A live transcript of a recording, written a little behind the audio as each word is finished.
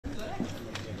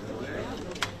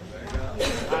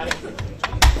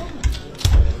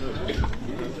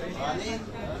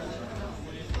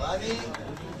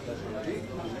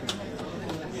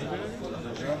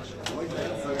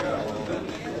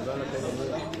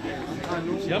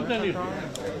סיימת לי.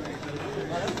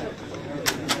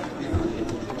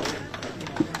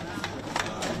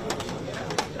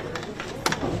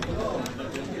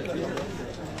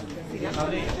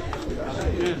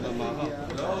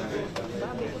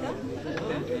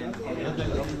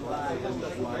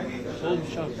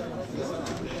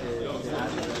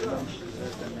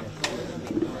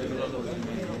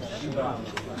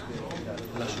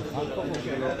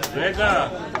 רגע,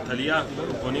 טליה,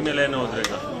 פונים אלינו עוד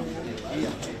רגע.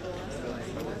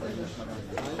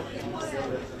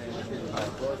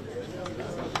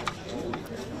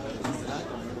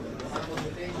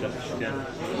 כן.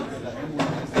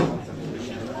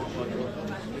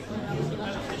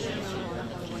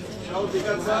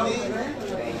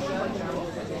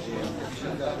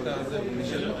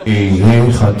 יהיה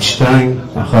 1, 2,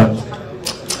 1.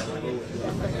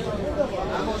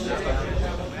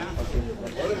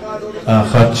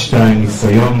 1, 2,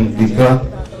 ניסיון, בדיקה.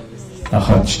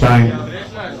 1, 2.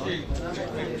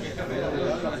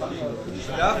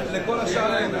 לכל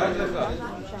השאר אין, רק לך.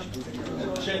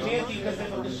 של מי הייתי כזה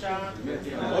בבקשה?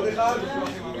 עוד אחד?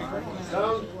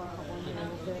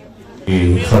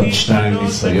 1, 2,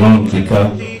 ניסיון, בדיקה.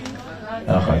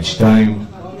 1, 2.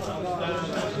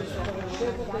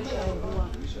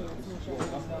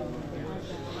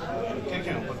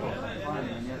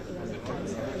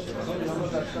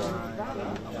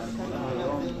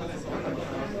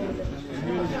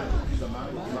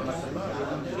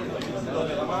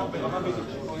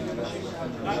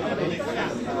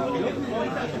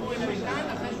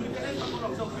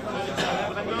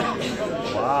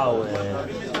 וואו,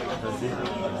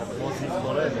 כמו זיף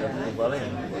מורה,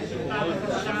 מוברים.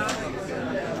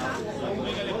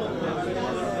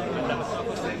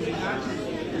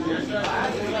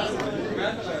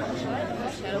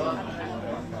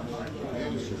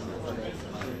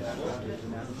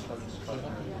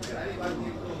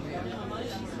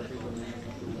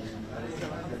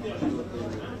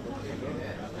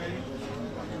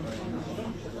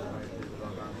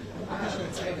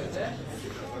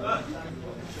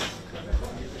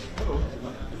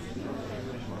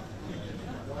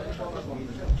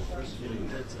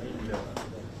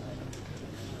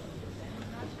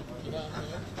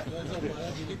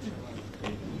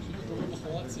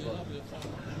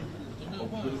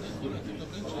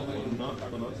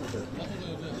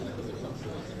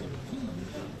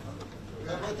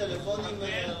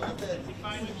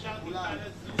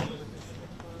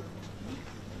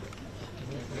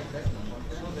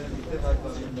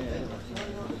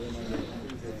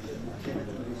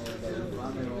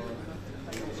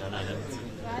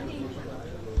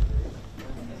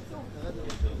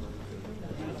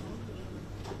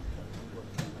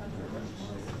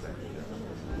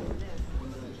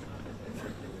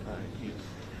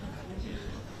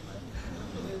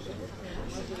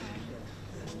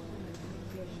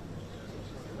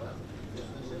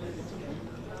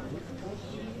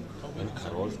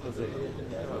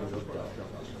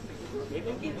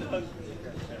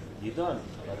 גדעון,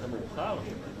 אתה מאוחר?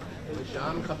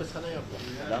 שעה מחפש חניה פה.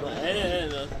 למה? אין.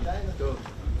 טוב.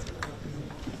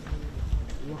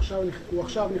 הוא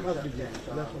עכשיו נכנס בגלל,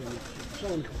 אתה לא יכול להגיד. עכשיו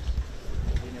הוא נכנס.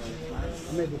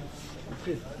 עמדי,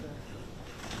 מתחיל.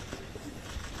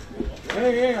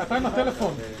 היי, אתה עם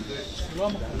הטלפון. לא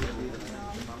המקום.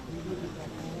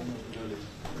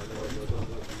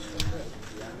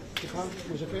 סליחה,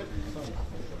 מוז'פט?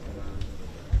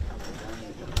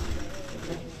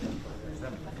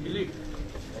 מילי.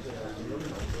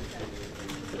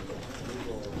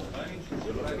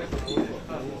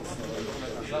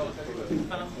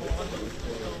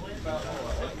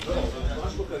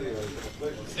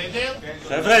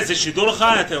 חבר'ה, זה שידור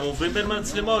חי, אתם עוברים בין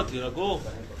מצלמות, תירגעו.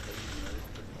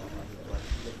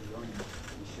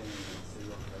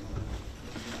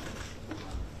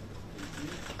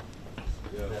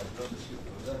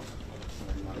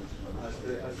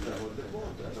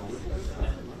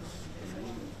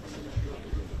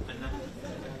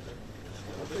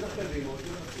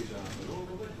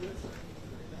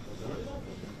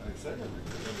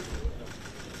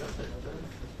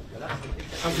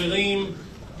 חברים,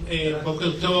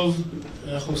 בוקר טוב,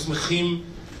 אנחנו שמחים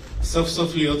סוף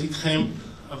סוף להיות איתכם,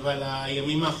 אבל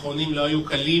הימים האחרונים לא היו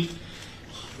קלים,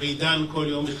 ועידן כל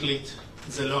יום החליט,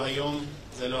 זה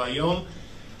לא היום,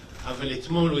 אבל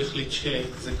אתמול הוא החליט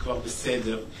שזה כבר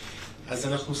בסדר. אז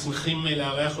אנחנו שמחים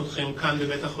לארח אתכם כאן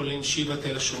בבית החולים שיבא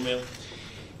תל השומר.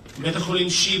 בית החולים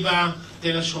שיבא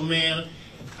תל השומר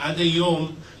עד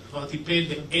היום כבר טיפל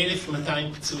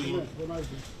ב-1,200 פצועים.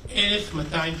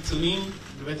 1,200 פצועים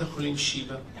בבית החולים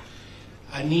שיבא.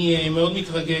 אני מאוד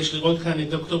מתרגש לראות כאן את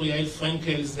דוקטור יעל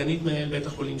פרנקל, סגנית מנהל בית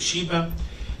החולים שיבא,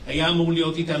 היה אמור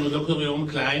להיות איתנו דוקטור יורם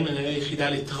קליין, מנהל היחידה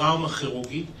לטראומה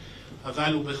כירורגית,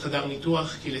 אבל הוא בחדר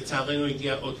ניתוח, כי לצערנו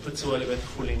הגיע עוד פצוע לבית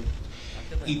החולים.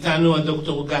 איתנו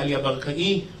הדוקטור גליה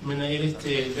ברקאי, מנהלת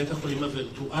בית החולים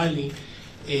הווירטואלי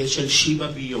של שיבא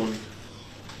ביון.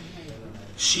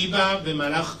 שיבא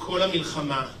במהלך כל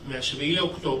המלחמה, מה-7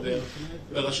 לאוקטובר,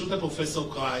 בראשות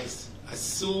הפרופסור קרייס,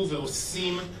 עשו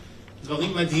ועושים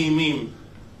דברים מדהימים,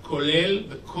 כולל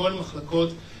בכל מחלקות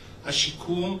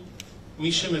השיקום.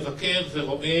 מי שמבקר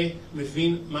ורואה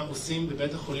מבין מה עושים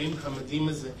בבית החולים המדהים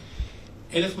הזה.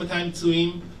 1,200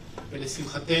 פצועים,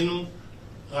 ולשמחתנו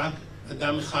רק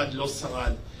אדם אחד לא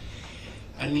שרד.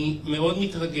 אני מאוד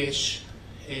מתרגש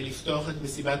לפתוח את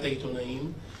מסיבת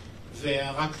העיתונאים,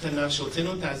 והערה קטנה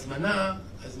שהוצאנו את ההזמנה,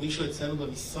 אז מישהו אצלנו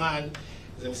במשרד,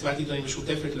 זה מסיבת עיתונאים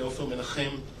משותפת לעופר מנחם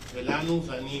ולנו,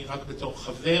 ואני רק בתור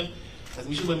חבר, אז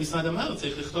מישהו במשרד אמר,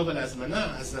 צריך לכתוב על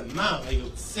ההזמנה, הזמר,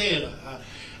 היוצר,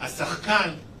 השחקן.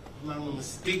 אמרנו,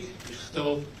 מספיק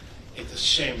לכתוב את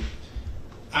השם.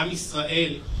 עם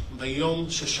ישראל, ביום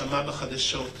ששמע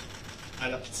בחדשות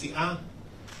על הפציעה,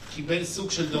 קיבל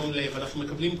סוג של דום לב. אנחנו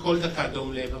מקבלים כל דקה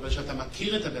דום לב, אבל כשאתה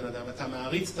מכיר את הבן אדם, אתה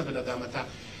מעריץ את הבן אדם, אתה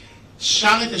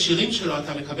שר את השירים שלו,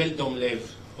 אתה מקבל דום לב.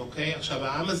 אוקיי? עכשיו,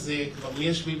 העם הזה כבר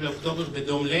מ-7 לאוקטובר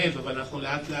בדום לב, אבל אנחנו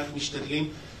לאט לאט משתדלים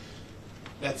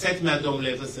לצאת מהדום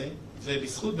לב הזה,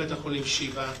 ובזכות בית החולים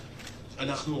שיבא,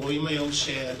 אנחנו רואים היום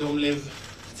שהדום לב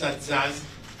קצת זז,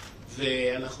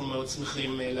 ואנחנו מאוד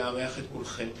שמחים לארח את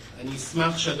כולכם. אני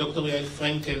אשמח שהדוקטור יעל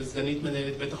פרנקל, סגנית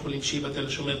מנהלת בית החולים שיבא תל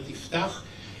השומר, תפתח,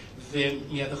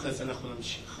 ומיד אחרי זה אנחנו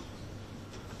נמשיך.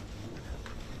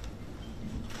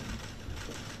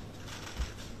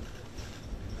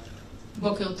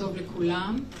 בוקר טוב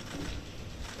לכולם.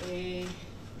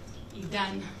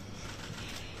 עידן,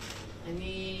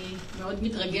 אני מאוד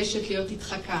מתרגשת להיות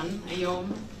איתך כאן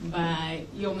היום,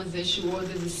 ביום הזה שהוא עוד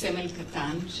איזה סמל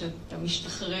קטן, שאתה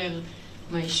משתחרר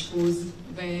מהאשפוז,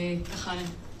 וככה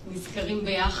נזכרים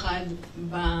ביחד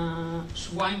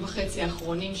בשבועיים וחצי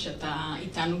האחרונים שאתה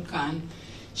איתנו כאן,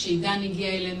 שעידן הגיע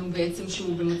אלינו בעצם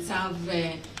שהוא במצב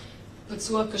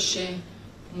פצוע קשה,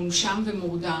 מונשם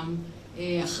ומורדם,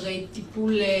 אחרי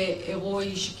טיפול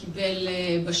הירואי שקיבל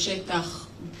בשטח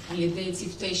על ידי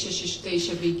צוותי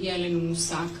 669 והגיע אלינו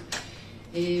מוסק.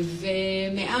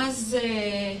 ומאז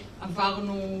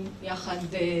עברנו יחד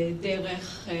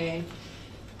דרך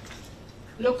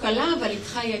לא קלה, אבל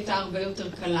איתך היא הייתה הרבה יותר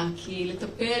קלה, כי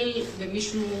לטפל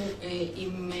במישהו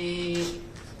עם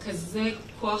כזה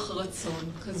כוח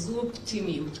רצון, כזו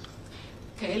אופטימיות,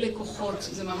 כאלה כוחות,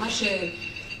 זה ממש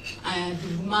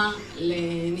הדוגמה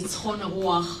לניצחון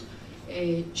הרוח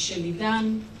של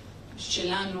עידן,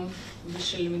 שלנו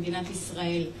ושל מדינת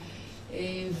ישראל.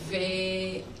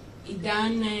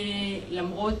 ועידן,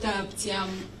 למרות הפציעה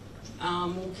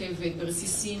המורכבת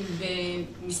ברסיסים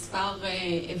במספר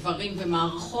איברים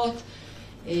ומערכות,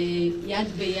 יד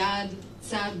ביד,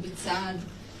 צעד בצעד,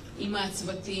 עם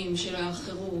הצוותים של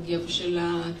הכירורגיה ושל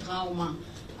הטראומה,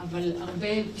 אבל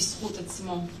הרבה בזכות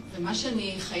עצמו. ומה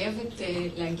שאני חייבת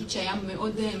להגיד שהיה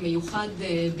מאוד מיוחד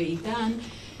בעידן,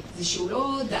 זה שהוא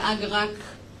לא דאג רק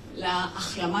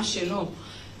להחלמה שלו,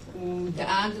 הוא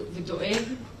דאג ודואג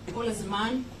כל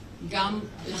הזמן גם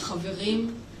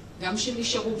לחברים, גם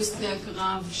שנשארו בשדה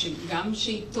הקרב, גם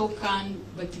שאיתו כאן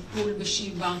בטיפול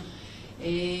בשיבא,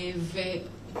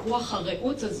 ורוח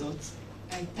הרעות הזאת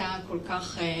הייתה כל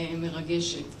כך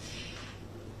מרגשת.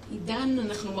 עידן,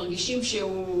 אנחנו מרגישים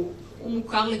שהוא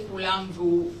מוכר לכולם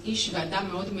והוא איש ואדם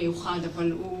מאוד מיוחד,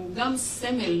 אבל הוא גם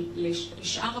סמל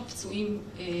לשאר הפצועים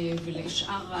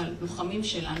ולשאר הלוחמים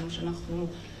שלנו, שאנחנו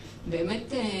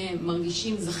באמת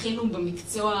מרגישים, זכינו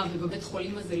במקצוע ובבית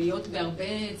חולים הזה להיות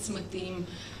בהרבה צמתים,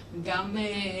 גם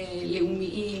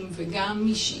לאומיים וגם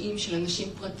אישיים של אנשים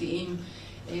פרטיים,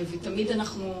 ותמיד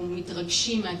אנחנו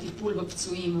מתרגשים מהטיפול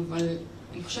בפצועים, אבל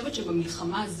אני חושבת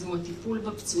שבמלחמה הזו הטיפול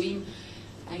בפצועים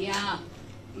היה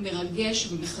מרגש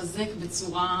ומחזק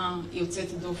בצורה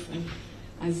יוצאת דופן.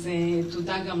 אז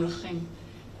תודה גם לכם.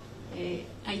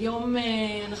 היום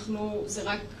זה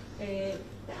רק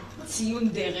ציון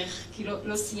דרך, כי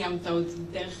לא סיימת עוד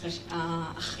דרך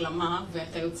ההחלמה,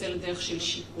 ואתה יוצא לדרך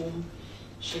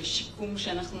של שיקום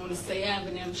שאנחנו נסייע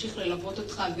ונמשיך ללוות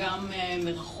אותך גם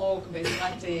מרחוק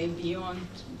בעזרת ביון,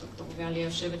 דוקטור גליה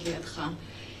יושבת לידך.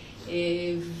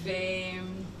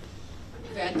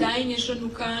 ועדיין יש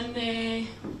לנו כאן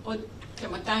עוד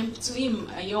כ-200 פצועים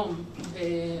היום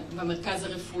במרכז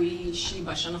הרפואי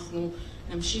שיבא, שאנחנו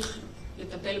נמשיך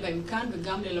לטפל בהם כאן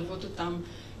וגם ללוות אותם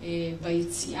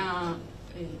ביציאה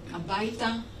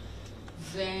הביתה,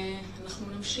 ואנחנו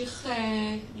נמשיך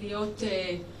להיות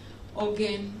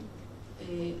עוגן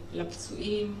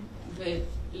לפצועים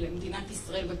למדינת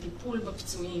ישראל בטיפול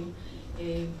בפצועים,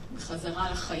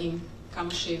 בחזרה לחיים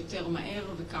כמה שיותר מהר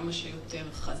וכמה שיותר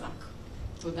חזק.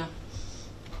 תודה.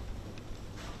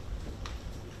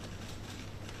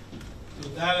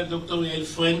 תודה לדוקטור יעל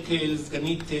פרנקל,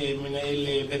 סגנית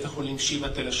מנהל בית החולים שיבא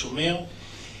תל השומר.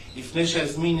 לפני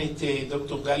שאזמין את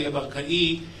דוקטור גליה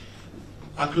ברקאי,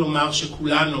 רק לומר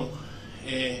שכולנו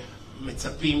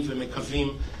מצפים ומקווים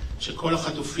שכל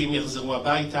החטופים יחזרו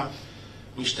הביתה,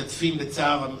 משתתפים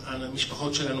בצער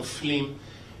המשפחות של הנופלים,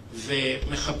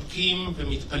 ומחבקים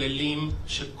ומתפללים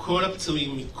שכל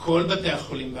הפצועים מכל בתי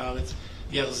החולים בארץ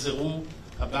יחזרו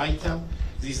הביתה.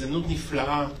 זו הזדמנות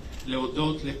נפלאה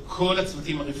להודות לכל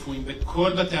הצוותים הרפואיים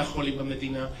בכל בתי החולים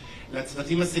במדינה,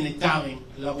 לצוותים הסניטריים,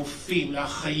 לרופאים,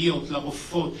 לאחיות,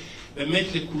 לרופאות, באמת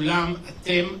לכולם.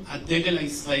 אתם הדגל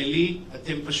הישראלי,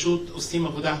 אתם פשוט עושים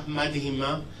עבודה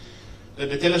מדהימה.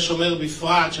 ובתל השומר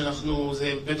בפרט,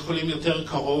 זה בית חולים יותר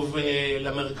קרוב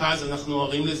למרכז, אנחנו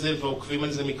ערים לזה ועוקבים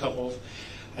על זה מקרוב.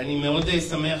 אני מאוד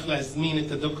שמח להזמין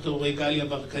את הדוקטור גליה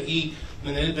ברקאי,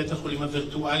 מנהל בית החולים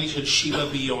הווירטואלי של שיבא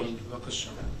ביונד. בבקשה.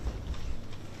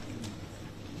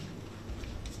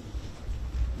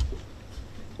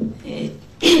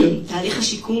 תהליך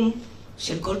השיקום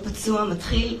של כל פצוע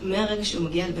מתחיל מהרגע שהוא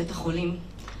מגיע לבית החולים,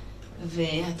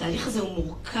 והתהליך הזה הוא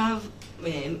מורכב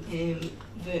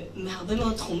ומהרבה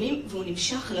מאוד תחומים, והוא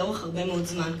נמשך לאורך הרבה מאוד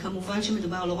זמן. כמובן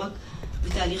שמדובר לא רק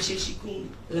בתהליך של שיקום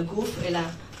לגוף, אלא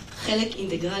חלק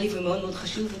אינטגרלי ומאוד מאוד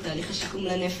חשוב בתהליך השיקום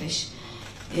לנפש.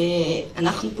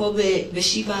 אנחנו פה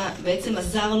בשיבא בעצם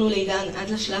עזרנו לעידן עד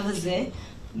לשלב הזה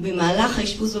במהלך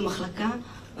האשפוז במחלקה,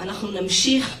 ואנחנו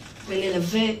נמשיך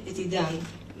ונלווה את עידן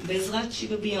בעזרת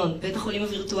שיבא ביונד, בית החולים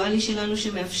הווירטואלי שלנו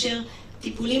שמאפשר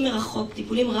טיפולים מרחוק,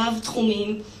 טיפולים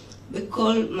רב-תחומיים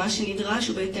בכל מה שנדרש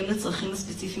ובהתאם לצרכים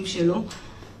הספציפיים שלו.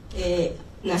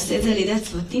 נעשה את זה על ידי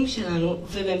הצוותים שלנו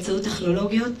ובאמצעות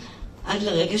טכנולוגיות עד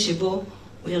לרגע שבו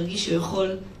הוא ירגיש שהוא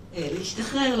יכול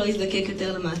להשתחרר, לא יזדקק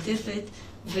יותר למעטפת,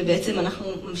 ובעצם אנחנו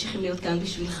ממשיכים להיות כאן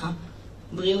בשבילך.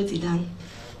 בריאות עידן.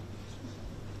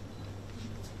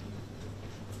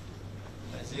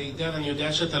 אז עידן, אני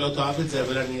יודע שאתה לא תאהב את זה,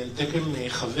 אבל אני על תקן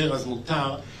חבר, אז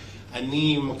מותר.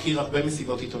 אני מכיר הרבה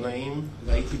מסיבות עיתונאים,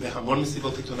 והייתי בהמון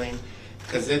מסיבות עיתונאים.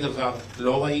 כזה דבר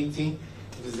לא ראיתי,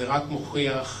 וזה רק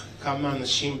מוכיח כמה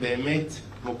אנשים באמת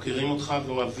מוכירים אותך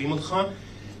ואוהבים אותך,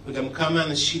 וגם כמה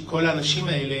אנשים, כל האנשים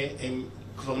האלה הם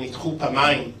כבר ניתחו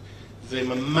פעמיים,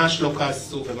 וממש לא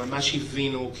כעסו, וממש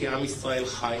הבינו, כי עם ישראל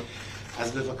חי.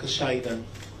 אז בבקשה, עידן. אני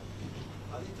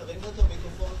תרים לו את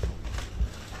המיקרופון.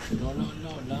 לא,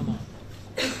 למה?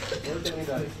 לא יותר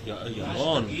מדי.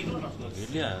 ירון, תגיד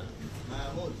לי.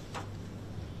 מהעמוד.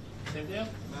 בסדר?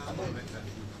 מהעמוד.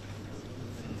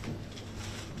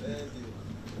 בדיוק.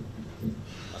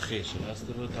 אחי, שלא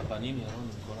יסתירו את הפנים, ירון,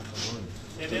 עם כל הכבוד.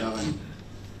 בסדר?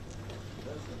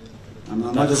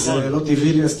 המעמד הזה לא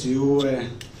טבעי לי, אז תהיו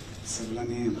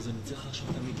סבלניים. אז אני צריך עכשיו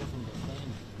את המיקרופון בחיים.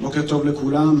 בוקר טוב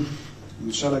לכולם. אם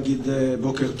אפשר להגיד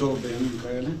בוקר טוב בימים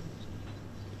כאלה.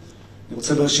 אני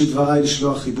רוצה בראשית דבריי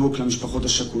לשלוח חיבוק למשפחות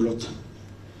השכולות.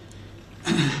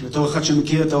 בתור אחד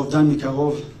שמכיר את האובדן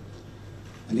מקרוב,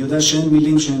 אני יודע שאין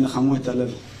מילים שנחמו את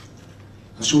הלב.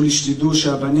 חשוב לי שתדעו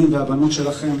שהבנים והבנות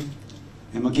שלכם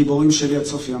הם הגיבורים שלי עד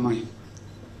סוף ימיי.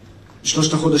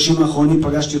 בשלושת החודשים האחרונים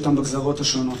פגשתי אותם בגזרות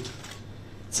השונות.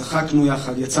 צחקנו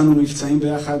יחד, יצאנו מבצעים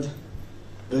ביחד,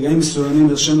 ברגעים מסוימים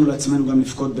הרשינו לעצמנו גם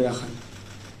לבכות ביחד.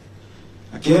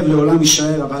 הכאב לעולם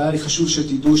יישאר, אבל היה לי חשוב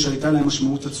שתדעו שהייתה להם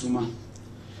משמעות עצומה.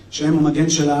 שהם המגן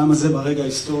של העם הזה ברגע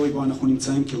ההיסטורי בו אנחנו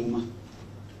נמצאים כאומה.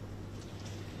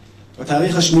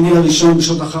 בתאריך השמיני הראשון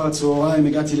בשעות אחר הצהריים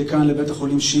הגעתי לכאן לבית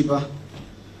החולים שיבא,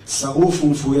 שרוף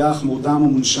ומפויח, מורדם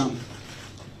ומונשם.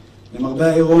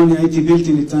 למרבה האירוניה הייתי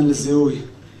בלתי ניתן לזיהוי.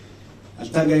 על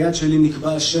תג היד שלי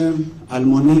נקבע השם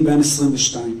אלמוני בן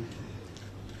 22.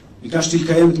 ביקשתי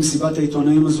לקיים את מסיבת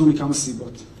העיתונאים הזו מכמה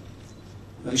סיבות.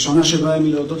 הראשונה שבהם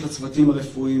היא להודות לצוותים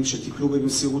הרפואיים שטיפלו בי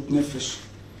במסירות נפש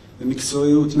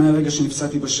ומקצועיות מהרגע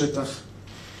שנפצעתי בשטח,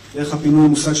 דרך הפינוי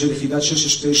המושג של יחידת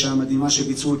 669 המדהימה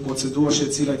שביצעו את פרוצדורה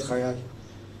שהצילה את חיי.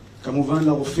 כמובן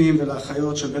לרופאים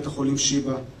ולאחיות של בית החולים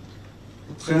שיבא.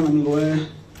 אתכם אני רואה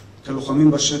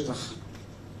כלוחמים בשטח.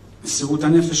 מסירות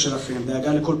הנפש שלכם,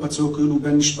 דאגה לכל פצוע כאילו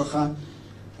בן משפחה,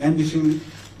 אין בפים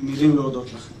מילים להודות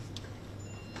לכם.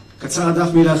 קצר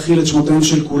הדף מלהכיל את שמותיהם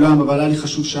של כולם, אבל היה לי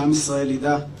חשוב שעם ישראל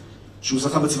ידע שהוא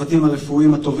זכה בצוותים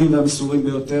הרפואיים הטובים והמסורים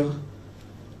ביותר,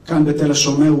 כאן בתל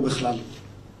השומר ובכלל.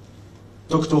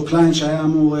 דוקטור קליין שהיה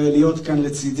אמור להיות כאן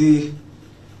לצידי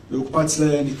והוקפץ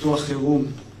לניתוח חירום,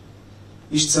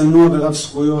 איש צנוע ורב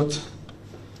זכויות,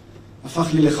 הפך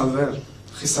לי לחבר.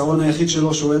 החיסרון היחיד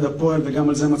שלו שהוא אוהד הפועל, וגם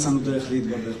על זה מצאנו דרך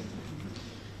להתגבר.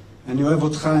 אני אוהב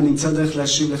אותך, אני אמצא דרך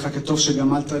להשיב לך כטוב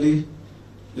שגמלת לי,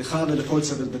 לך ולכל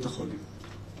צוות בית החולים.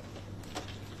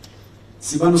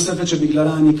 סיבה נוספת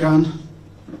שבגללה אני כאן,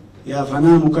 היא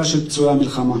ההבנה העמוקה של פצועי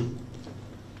המלחמה.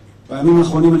 בימים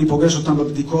האחרונים אני פוגש אותם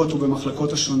בבדיקות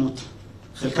ובמחלקות השונות,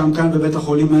 חלקם כאן בבית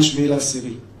החולים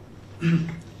מה-7/10.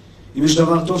 אם יש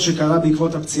דבר טוב שקרה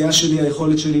בעקבות הפציעה שלי,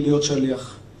 היכולת שלי להיות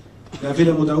שליח, להביא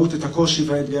למודעות את הקושי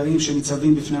והאתגרים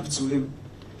שניצבים בפני הפצועים.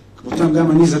 כמותם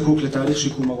גם אני זקוק לתהליך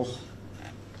שיקום ארוך.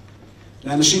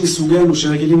 לאנשים מסוגנו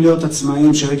שרגילים להיות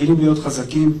עצמאים, שרגילים להיות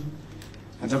חזקים,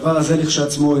 הדבר הזה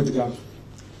לכשעצמו הוא אתגר.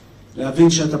 להבין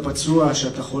שאתה פצוע,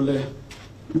 שאתה חולה,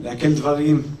 להקל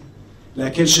דברים,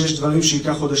 להקל שיש דברים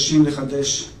שיקח חודשים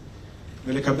לחדש,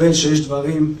 ולקבל שיש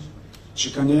דברים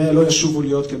שכנראה לא ישובו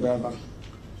להיות כבעבר.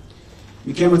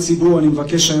 מכם הציבור אני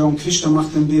מבקש היום, כפי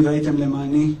שתמכתם בי והייתם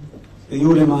למעני,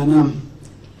 היו למענם,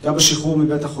 גם בשחרור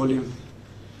מבית החולים.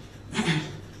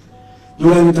 תנו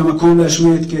להם את המקום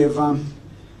להשמיע את כאבם,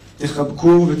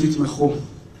 תחבקו ותתמכו.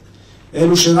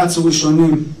 אלו שרצו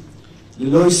ראשונים,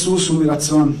 ללא היסוס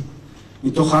ומרצון,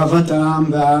 מתוך אהבת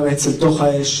העם והארץ אל תוך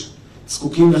האש,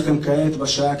 זקוקים לכם כעת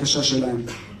בשעה הקשה שלהם.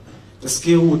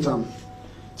 תזכירו אותם,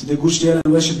 תדאגו שתהיה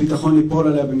להם רשת ביטחון ליפול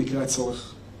עליה במקרה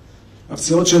הצורך.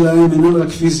 הפציעות שלהם אינן רק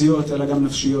פיזיות, אלא גם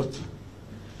נפשיות.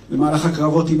 במהלך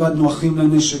הקרבות איבדנו אחים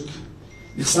לנשק.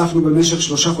 נחשפנו במשך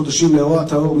 3 חודשים לאירוע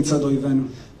טהור מצד אויבינו.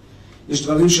 יש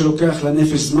דברים שלוקח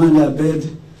לנפש זמן לאבד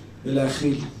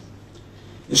ולהכיל.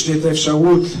 יש לי את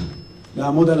האפשרות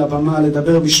לעמוד על הבמה,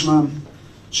 לדבר בשמם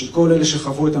של כל אלה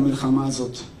שחוו את המלחמה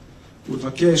הזאת.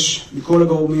 ולבקש מכל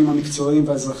הגורמים המקצועיים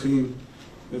והאזרחיים,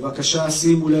 בבקשה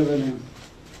שימו לב אליהם.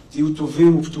 תהיו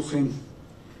טובים ופתוחים.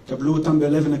 קבלו אותם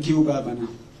בלב נקי ובהבנה.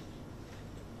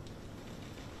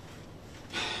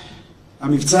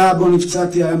 המבצע בו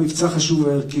נפצעתי היה מבצע חשוב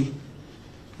וערכי.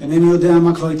 אינני יודע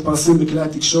מה כבר התפרסם בכלי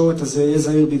התקשורת, אז אהיה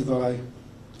זהיר בדבריי.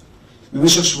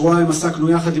 במשך שבועיים עסקנו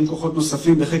יחד עם כוחות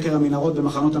נוספים בחקר המנהרות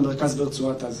במחנות המרכז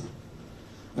ברצועת עזה.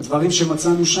 הדברים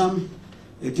שמצאנו שם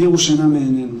הדירו שינה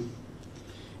מעינינו.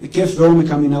 היקף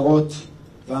ועומק המנהרות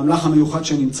והאמל"ח המיוחד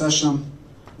שנמצא שם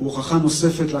הוא הוכחה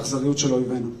נוספת לאכזריות של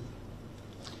אויבינו.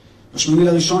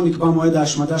 ב8/1 נקבע מועד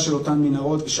ההשמדה של אותן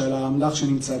מנהרות ושל האמל"ח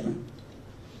שנמצא בהן.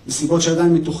 מסיבות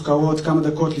שעדיין מתוחקרות, כמה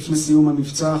דקות לפני סיום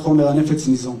המבצע, חומר הנפץ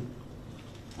ניזום.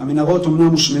 המנהרות אומנם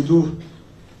הושמדו,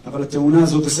 אבל התאונה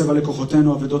הזאת הסבה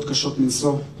לכוחותינו אבדות קשות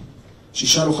מנשוא.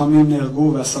 6 לוחמים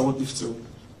נהרגו ועשרות נפצעו.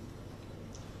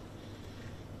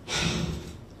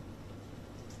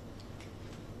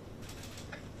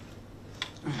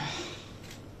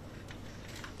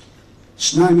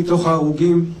 שניים מתוך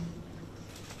ההרוגים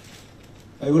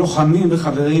היו לוחמים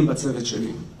וחברים בצוות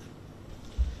שלי.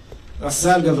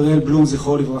 רס"ל גבריאל בלום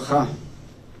זכרו לברכה,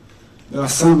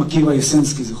 ורס"מ עקיבא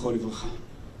יסנסקי זכרו לברכה.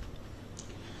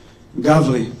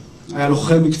 גברי היה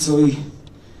לוחם מקצועי,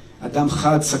 אדם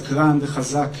חד, סקרן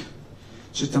וחזק,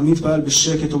 שתמיד פעל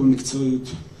בשקט ובמקצועיות.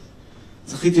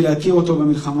 זכיתי להכיר אותו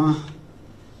במלחמה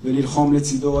וללחום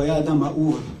לצידו. היה אדם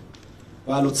אהוב,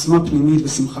 בעל עוצמה פנימית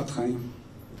ושמחת חיים.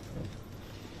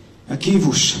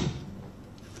 עקיבוש,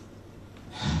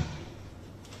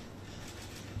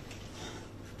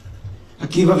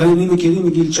 עקיבא ואני מכירים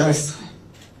מגיל 19.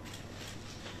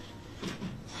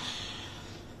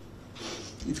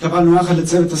 התקבלנו יחד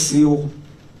לצוות הסיור.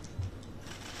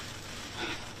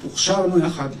 הוכשרנו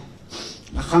יחד.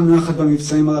 לחמנו יחד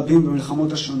במבצעים הרבים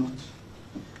במלחמות השונות.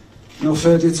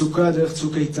 מעופרת יצוקה דרך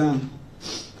צוק איתן,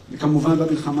 וכמובן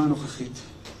במלחמה הנוכחית.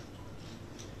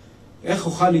 איך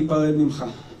אוכל להיפרד ממך?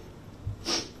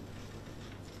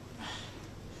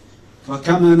 כבר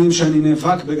כמה ימים שאני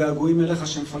נאבק בגעגועים אליך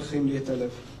שמפלחים לי את הלב.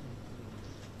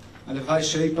 הלוואי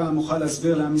שאי פעם אוכל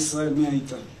להסביר לעם ישראל מי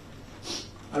היית.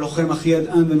 הלוחם הכי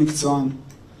ידען ומקצוען,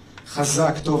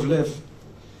 חזק, טוב לב,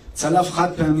 צלף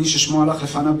חד פעמי ששמו הלך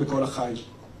לפניו בכל החיל.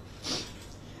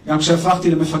 גם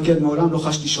כשהפכתי למפקד מעולם לא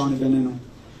חשתי שוני בינינו.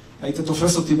 היית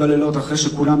תופס אותי בלילות אחרי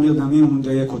שכולם נרדמים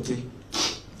ומדייק אותי.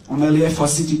 אומר לי איפה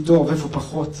עשיתי טוב, איפה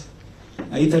פחות.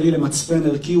 היית לי למצפן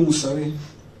ערכי ומוסרי.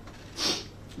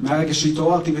 מהרגע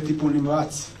שהתעוררתי בטיפול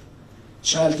נמרץ,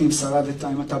 שאלתי אם שרדת,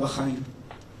 אם אתה בחיים.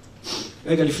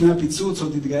 רגע לפני הפיצוץ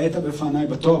עוד התגאית בפניי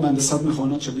בתואר בהנדסת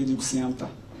מכונות שבדיוק סיימת.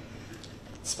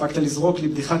 הספקת לזרוק לי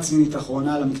בדיחה צינית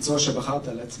אחרונה על המקצוע שבחרת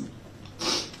לעצמי.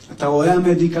 אתה רואה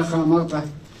עמדי, ככה אמרת,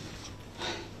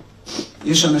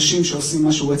 יש אנשים שעושים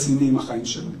משהו רציני עם החיים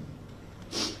שלהם.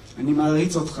 אני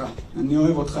מעריץ אותך, אני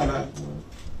אוהב אותך לאט.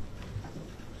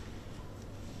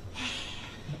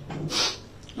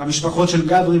 למשפחות של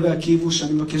גברי ועקיבוש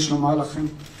אני מבקש לומר לכם,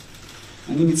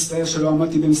 אני מצטער שלא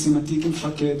עמדתי במשימתי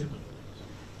כמפקד,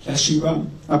 להשיבם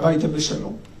הביתה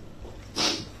בשלום.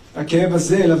 הכאב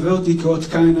הזה ילווה אותי כאות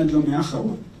קין עד יומי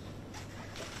האחרון.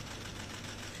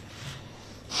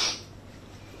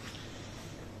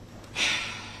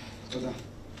 תודה.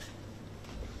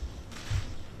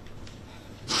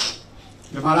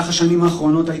 במהלך השנים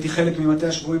האחרונות הייתי חלק ממטה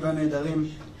השבויים והנעדרים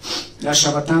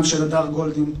להשבתם של הדר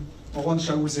גולדין, אורון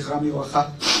שאול זכרם לברכה,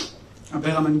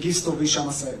 אברה מנגיסטו והישאם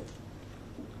א-סייד.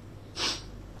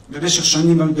 במשך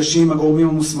שנים במפגשים עם הגורמים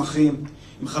המוסמכים,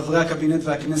 עם חברי הקבינט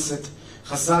והכנסת,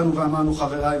 חזרנו ואמרנו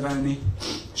חבריי ואני,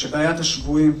 שבעיית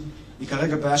השבויים היא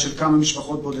כרגע בעיה של כמה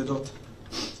משפחות בודדות.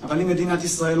 אבל אם מדינת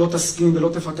ישראל לא תסכים ולא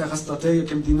תפתח אסטרטגיה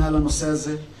כמדינה לנושא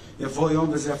הזה, יבוא יום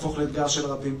וזה יהפוך לאתגר של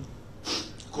רבים.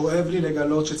 כואב לי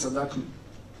לגלות שצדקנו.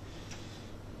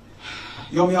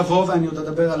 יום יבוא ואני עוד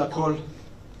אדבר על הכל.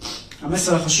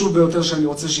 המסר החשוב ביותר שאני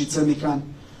רוצה שיצא מכאן,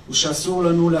 הוא שאסור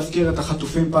לנו להפקיר את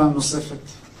החטופים פעם נוספת.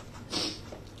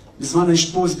 בזמן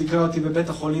האשפוז ביקרה אותי בבית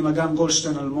החולים אגם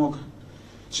גולדשטיין אלמוג,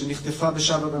 שנחטפה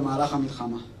בשבע במהלך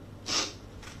המלחמה.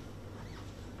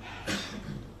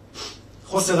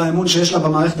 חוסר האמון שיש לה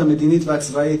במערכת המדינית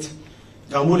והצבאית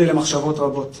גרמו לי למחשבות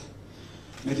רבות.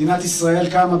 מדינת ישראל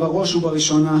קמה בראש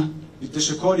ובראשונה כדי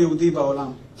שכל יהודי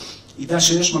בעולם ידע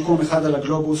שיש מקום אחד על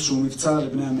הגלובוס שהוא מבצר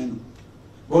לבני עמנו.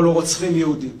 בו לא רוצחים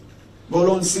יהודים, בו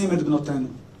לא אונסים את בנותינו,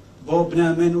 בו בני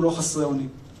עמנו לא חסרי אונים.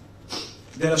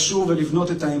 כדי לשוב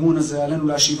ולבנות את האמון הזה עלינו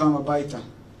להשיבם הביתה,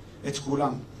 את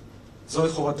כולם.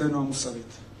 זוהי חובתנו המוסרית.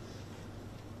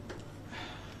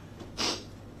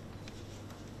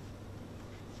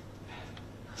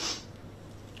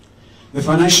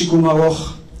 בפניי שיקום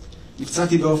ארוך,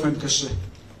 נפצעתי באופן קשה.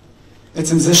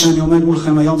 עצם זה שאני עומד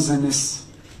מולכם היום זה נס.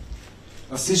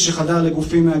 רסיס שחדר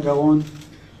לגופי מהגרון,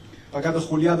 פגע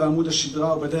בחוליה בעמוד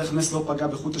השדרה, ובדרך נס לא פגע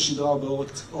בחוט השדרה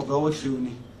או בעורק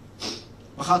חיוני.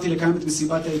 בחרתי לקיים את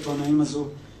מסיבת העיתונאים הזו,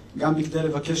 גם בכדי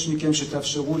לבקש מכם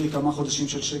שתאפשרו לי כמה חודשים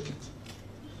של שקט.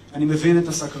 אני מבין את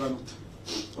הסקרנות.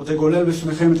 עוד אגולל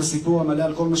בפניכם את הסיפור המלא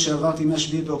על כל מה שעברתי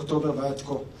מ-7 באוקטובר ועד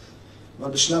כה.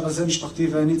 אבל בשלב הזה משפחתי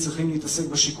ואני צריכים להתעסק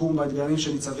בשיקום באתגרים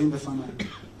שניצבים בפניי.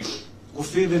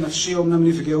 גופי ונפשי אומנם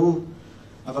נפגעו,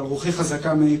 אבל רוחי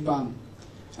חזקה מאי פעם.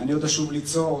 אני עוד אשוב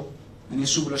ליצור, אני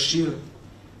אשוב לשיר,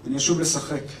 אני אשוב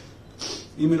לשחק.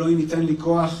 אם אלוהים ייתן לי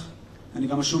כוח, אני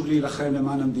גם אשוב להילחם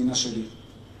למען המדינה שלי.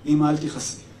 אמא, אל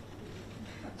תכעסי.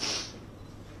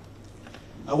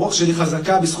 הרוח שלי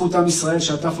חזקה בזכות עם ישראל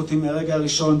שעטף אותי מהרגע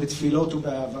הראשון בתפילות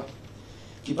ובאהבה.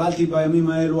 קיבלתי בימים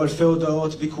האלו אלפי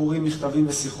הודעות, ביקורים, מכתבים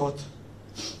ושיחות.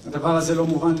 הדבר הזה לא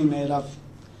מובן לי מאליו.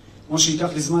 כמו שייקח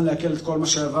לי זמן להקל את כל מה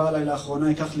שעבר עליי לאחרונה,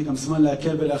 ייקח לי גם זמן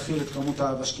להקל ולהכיל את כמות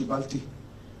האהבה שקיבלתי.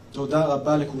 תודה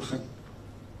רבה לכולכם.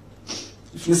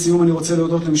 לפני סיום אני רוצה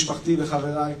להודות למשפחתי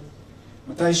וחבריי.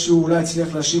 מתישהו אולי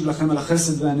אצליח להשיב לכם על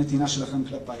החסד והנתינה שלכם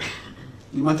כלפיי.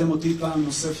 לימדתם אותי פעם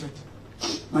נוספת.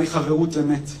 מהי חברות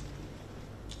אמת?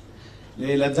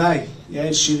 לילדיי,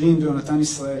 יעל שירין ויונתן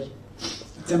ישראל.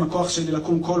 אתם הכוח שלי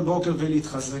לקום כל בוקר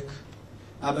ולהתחזק.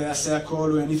 אבא יעשה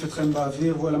הכל, הוא יניף אתכם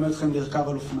באוויר והוא ילמד אתכם לרכב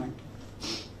על אופניים.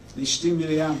 לאשתי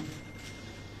מרים,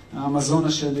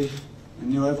 האמזונה שלי,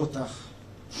 אני אוהב אותך.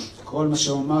 כל מה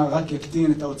שאומר רק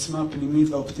יקטין את העוצמה הפנימית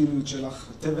והאופטימיות שלך.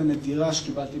 תבן נדירה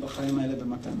שקיבלתי בחיים האלה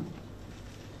במתנה.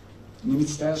 אני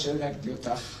מצטער שהרגתי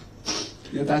אותך.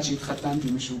 ידעת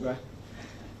שהתחתנתי משוגע.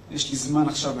 יש לי זמן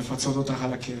עכשיו לפצות אותך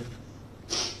על הכאב.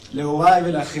 להוריי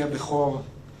ולאחי הבכור,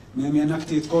 מהם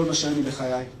ינקתי את כל מה שאני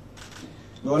בחיי.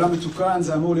 בעולם מתוקן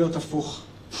זה אמור להיות הפוך.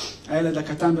 הילד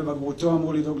הקטן בבגרותו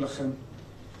אמור לדאוג לכם.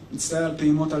 מצטער על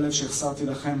פעימות הלב שהחסרתי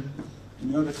לכם.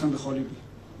 אני אוהב אתכם בכל ליבי.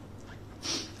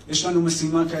 יש לנו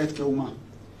משימה כעת כאומה.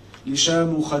 להישאר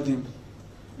מאוחדים.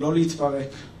 לא להתפרק.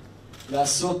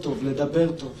 לעשות טוב,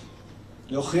 לדבר טוב.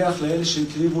 להוכיח לאלה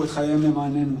שהקריבו את חייהם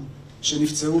למעננו,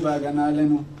 שנפצעו בהגנה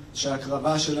עלינו,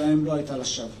 שההקרבה שלהם לא הייתה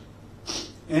לשווא.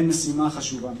 אין משימה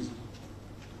חשובה מזו.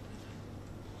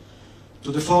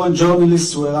 To the foreign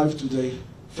journalists who arrived today,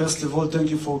 first of all,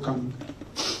 thank you for coming.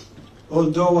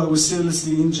 Although I was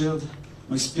seriously injured,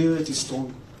 my spirit is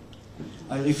strong.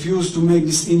 I refuse to make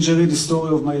this injury the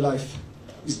story of my life.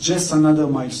 It's just another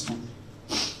milestone.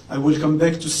 I will come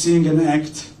back to sing and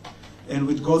act, and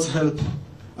with God's help,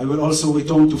 I will also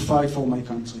return to fight for my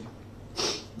country.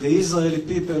 The Israeli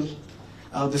people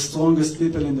are the strongest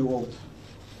people in the world.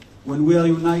 When we are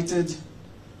united,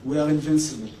 we are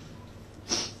invincible.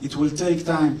 It will take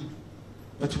time,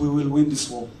 but we will win this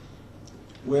war.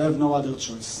 We have no other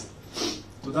choice.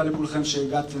 תודה לכולכם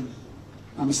שהגעתם.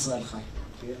 עם ישראל חי.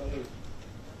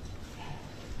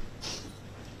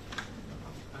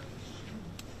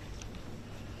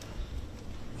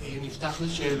 נפתח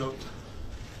לשאלות.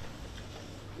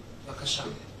 בבקשה.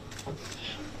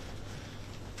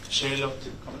 שאלות.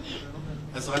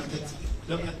 אז רק תצא.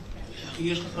 לא,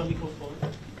 יש לך מיקרופון?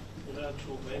 נראה רק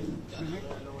שהוא עובד.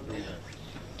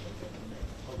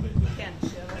 כן,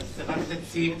 אז רק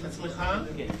תציג את עצמך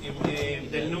עם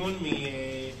דלנון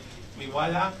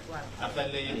מוואלה, אבל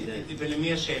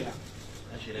ולמי השאלה?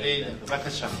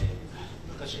 בבקשה.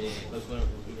 קודם כל,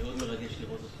 מאוד מרגש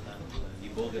לראות אותך,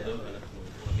 גיבור גדול, ואנחנו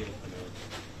אוהבים אותך מאוד.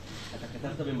 אתה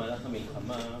כתבת במהלך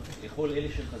המלחמה, לכל אלה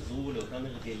שחזרו לאותם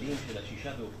הרגלים של 6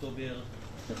 באוקטובר,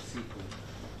 תפסיקו.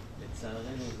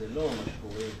 לצערנו זה לא מה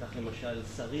שקורה, כך למשל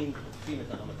שרים תוקפים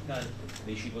את הרמטכ"ל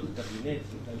בישיבות הקבינט,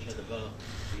 מכאן שהדבר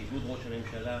בעידוד ראש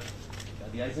הממשלה,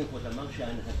 גדי איזנקוט אמר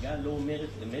שההנהגה לא אומרת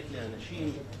אמת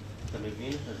לאנשים. אתה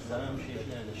מבין את הזעם שיש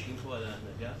לאנשים פה על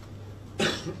ההנהגה?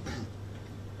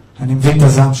 אני מבין את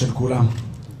הזעם של כולם.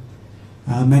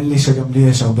 האמן לי שגם לי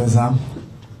יש הרבה זעם.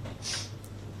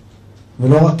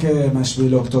 ולא רק מה7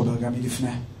 לאוקטובר, גם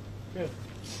מלפני.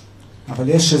 אבל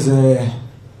יש איזה,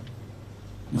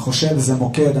 אני חושב, איזה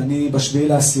מוקד. אני ב7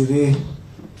 ל10,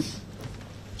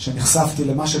 שנחשפתי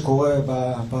למה שקורה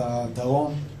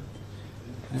בדרום,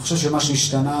 אני חושב שמשהו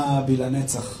השתנה בי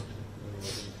לנצח.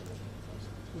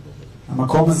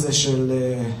 המקום הזה של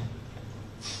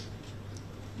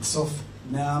בסוף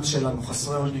בני העם שלנו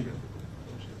חסרי אונים.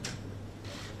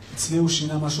 אצלי הוא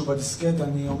שינה משהו בדיסקט,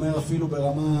 אני אומר אפילו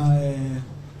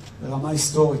ברמה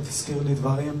היסטורית, הזכיר לי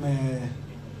דברים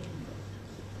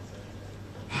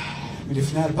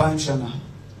מלפני 2000 שנה.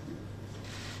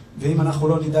 ואם אנחנו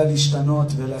לא נדע להשתנות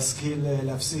ולהשכיל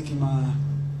להפסיק עם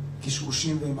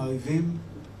הקשקושים ועם הריבים,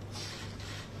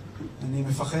 אני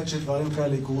מפחד שדברים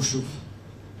כאלה יקרו שוב.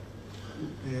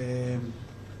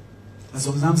 אז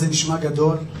אומנם זה נשמע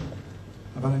גדול,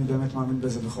 אבל אני באמת מאמין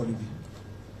בזה בכל ליבי.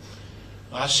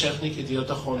 רז שכניק,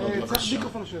 ידיעות אחרונות, בבקשה.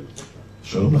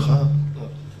 שלום לך.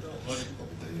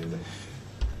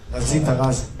 רזית,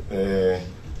 רז.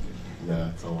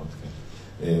 מהצהרות, כן.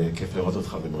 כיף לראות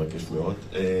אותך ומרגש מאוד.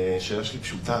 שאלה שלי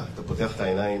פשוטה, אתה פותח את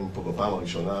העיניים פה בפעם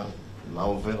הראשונה, מה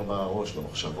עובר בראש,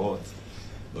 במחשבות,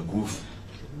 בגוף?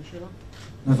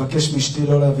 מבקש מאשתי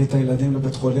לא להביא את הילדים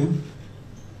לבית חולים,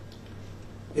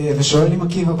 ושואל אם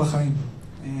עקיבא בחיים.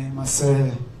 מעשה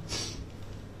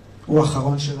הוא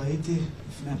האחרון שראיתי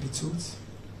לפני הפיצוץ,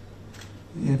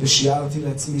 ושיערתי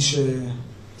לעצמי שאם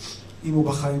הוא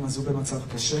בחיים אז הוא במצב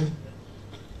קשה.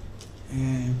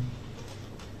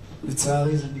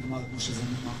 לצערי זה נגמר כמו שזה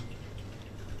נגמר.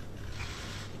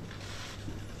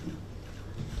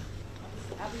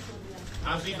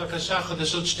 אבי, בבקשה,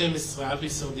 חדשות 12, אבי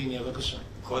סרדיניה, בבקשה.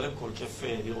 קודם כל, כיף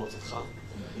לראות אותך.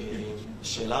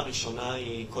 השאלה הראשונה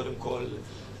היא, קודם כל,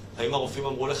 האם הרופאים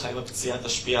אמרו לך אם הפציעה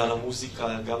תשפיע על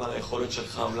המוזיקה, גם על היכולת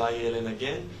שלך אולי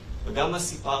לנגן, וגם מה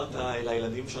סיפרת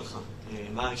לילדים שלך?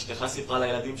 מה אשתך סיפרה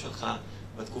לילדים שלך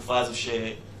בתקופה הזו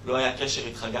שלא היה קשר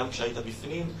איתך גם כשהיית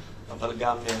בפנים, אבל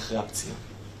גם אחרי הפציעה?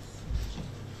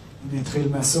 אני אתחיל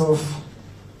מהסוף.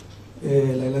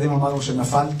 לילדים אמרנו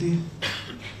שנפלתי,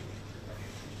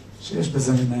 שיש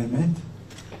בזה מן האמת.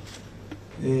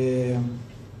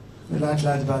 ולאט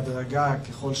לאט בהדרגה,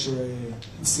 ככל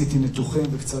שעשיתי ניתוחים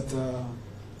וקצת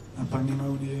הפנים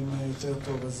היו נראים יותר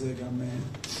טוב, אז גם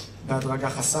בהדרגה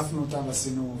חשפנו אותם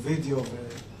ועשינו וידאו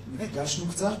ונפגשנו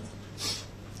קצת.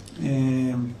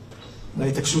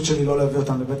 להתעקשות שלי לא להביא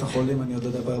אותם לבית החולים, אני עוד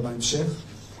אדבר בהמשך.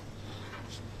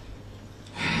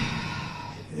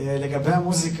 לגבי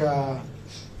המוזיקה,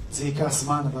 זה ייקח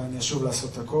זמן, אבל אני אשוב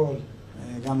לעשות הכל.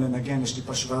 גם לנגן, יש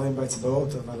טיפה שברים באצבעות,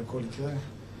 אבל הכל יקרה.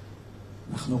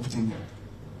 אנחנו אופטימיים.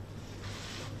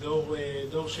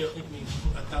 דור שכניק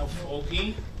מאתר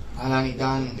פרוגי. אהלן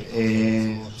עידן,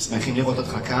 שמחים לראות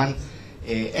אותך כאן.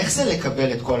 איך זה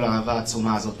לקבל את כל האהבה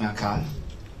העצומה הזאת מהקהל?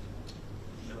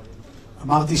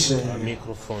 אמרתי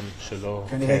המיקרופון שלו.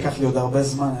 כנראה ייקח לי עוד הרבה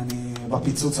זמן. אני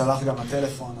בפיצוץ הלך גם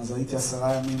הטלפון, אז הייתי 10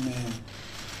 ימים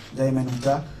די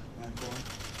מנותק מהכל.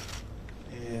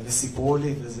 וסיפרו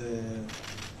לי,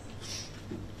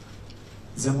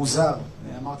 זה מוזר.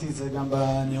 אמרתי את זה גם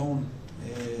בנאום.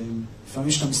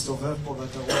 לפעמים שאתה מסתובב פה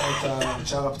ואתה רואה את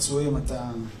שאר הפצועים,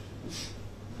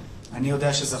 אני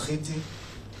יודע שזכיתי,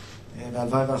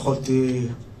 והלוואי ויכולתי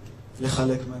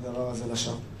לחלק מהדבר הזה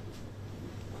לשאר.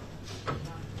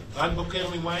 רן בוקר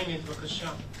מוויינט, בבקשה.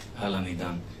 אהלן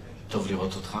עידן, טוב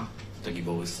לראות אותך, אתה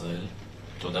גיבור ישראל.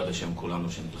 תודה בשם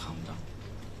כולנו שנלחמת,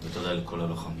 ותודה לכל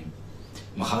הלוחמים.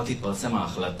 מחר תתפרסם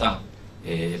ההחלטה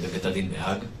בבית הדין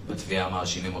בהאג, בתביעה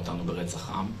מאשימים אותנו ברצח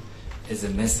עם.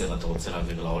 איזה מסר אתה רוצה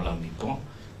להעביר לעולם מפה,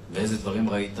 ואיזה דברים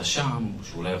ראית שם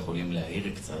שאולי יכולים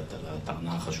להעיר קצת על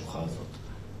הטענה החשוכה הזאת?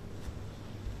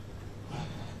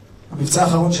 המבצע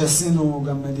האחרון שעשינו,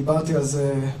 גם דיברתי על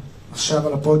זה עכשיו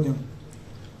על הפודיום.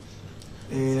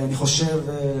 אני חושב,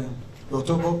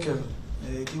 באותו בוקר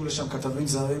הגיעו לשם כתבים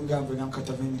זרים גם וגם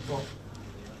כתבים מפה.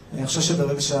 אני חושב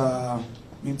שברגע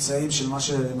שהממצאים של מה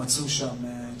שמצאו שם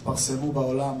התפרסמו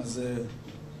בעולם, אז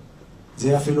זה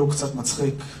יהיה אפילו קצת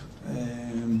מצחיק,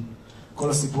 כל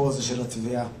הסיפור הזה של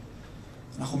התביעה.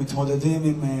 אנחנו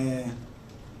מתמודדים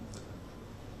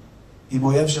עם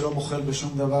אויב שלא מוחל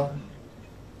בשום דבר.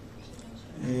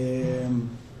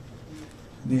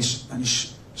 אני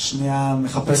שנייה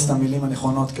מחפש את המילים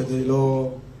הנכונות כדי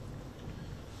לא...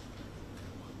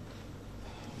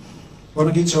 בוא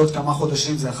נגיד שעוד כמה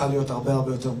חודשים זה יכול להיות הרבה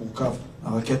יותר מורכב.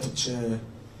 הרקטות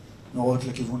שנורות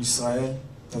לכיוון ישראל,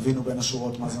 תבינו בין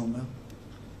השורות מה זה אומר.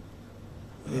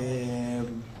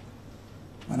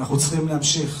 אנחנו צריכים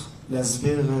להמשיך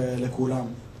להסביר לכולם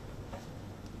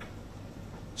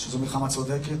שזו מלחמה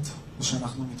צודקת,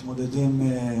 ושאנחנו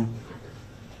מתמודדים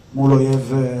מול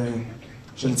אויב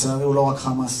שלצערי הוא לא רק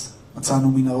חמאס.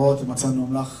 מצאנו מנהרות ומצאנו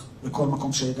אמל"ח בכל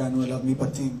מקום שהגענו אליו,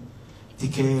 מבתים,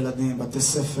 תיקי ילדים, בתי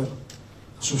ספר.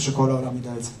 חשוב שכל העולם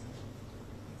ידע את זה.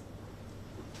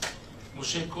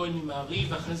 משה כהן ממעריב,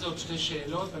 ואחרי זה עוד שתי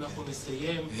שאלות ואנחנו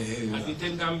נסיים. אז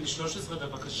ניתן גם ל-13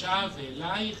 בבקשה,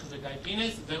 ואלייך, וגיא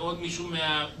פינס, ועוד מישהו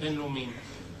מהבינלאומיים.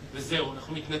 וזהו,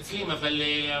 אנחנו מתנצלים, אבל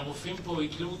הרופאים פה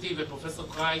התלו אותי, ופרופסור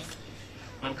קרייס,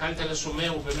 מנכ"ל תל השומר,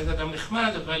 הוא באמת אדם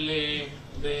נחמד, אבל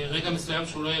ברגע מסוים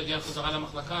שהוא לא יגיע חזרה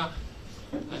למחלקה,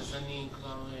 אז אני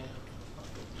כבר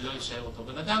לא אשאר אותו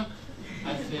בן אדם.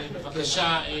 אז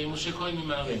בבקשה, משה כהן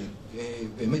ממעריב.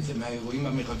 באמת זה מהאירועים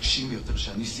המרגשים ביותר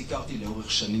שאני סיקרתי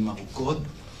לאורך שנים ארוכות.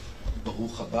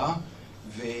 ברוך הבא.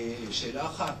 ושאלה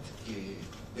אחת,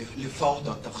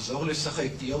 לפאודה, תחזור לשחק,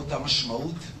 תהיה אותה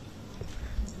משמעות?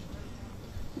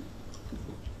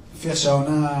 לפי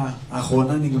שהעונה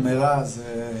האחרונה נגמרה, אז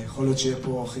יכול להיות שיהיה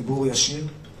פה חיבור ישיר.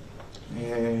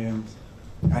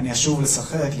 אני אשוב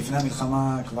לשחק. לפני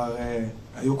המלחמה כבר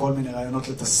היו כל מיני רעיונות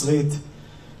לתסריט.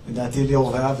 לדעתי ליאור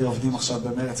ואבי עובדים עכשיו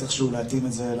במרץ איכשהו להתאים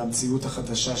את זה למציאות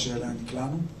החדשה שאליה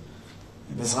נקלענו.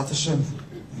 בעזרת השם,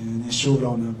 אני אשוב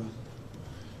לעונה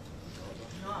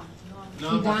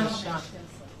הבאה. עידן,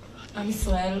 עם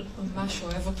ישראל ממש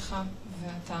אוהב אותך,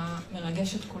 ואתה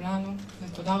מרגש את כולנו,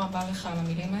 ותודה רבה לך על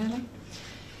המילים האלה.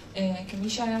 כמי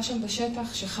שהיה שם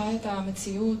בשטח, שחי את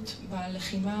המציאות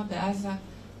בלחימה בעזה,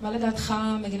 מה לדעתך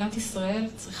מדינת ישראל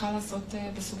צריכה לעשות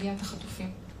בסוגיית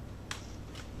החטופים?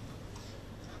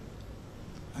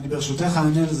 אני ברשותך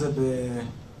אענה על זה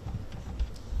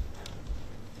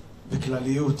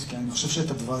בכלליות, כי אני חושב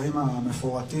שאת הדברים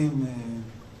המפורטים,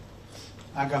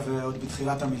 אגב, עוד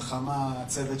בתחילת המלחמה,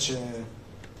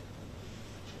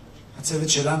 הצוות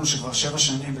שלנו שכבר 7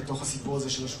 שנים בתוך הסיפור הזה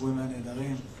של השבויים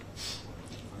והנעדרים,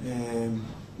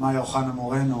 מאיה אוחנה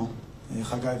מורנו,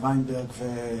 חגי ויינברג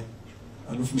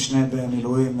ואלוף משנה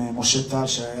במילואים משה טל,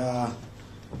 שהיה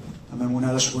הממונה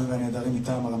על השבויים והנעדרים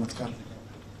מטעם הרמטכ"ל.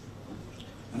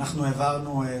 אנחנו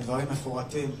העברנו דברים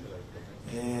מפורטים,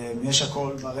 יש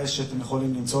הכל ברשת, אתם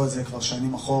יכולים למצוא את זה כבר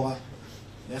שנים אחורה,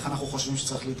 ואיך אנחנו חושבים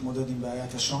שצריך להתמודד עם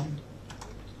בעיית השון.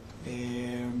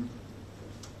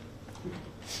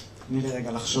 תני לי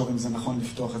רגע לחשוב אם זה נכון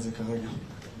לפתוח את זה כרגע.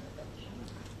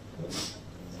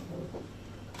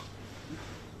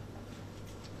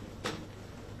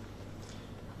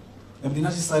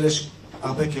 במדינת ישראל יש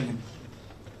הרבה כלים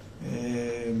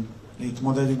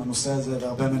להתמודד עם הנושא הזה,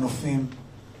 והרבה מנופים,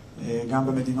 גם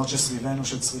במדינות שסביבנו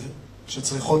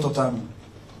שצריכות אותנו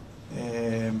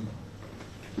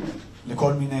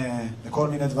לכל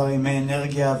מיני דברים,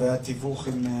 מאנרגיה והתיווך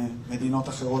עם מדינות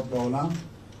אחרות בעולם.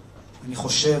 אני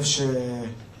חושב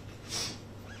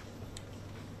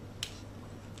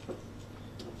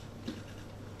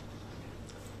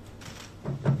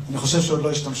שעוד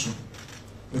לא השתמשו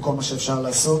בכל מה שאפשר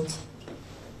לעשות,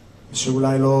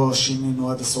 ושאולי לא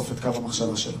שינינו עד הסוף את קו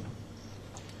המחשבה שלנו.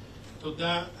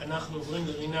 תודה. אנחנו עוברים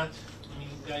לרינת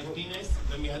מגיא פינס,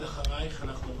 ומיד אחרייך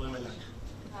אנחנו עוברים אלייך.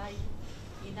 היי,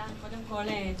 עידן, קודם כל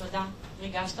תודה.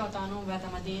 ריגשת אותנו ואתה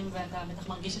מדהים, ואתה בטח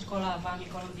מרגיש את כל האהבה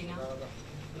מכל המדינה.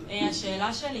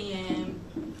 השאלה שלי,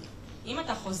 אם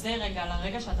אתה חוזר רגע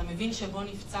לרגע שאתה מבין שבו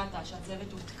נפצעת,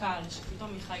 שהצוות הותקל, שפתאום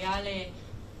מחייל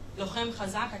לוחם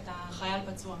חזק אתה חייל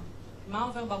פצוע, מה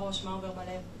עובר בראש, מה עובר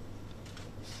בלב?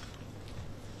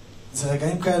 זה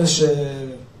רגעים כאלה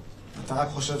שאתה רק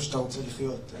חושב שאתה רוצה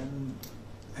לחיות,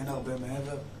 אין הרבה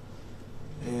מעבר.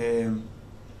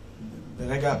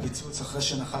 ברגע הפיצוץ, אחרי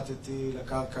שנחתתי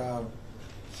לקרקע,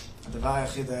 הדבר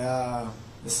היחיד היה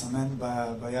לסמן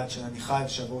ביד שאני חי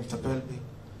ושיבואו לטפל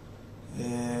בי.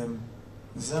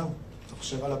 וזהו, אתה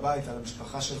חושב על הבית, על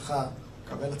המשפחה שלך,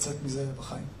 מקווה לצאת מזה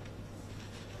בחיים.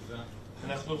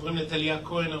 אנחנו עוברים לטליה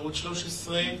כהן, ערוץ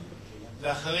 13,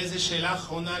 ואחרי זה שאלה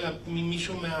אחרונה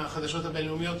ממישהו מהחדשות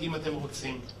הבינלאומיות, אם אתם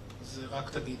רוצים. אז רק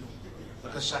תגידו.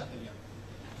 בבקשה, טליה.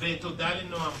 ותודה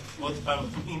לנועם, עוד פעם,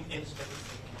 אם אין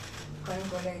קודם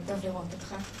כל, טוב לראות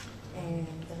אותך.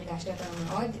 ריגשת אותנו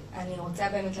מאוד. אני רוצה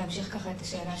באמת להמשיך ככה את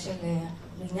השאלה של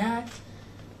רינת.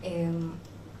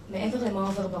 מעבר למה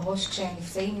עובר בראש כשהם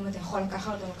נפצעים, אם אתה יכול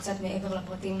לקחת אותנו קצת מעבר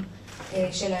לפרטים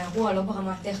של האירוע, לא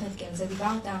ברמה הטכנית, כי על זה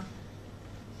דיברת,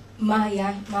 מה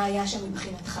היה שם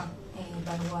מבחינתך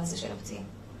באירוע הזה של הפציעה?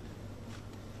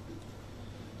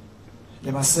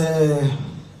 למעשה,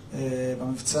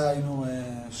 במבצע היינו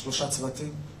 3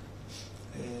 צוותים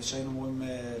שהיינו אמורים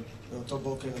באותו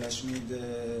בוקר להשמיד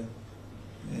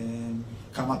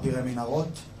כמה פירי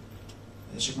מנהרות,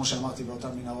 שכמו שאמרתי, באותן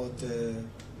מנהרות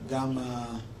גם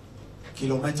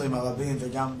הקילומטרים הרבים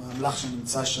וגם המלח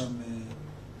שנמצא שם,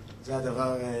 זה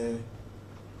הדבר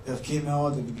ערכי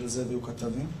מאוד, ובגלל זה היו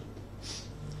כתבים.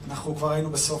 אנחנו כבר היינו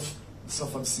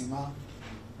בסוף המשימה.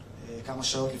 כמה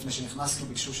שעות לפני שנכנסנו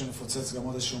ביקשו שנפוצץ גם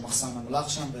עוד איזשהו מחסן המלח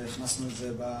שם, והכנסנו את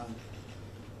זה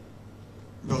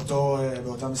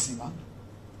באותה משימה.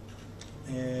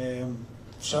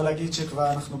 אפשר להגיד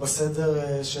שכבר אנחנו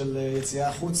בסדר של יציאה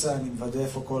החוצה, אני מוודא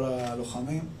איפה כל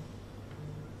הלוחמים.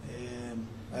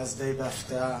 אז די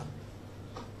בהפתעה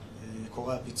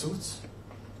קורה הפיצוץ.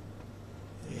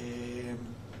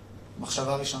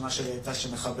 מחשבה ראשונה שלי הייתה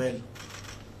שמחבל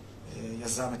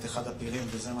יזם את אחד הפירים,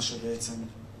 וזה מה שבעצם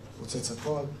פוצץ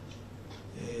הכל.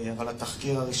 אבל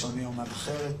התחקיר הראשוני אומר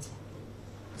אחרת.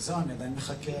 וזהו, אני עדיין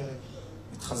מחכה,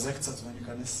 מתחזק קצת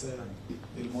וניכנס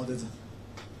ללמוד את זה.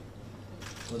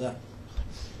 תודה.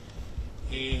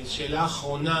 שאלה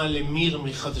אחרונה למיר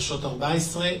מחדשות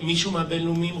 14. מישהו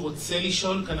מהבינלאומיים רוצה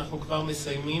לשאול? כי אנחנו כבר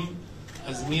מסיימים.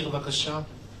 אז מיר, בבקשה.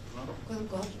 קודם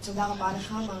כל, תודה רבה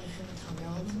לך, מעריכים אותך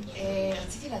מאוד.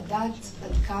 רציתי לדעת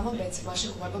עד כמה בעצם מה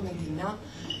שקורה במדינה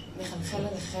מחלחל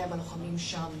אליכם, הלוחמים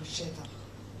שם, בשטח.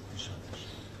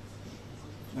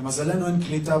 למזלנו אין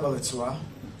קליטה ברצועה,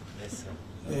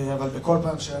 אבל בכל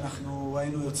פעם שאנחנו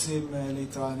היינו יוצאים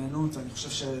להתרעננות, אני חושב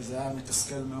שזה היה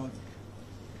מתסכל מאוד.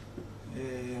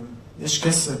 יש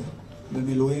קסם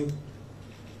במילואים,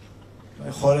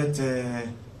 היכולת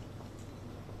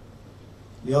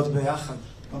להיות ביחד,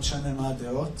 לא משנה מה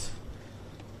הדעות.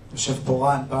 יושב פה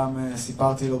רן, פעם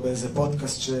סיפרתי לו באיזה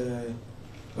פודקאסט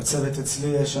שבצוות אצלי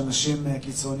יש אנשים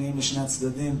קיצוניים לשני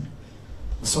הצדדים.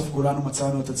 בסוף כולנו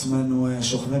מצאנו את עצמנו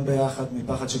שוכבים ביחד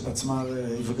מפחד שפצמ"ר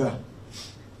יפגע.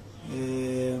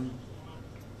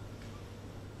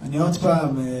 אני עוד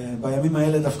פעם, בימים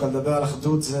האלה דווקא לדבר על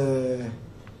אחדות זה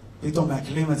פתאום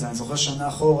מעכלים את זה. אני זוכר שנה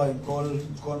אחורה עם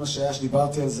כל מה שהיה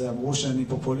שדיברתי על זה, אמרו שאני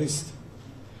פופוליסט.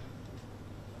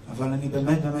 אבל אני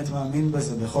באמת באמת מאמין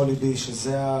בזה, בכל ליבי,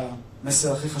 שזה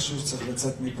המסר הכי חשוב שצריך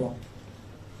לצאת מפה.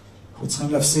 אנחנו צריכים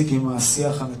להפסיק עם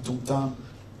השיח המטומטם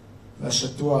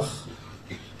והשטוח.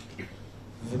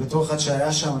 ובתור אחד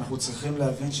שהיה שם, אנחנו צריכים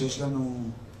להבין שיש לנו,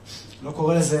 לא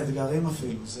קורא לזה אתגרים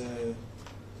אפילו,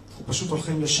 אנחנו פשוט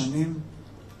הולכים לשנים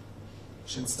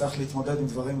שנצטרך להתמודד עם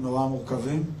דברים נורא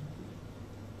מורכבים.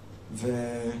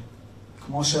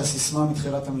 וכמו שהסיסמה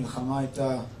מתחילת המלחמה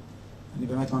הייתה, אני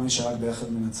באמת מאמין שרק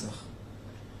ביחד מנצח.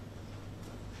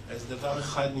 אז דבר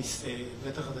אחד,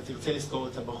 בטח אתה תרצה לזכור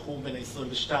את הבחור בן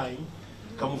ה-22,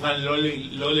 כמובן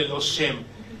לא ללא שם,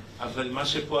 אבל מה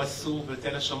שפה עשו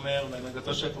בתל השומר,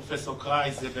 בהנהגתו של פרופסור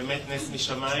קרייס, זה באמת נס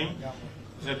משמיים,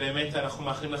 ובאמת אנחנו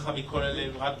מאחלים לך מכל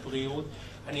הלב רק בריאות.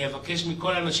 אני אבקש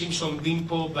מכל האנשים שעומדים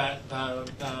פה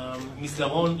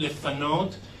במסדרון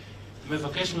לפנות,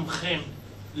 מבקש מכם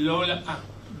לא...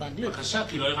 בבקשה,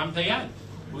 כי לא הרמת יד.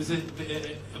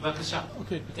 בבקשה.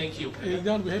 Thank you.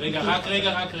 רגע, רק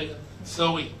רגע.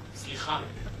 סורי, סליחה.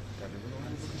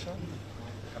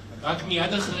 רק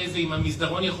מיד אחרי זה, אם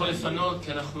המסדרון יכול לפנות,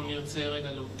 כי אנחנו נרצה רגע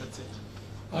לצאת.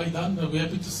 Hi, Dan. We're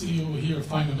happy to see you here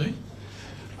finally.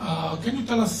 Can you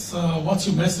tell us what's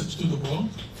your message to the world?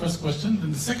 First question. And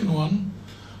the second one,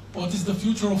 what is the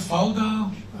future of Fauda?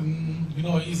 And,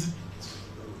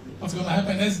 what's going to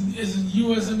happen as you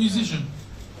as a musician?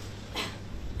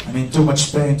 I'm in too much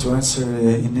pain to answer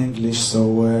in English, so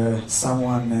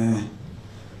someone,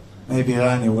 maybe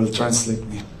Rani, will translate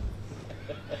me.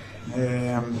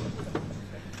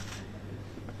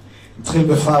 נתחיל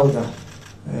בפאודה.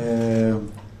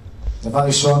 דבר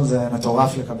ראשון, זה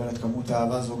מטורף לקבל את כמות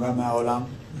האהבה הזו גם מהעולם,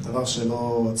 דבר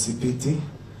שלא ציפיתי,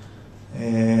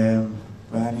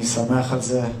 ואני שמח על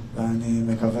זה, ואני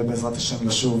מקווה בעזרת השם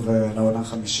לשוב לעונה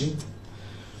חמישית.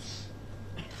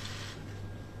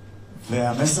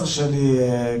 והמסר שלי,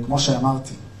 כמו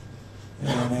שאמרתי,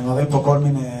 נאמרים פה כל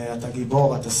מיני, אתה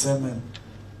גיבור, אתה סמל,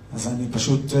 אז אני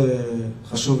פשוט,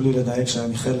 חשוב לי לדייק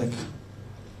שאני חלק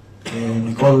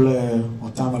מכל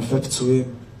אותם אלפי פצועים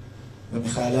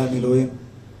ומחיילי המילואים.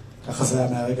 ככה זה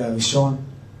היה מהרגע הראשון.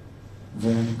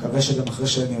 ואני מקווה שגם אחרי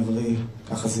שאני אבריא,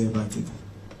 ככה זה יהיה בעתיד.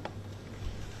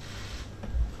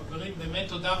 חברים, באמת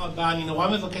תודה רבה. אני נורא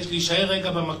מבקש להישאר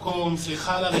רגע במקום,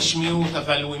 סליחה על הרשמיות,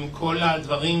 אבל הוא עם כל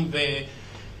הדברים,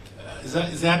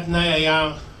 וזה התנאי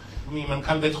היה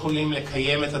ממנכ"ל בית חולים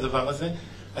לקיים את הדבר הזה.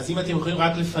 אז אם אתם יכולים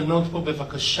רק לפנות פה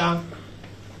בבקשה,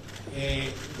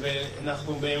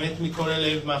 ואנחנו באמת מכל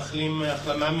הלב מאחלים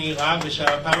החלמה מהירה,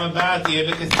 ושהפעם הבאה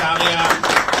תהיה בקיסריה,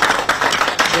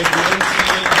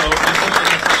 בבלומפילד, או איפה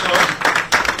בנפשות.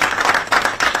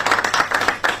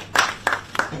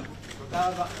 תודה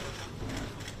רבה.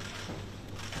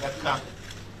 דקה.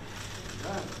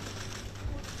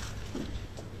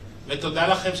 ותודה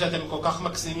לכם שאתם כל כך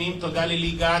מקסימים. תודה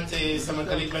לליגת,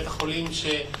 סמנכ"לית בית החולים,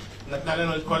 שנתנה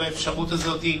לנו את כל האפשרות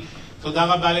הזאת. תודה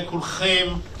רבה לכולכם.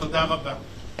 תודה רבה.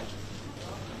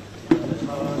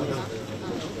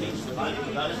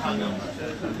 תודה לך גם.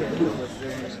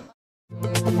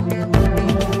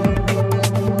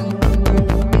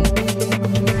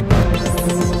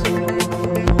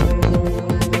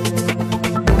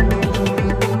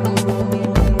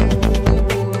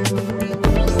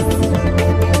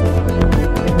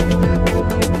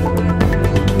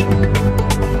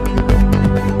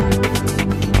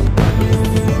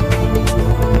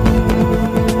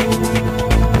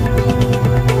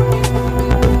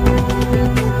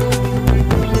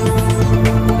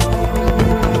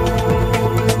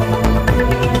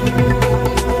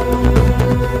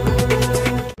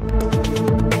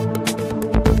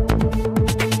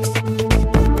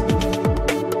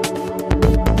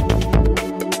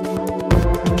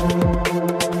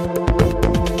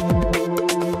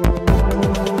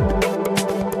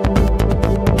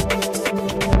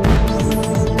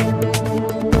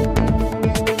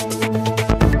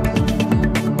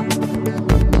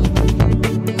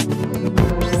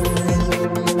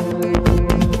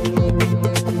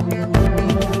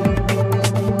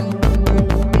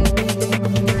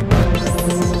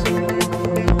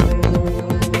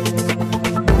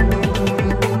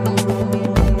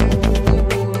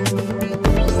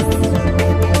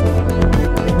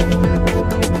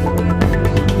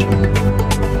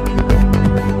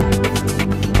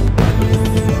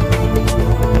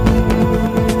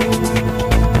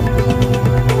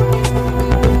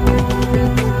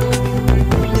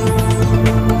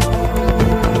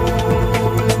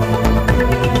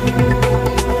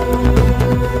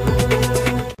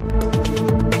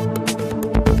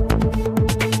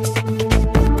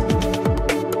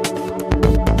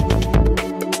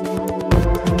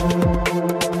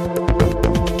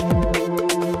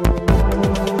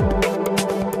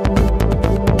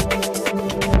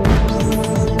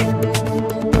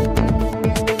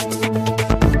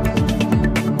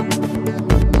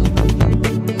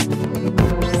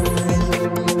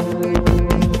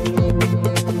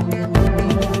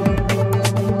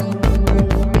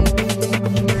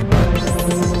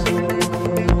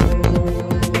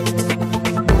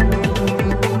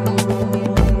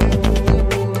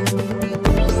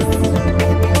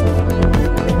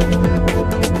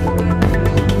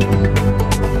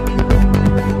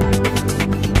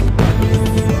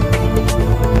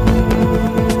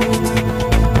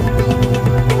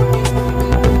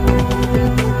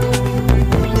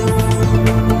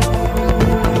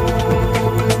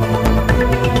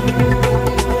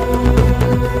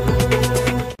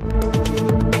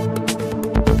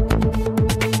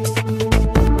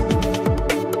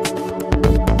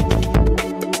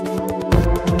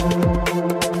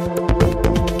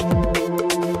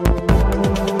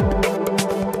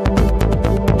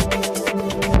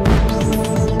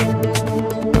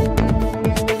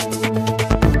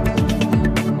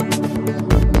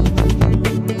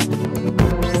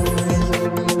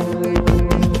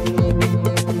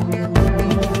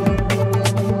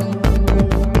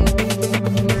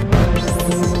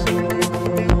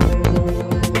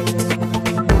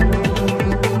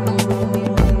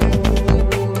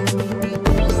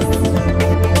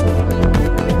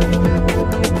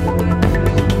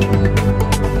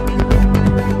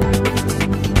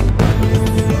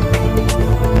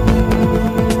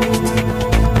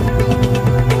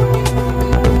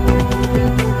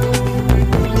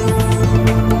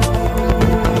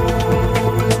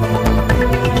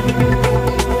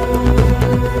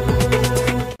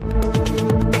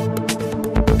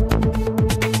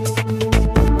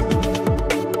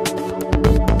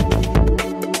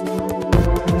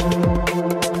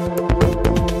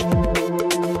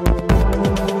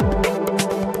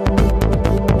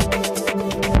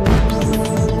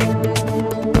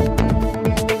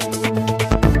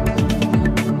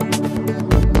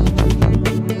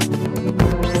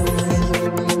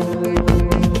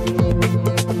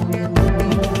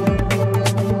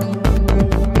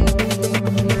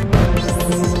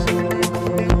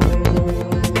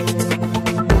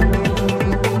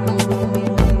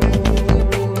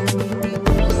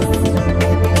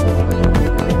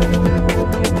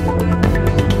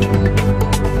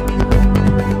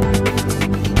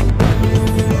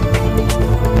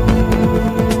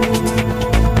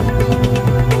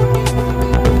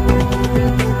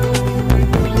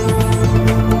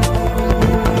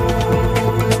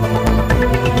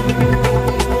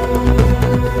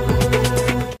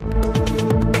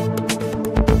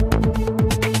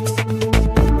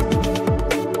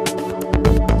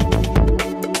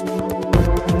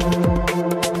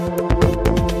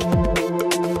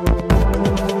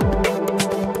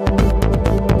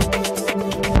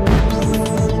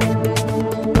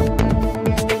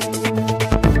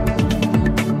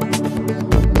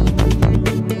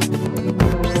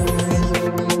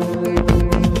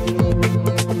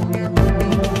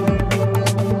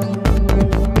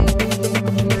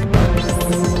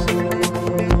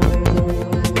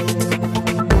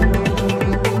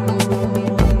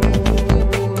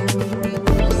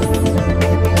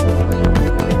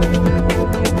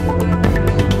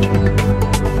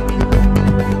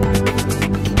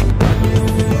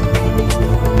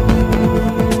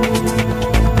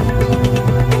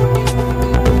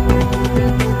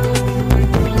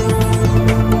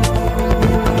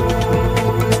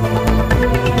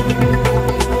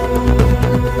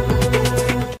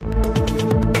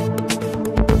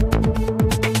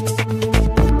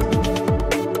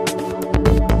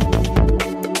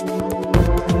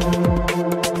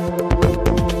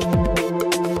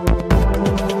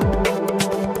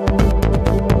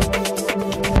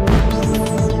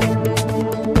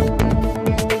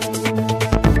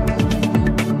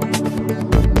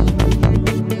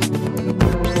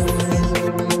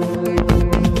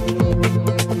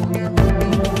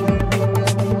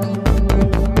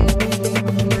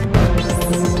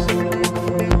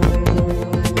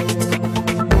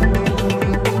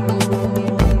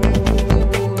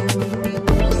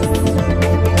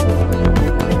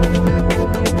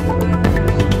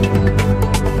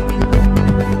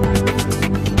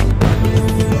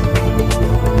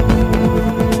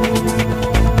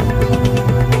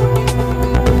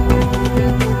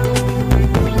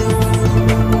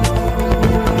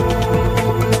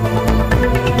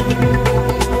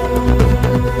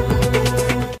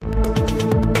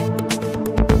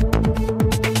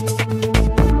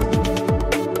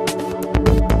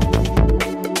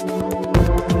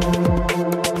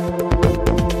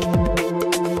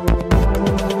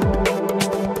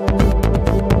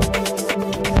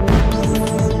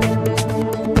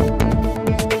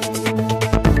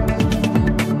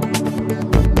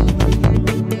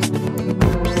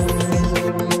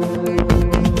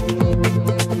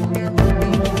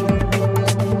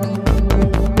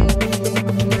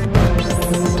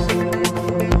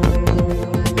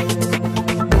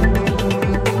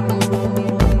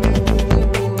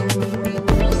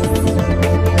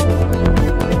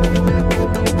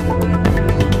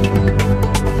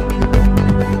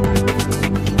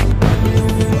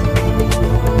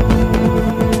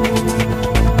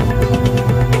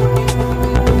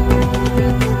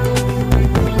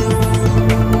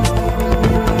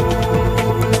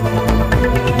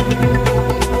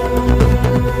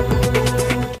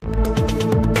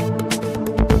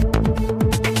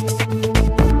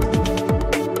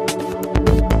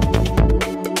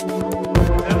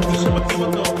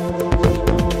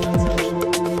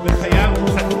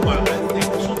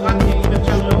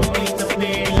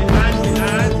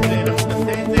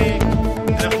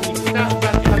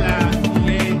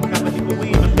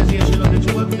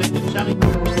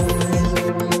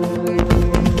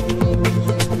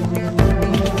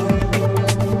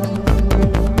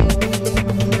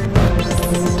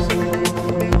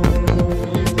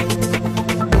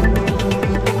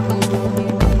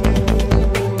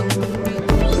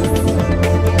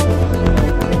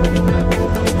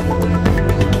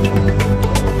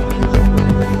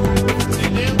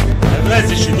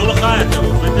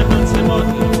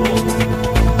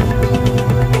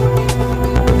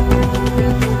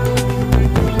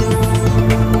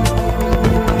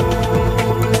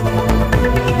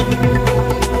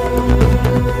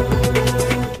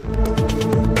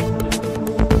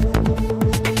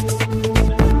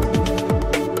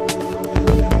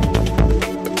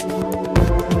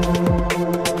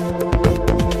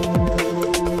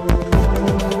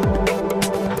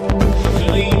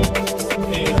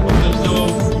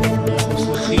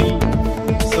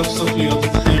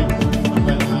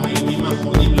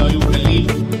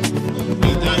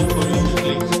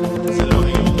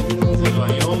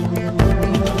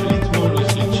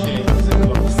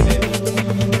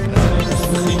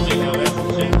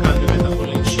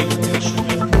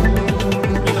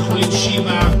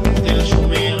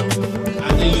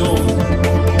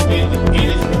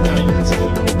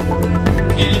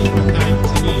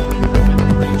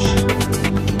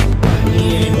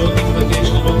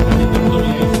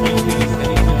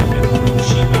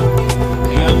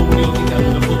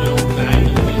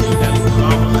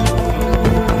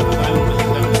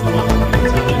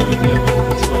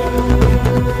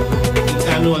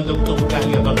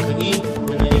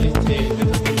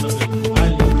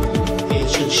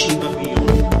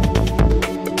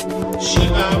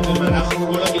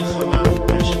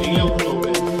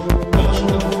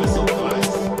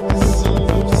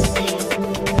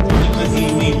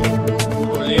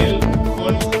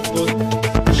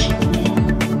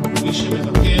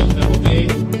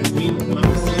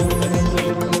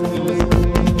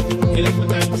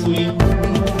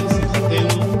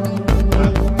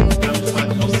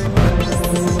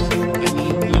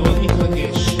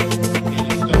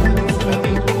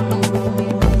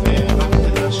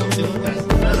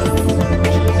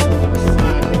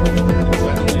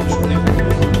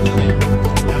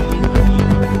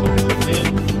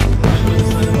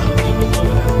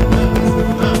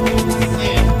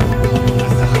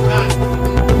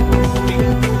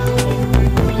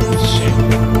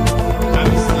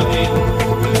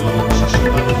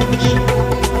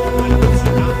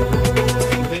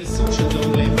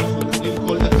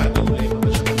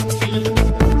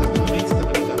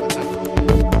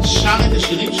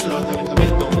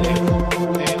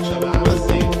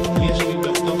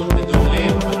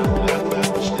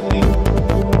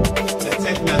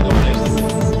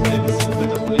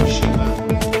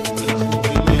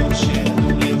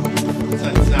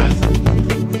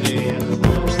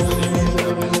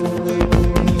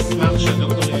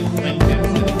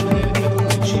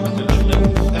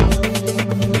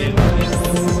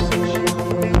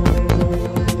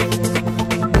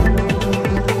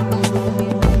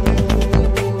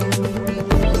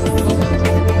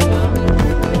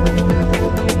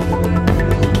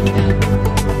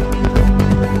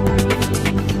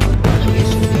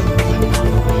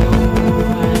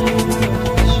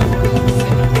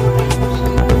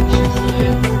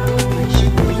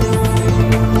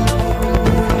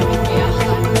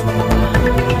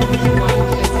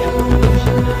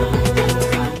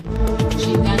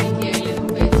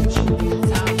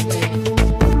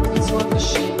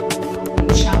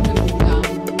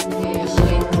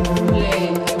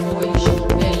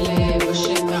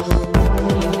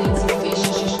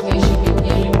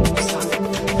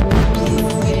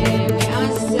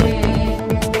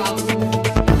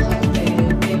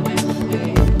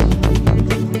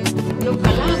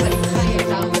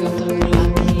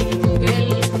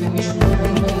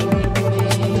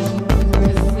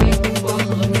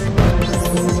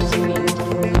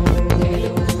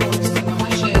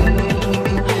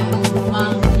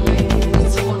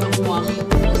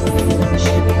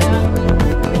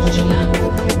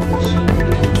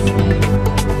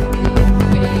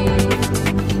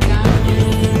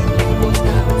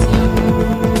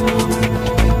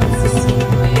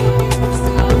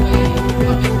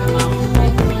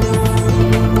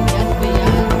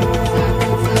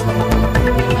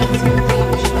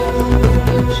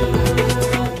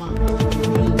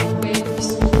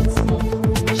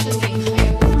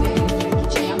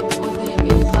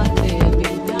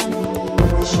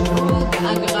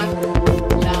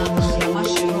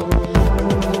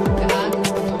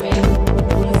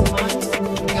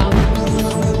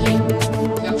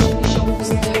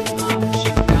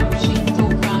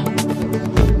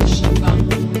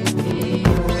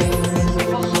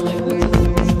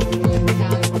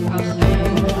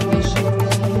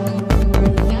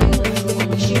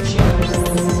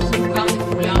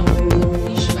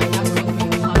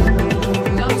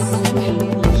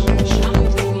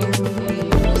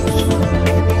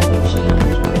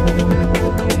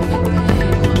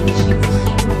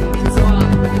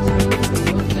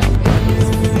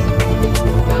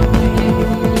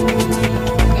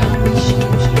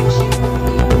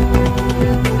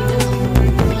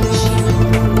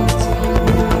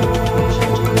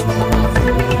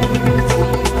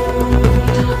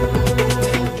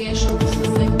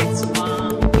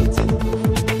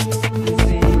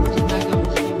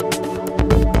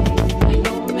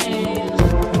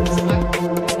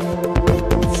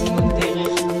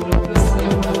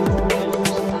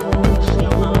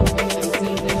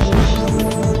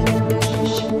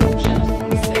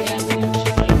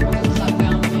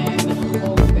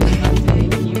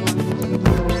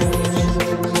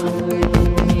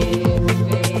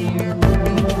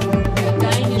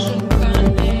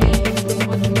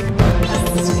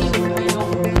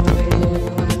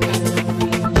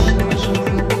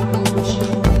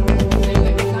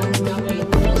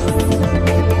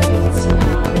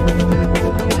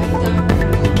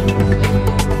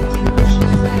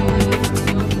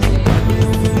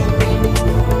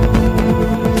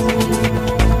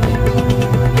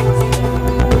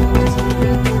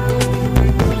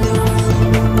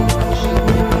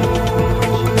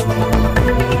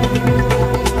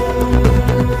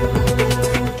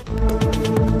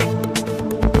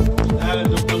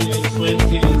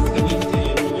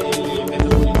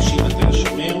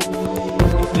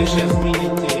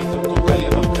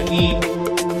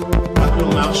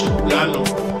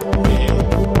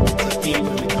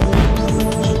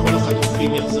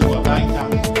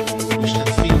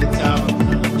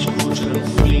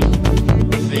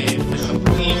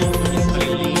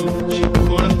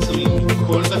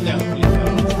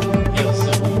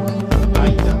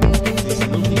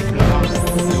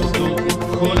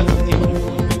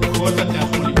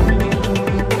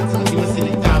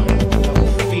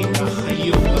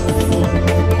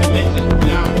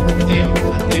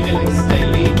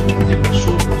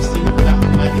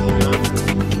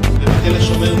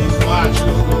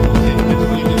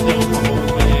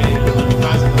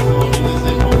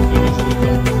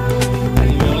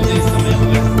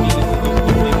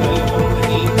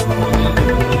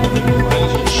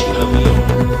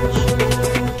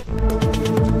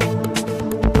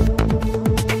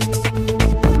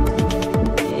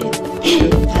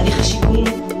 תהליך השיקום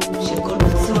של כל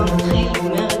פצוע מתחיל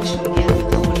מהרגע שהוא מגיע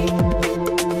לבית החולים,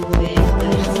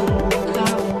 והתהליך הזה הוא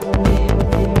מורכב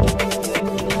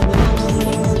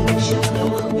הוא נמשך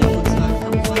לאורך הרבה מאוד זמן.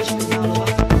 כמובן שמדובר לא רק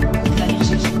בתהליך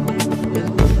של שיקום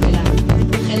לגוף, אלא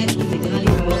חלק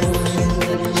אינטגרלי ומאוד חשוב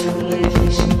בתהליך השיקום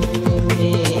לנפש.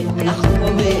 אנחנו פה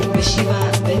בשיבה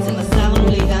בעצם עזרנו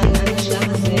לעידן עד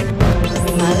השלב הזה.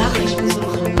 במהלך האשפוז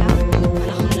במחלקה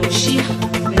אנחנו נמשיך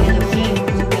ונלווה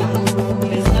אותם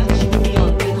בעזרת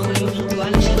השיקומיות, בית החולים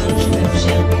הווירטואלי שלנו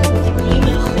שמאפשר טיפולים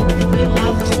מרחוק, טיפולים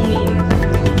רב-תחומיים,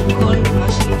 כל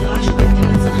מה שנדרש בהתאם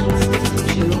לצרכים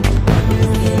הספציפיים שלו.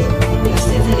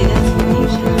 נעשה את זה על ידי הצוותים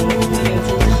שלנו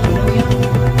ובאמצעות טכנולוגיה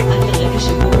עד לרגע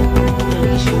שבו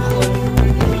נרגיש שהוא יכול להשתחרר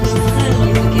או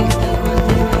להתמקד איתנו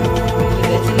מהטבע,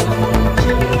 ובעצם אנחנו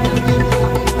נמשיך להיות איתם בשבילך.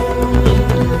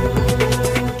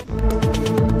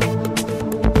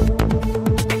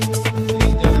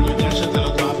 אני יודע שאתה לא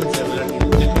תאהב את זה, אבל אני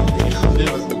תכף חבר,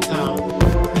 אז מותר.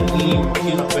 אני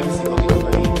מכיר הרבה מסיבות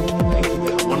עיתונאים, הייתי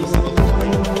בהמון מסיבות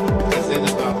עיתונאים, כזה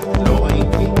דבר לא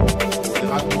ראיתי, זה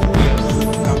רק מוכיח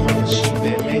כמה אנשים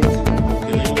באמת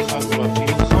מוכרים אותך ואוהבים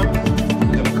אותך,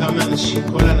 גם כמה אנשים,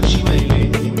 כל האנשים האלה,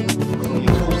 הם כבר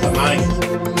ניקחו את המים,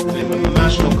 והם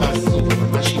ממש לא כעסו,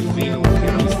 וממש הבינו כי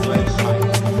עם ישראל חי.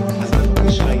 אז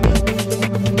בבקשה, עידן.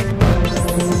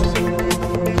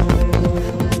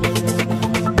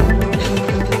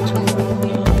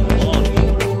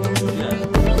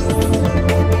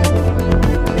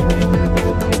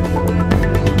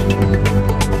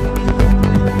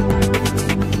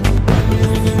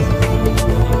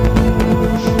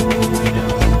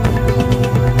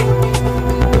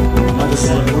 מעמד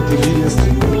ישראל לא טבעי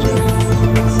להסתכלות.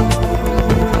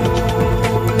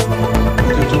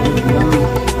 בוקר טוב לכולם,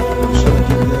 אפשר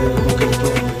להגיד בוקר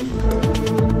טוב.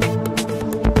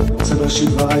 אני רוצה בראשית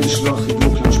דבריי לשלוח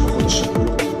חיבוק למשפחות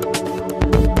השכולות.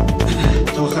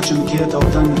 בתור אחד שמכיר את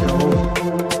האובדן מקרוב,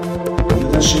 אני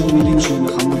יודע שאין מילים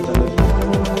שינחמו את הלב.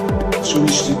 חשוב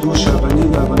לי שתדעו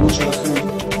שהבנים והבנות שלכם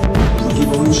הם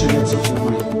הגיבורים שלי עד סוף ימיי.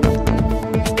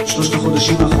 3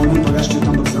 החודשים האחרונים פגשתי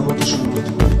אותם בגזרות השונות.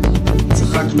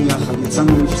 צחקנו יחד,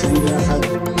 יצאנו למבצעים ביחד,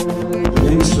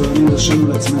 ברגעים מסוימים הרשינו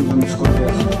לעצמנו גם לבכות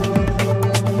ביחד.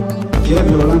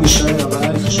 הכאב לעולם יישאר, אבל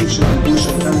היה לי חשוב שתדעו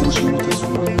שהייתה להם משמעות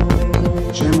עצומה,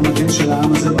 שהם המגן של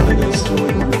העם הזה ברגע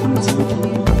ההיסטורי בו אנחנו נמצאים אותו.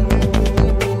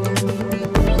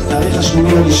 בתאריך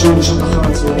השמיני לראשון בשעות אחר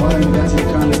הצהריים הגעתי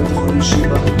לכאן לבית החולים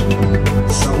שיבה,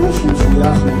 שרוף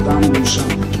ומפויח, מורדם ומונשם.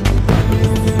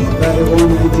 במרבה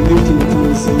האירוניה הייתי בלתי ניתן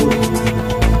לזיהוי.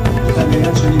 בכתב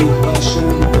היד שלי נקבע השם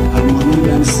אלמוני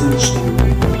N18L.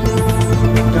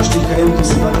 ביקשתי לקיים את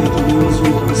מסיבת העיתונאים הזו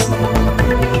עם כמה סיבות.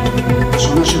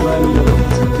 השונה שבה הם לראות את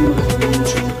הצוותים הרפואיים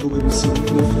שטיפלו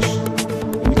במסירות נפש,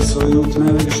 במקצועיות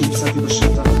מהרגע שנפצעתי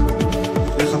בשטח,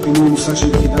 דרך הפינוי מושג של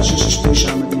יחידה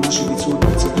 669 המדינה שביצעו את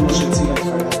הפרוצדורה שהצילה את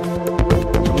חיי.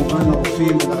 כמובן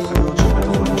לרופאים ולאחיות של בית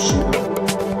החולים שיבה.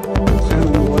 אתכם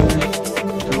אני רואה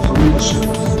כלוחמים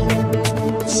בשטח.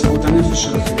 מסירות הנפש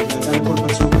שלכם והידע לכל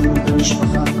פצוע בן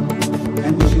משפחה,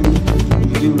 אין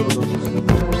מילים להודות לכם.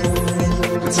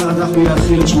 קצר הדף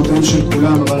מלהכיל את שמותיהם של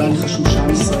כולם, אבל היה לי חשוב שעם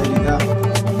ישראל ידע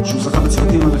שהוא זכה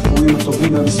בצוותים הרפואיים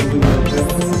הטובים והמסורים ביותר,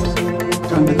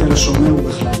 כאן בתל השומר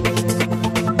ובכלל.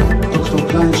 דוקטור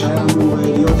קליין שהיה אמור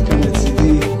להיות כאן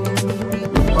לצידי,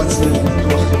 מוקפץ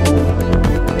לניתוח חירום,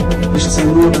 איש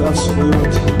צנוע ברב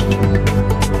זכויות,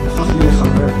 הפך לי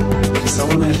לחבר.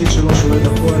 החיסרון היחיד שלו שהוא לא ידע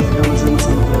פועל, וגם על זה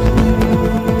מצאנו דרך.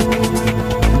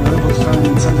 אני אוהב אותך, אני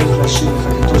נמצא דרך להשאיר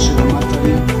לך כתו שלמדת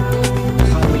לי,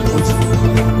 לך ולכל צוותך.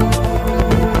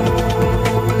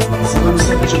 סיבה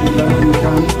נוספת שבגלל אני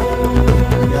כאן,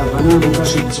 היא ההבנה העמוקה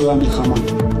של פצועי המלחמה.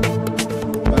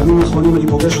 בימים האחרונים אני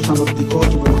פוגש אותם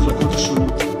בבדיקות ובמחלקות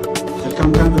השונות,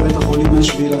 חלקם כאן בבית החולים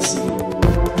מ7/10.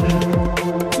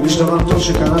 אם יש דבר טוב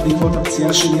שקרה בעקבות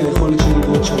הפציעה שלי, היכולת שלי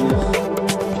להיות שליח,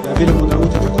 להביא למודעות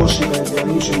את הקושי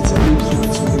והאתגרים שניצבים בפני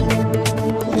הפצועים.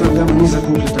 אותם גם אני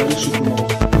זקוק לתהליך שיקום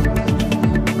ארוך.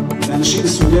 לאנשים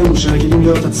מסוגנו שרגילים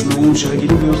להיות עצמאים,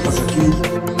 שרגילים להיות חזקים,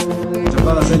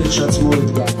 הדבר הזה לכשעצמו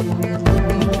אתגר.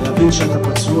 להבין שאתה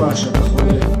פצוע, שאתה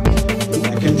חולה,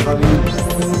 להקל דברים,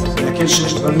 להקל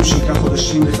שיש דברים שיקח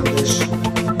חודשים לחדש,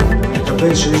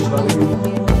 לקבל שיש דברים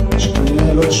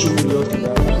שכנראה לא ישובו להיות כדאי.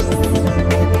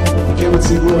 מכם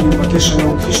הציבור אני מבקש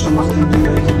היום, כפי שתמכתם בי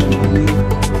והייתם למעני,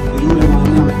 תדעו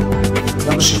למענם,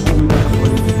 גם בשחרור מבית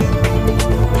החולים.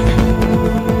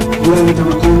 תנו להם את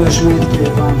המקום להשמיע את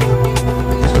כאבם,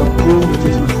 תחבקו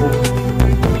ותתמכו.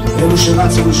 אלו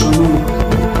שרצו ראשונים,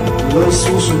 לא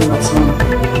יסוסו מרצון,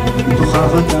 מתוך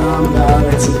אהבת העם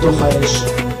והארץ אל תוך האש,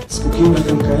 זקוקים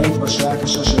לכם כעת בשעה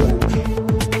הקשה שלהם.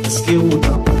 תזכירו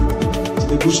אותם,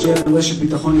 ידאגו שתהיה לנו רשת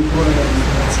ביטחון לכל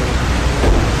הדמוקרציה.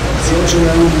 הפציעות של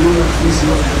היום לא להכניס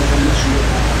לא לכלל משהו.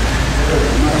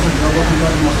 במהלך הקרבות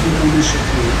נגדנו הכי במשק.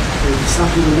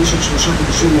 הפסקנו במשך 3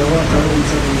 חודשים לאירוע הקרוב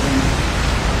מצד איתנו.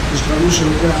 יש דברים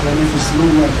שלוקח לנפש זמן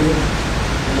לאבד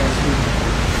ולהפריד.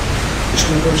 יש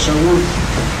לנו אפשרות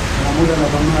לעמוד על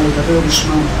הבמה, לדבר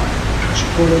בשמם של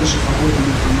כל אלה שחוו את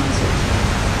המלחמה הזאת.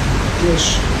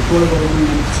 מבקש לכל הגורמים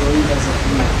המקצועיים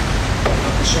והאזרחיים.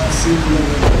 בבקשה שימו לב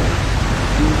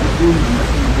להתקדום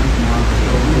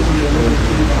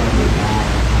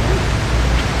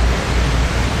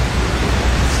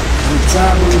המבצע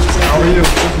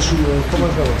חשוב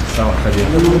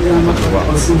אני לא יודע מה כבר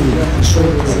פרסים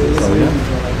בתקשורת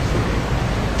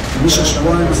במשך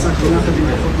שבועיים עסקתי יחד עם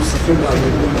כוחות נוספים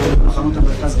במחנות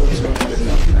המרכז ברצועת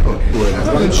עזה.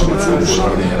 הדברים שמצאנו שם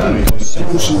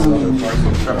תיקו שינו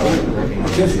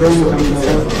הכיף בעומק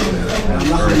המנהרות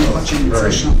והמלאך המיוחד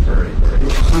שנמצא שם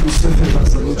הוכחה נוספת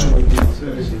והחזרות של הידיעות.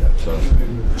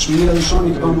 השמיני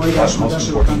לראשון נקבע מועד ההשמדה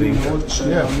של אותם מנהרות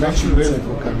כשהיה המלאך שנמצא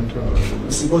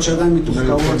בסיבות שעדיין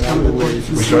מתוחקרות כמה דקות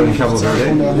לפני סיום מבצע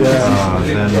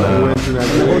החומר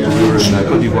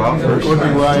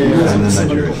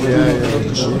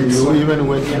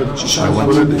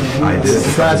I did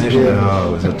the transition. It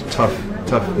was a tough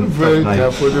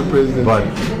night. But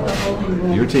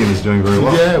your team is doing very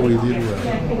well. Yeah, we did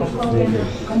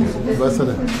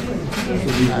well.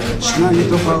 שניים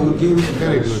מתוך ההרוגים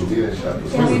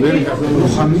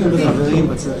לוחמים וחברים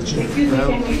בצוות שלו.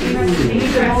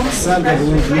 סל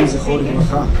גבריאל בנו זכרו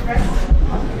לברכה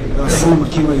והסם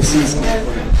עקיבא יסינסקי.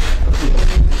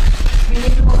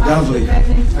 גברי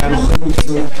היה לוחם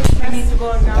מקצועי,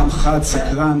 אדם חד,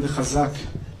 סקרן וחזק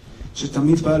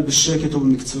שתמיד פעל בשקט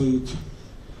ובמקצועיות.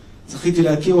 זכיתי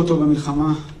להכיר אותו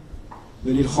במלחמה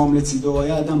וללחום לצידו.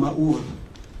 היה אדם אהוב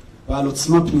בעל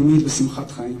עוצמה פנימית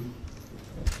ושמחת חיים.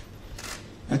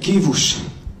 עקיבוש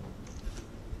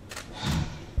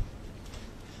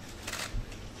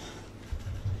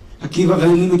עקיבא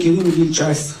ואני מכירים מגיל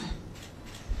 19.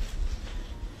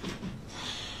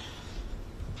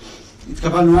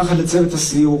 התקבלנו יחד לצוות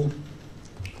הסיור.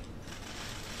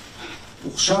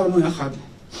 הוכשרנו יחד.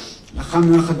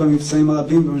 לחמנו יחד במבצעים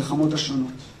הרבים במלחמות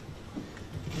השונות.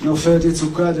 מעופרת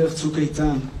יצוקה דרך צוק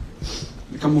איתן.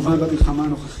 וכמובן במלחמה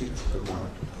הנוכחית.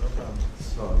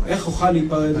 איך אוכל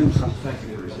להיפרד ממך?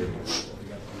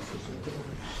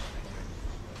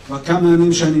 כבר כמה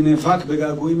ימים שאני נאבק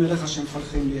בגעגועים אליך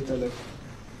שמפלחים לי את הלב.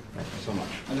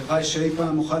 הלוואי שאי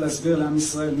פעם אוכל להסביר לעם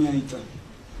ישראל מי היית.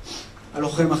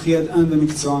 הלוחם הכי ידען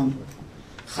ומקצוען,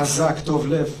 חזק, טוב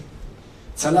לב,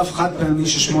 צלף חד פעמי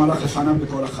ששמו הלך לפניו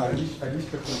בכל החיל.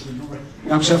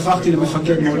 גם כשהפכתי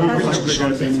למפקד מעולם לא חשתי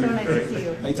שואלתני.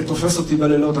 היית תופס אותי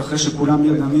בלילות אחרי שכולם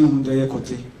נרדמים ומדייק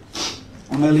אותי.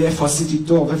 אומר לי איפה עשיתי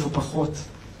טוב, איפה פחות.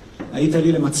 היית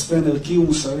לי למצפן ערכי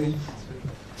ומוסרי.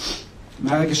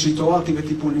 מהרגע שהתעוררתי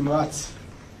בטיפול נמרץ,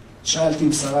 שאלתי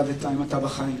אם שרדת, אם אתה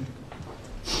בחיים.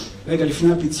 רגע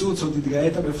לפני הפיצוץ עוד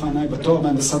התגאית בפניי בתואר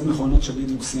בהנדסת מכונות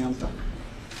שבדיוק סיימת.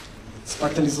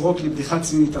 הספקת לזרוק לי בדיחה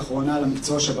צינית אחרונה על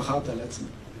המקצוע שבחרת לעצמי.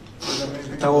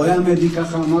 אתה רואה עמדי,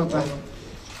 ככה אמרת,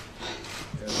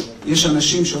 יש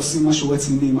אנשים שעושים משהו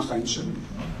רציני עם החיים שלהם.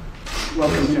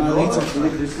 אני מעריץ אותך,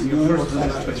 אני אוהב אותך.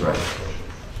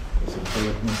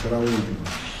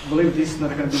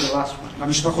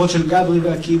 המשפחות של גברי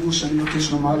ועקיבוש, אני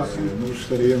מבקש לומר לכם,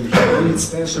 אני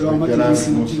מצטער שלא עמדתי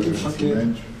במשימתי כמפקד,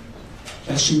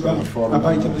 להשיבה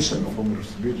הביתה בשלום.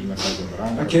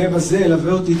 הכאב הזה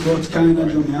ילווה אותי כאות קין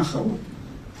עד יומי האחרון.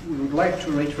 We would like to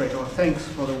reiterate our thanks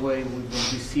for the way we've been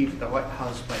received at the White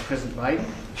House by President Biden.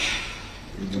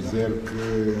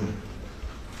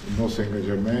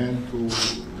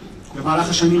 במהלך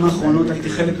השנים האחרונות הייתי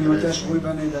חלק ממטה השבויים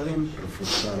והנעדרים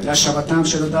להשבתם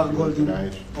של הדר גולדין,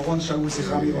 אורון שאול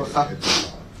זכרם לברכה,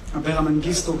 אברה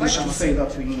מנגיסטו ושם הסין.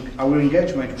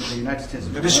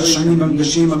 במשך שנים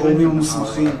במפגשים עם הגורמים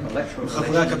המוסמכים,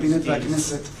 מחברי הקבינט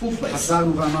והכנסת,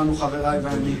 חזרנו ואמרנו חבריי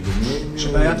ואני,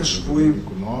 שבעיית השבויים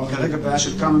היא כרגע בעיה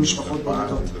של כמה משפחות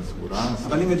בודדות.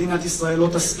 אבל אם מדינת ישראל לא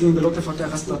תסכים ולא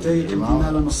תפתח אסטרטגיה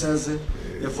כמדינה לנושא הזה,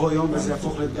 יבוא יום וזה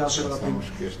יהפוך לאתגר של רבים.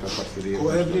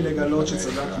 כואב לי לגלות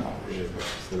שצדקנו.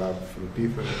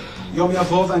 יום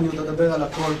יבוא ואני עוד אדבר על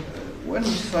הכל.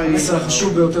 המסר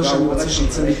החשוב ביותר שאני רוצה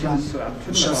שיצא מכאן,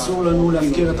 שאסור לנו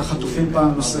להפקיר את החטופים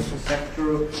פעם נוספת.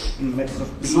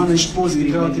 בזמן האשפוז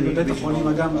ביקר אותי בבית החולים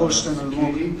אגם גולדשטיין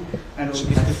אלמוג,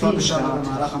 שנחטפה בשער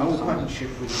במהלך המלחמה.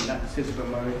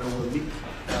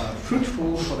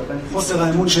 חוסר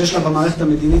האמון שיש לה במערכת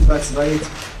המדינית והצבאית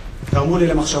גרמו לי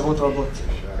למחשבות רבות.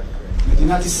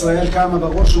 מדינת ישראל קמה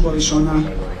בראש ובראשונה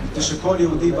כדי שכל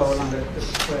יהודי בעולם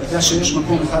ידע שיש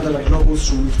מקום אחד על הגלובוס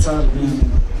שהוא מבצע על בני עמנו.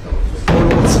 בואו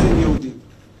לא רוצחים יהודים,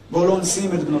 בואו לא אונסים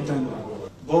את בנותינו,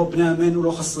 בואו בני עמנו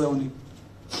לא חסרי אונים.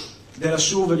 כדי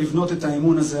לשוב ולבנות את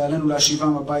האמון הזה עלינו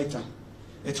להשיבם הביתה,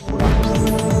 את כולם.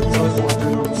 זוהי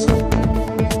חובתנו המוסרית.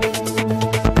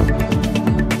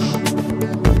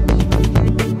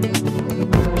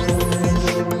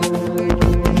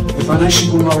 לפני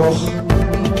שיקום ארוך,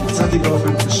 נפצעתי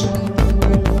באופן קשה.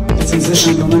 בעצם זה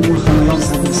שאני עומד מולכם היום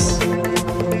זה נס.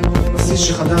 בסיס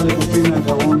שחדר לגופים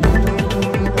מהגרון,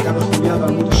 פגע בחוליה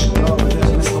בעמוד השדרה, ובדרך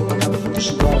נס לא פגע בחוט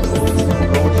השדרה,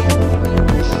 ובעוד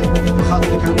בחרתי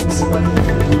לכאן במסיבת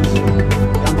ההתקדמות,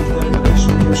 גם בכדי לבקש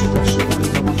מכם שתאפשרו לי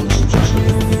כמה חודשים של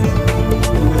שנים.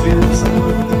 אני מבין את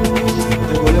הסבבה,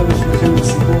 וגולל בפניכם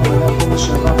בסיפור המלא על כל מה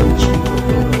שעבר במשהו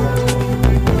באוקטובר ועד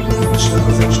כה. השלב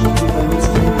הזה משמעותי ואני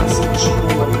צריכים לעשות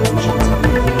בשיפור בגדיים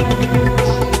שמצבים לכם.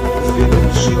 לפי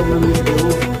בנפשי אומנם נפגעו,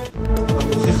 אבל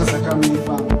רוחי חזקה מאי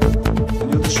פעם.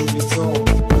 אני עוד אשוב ליצור,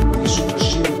 אני אשוב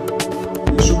לשיר,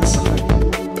 אני אשוב לשחק.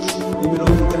 אם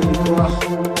אלוהים ייתן לי כוח,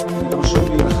 אני גם אשוב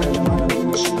להילחם למען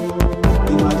המדינה שלי.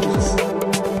 אם עד יחסר.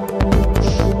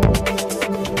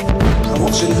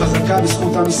 הרוח שלי חזקה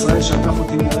בזכות עם ישראל שעטף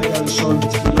אותי מהרגע הראשון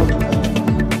בתפילות ובעלים.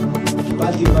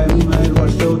 קיבלתי בימים האלו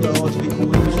אלפי הודעות,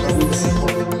 ביקורים, מכתבים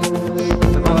ושיחות.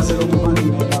 הדבר הזה לא מובן לי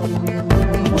מאליו.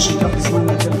 כמו שייקח לי זמן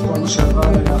להקל את כל מה שעבר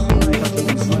עליי לאחרונה, ייקח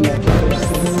לי זמן להקל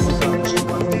ולהכיל את זה מה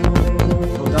שקיבלתי.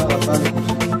 תודה רבה לכולכם.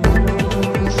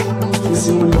 לפני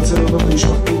סיום אני רוצה להודות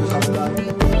למשפחתי וחבריי.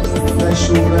 ודאי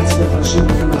שהוא לא יצליח להשאיר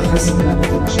לכם על החסד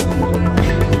מהמדינה שלכם.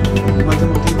 אם אתם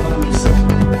אותי פעם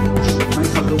נוספת, מהי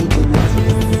חברות באמת?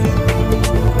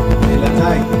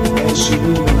 לילדיי, היה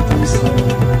שירים במתן ישראל.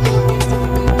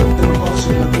 אתם הכוח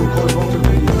שלי לקום כל בוקר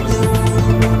ולהתחזק.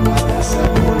 אבא יעשה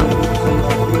הכל להביא אתכם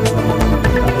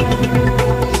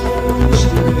להביא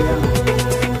אשתי מלאה,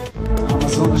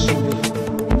 האמזונה שלי,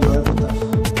 אני אוהב אותך.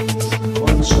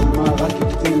 כל מה שאומר רק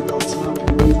יקטין את העוצמה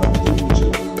הפנימית והאופטימית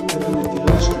שלך. אבן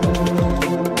נדירה שקיבלתי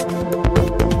בחיים.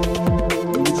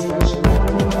 אני מצטער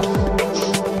שאמרתי אותך,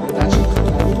 ידעת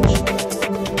שהתחלתי לראש.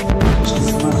 יש לי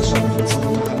זמן עכשיו לפרצות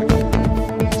אותך על הכלא.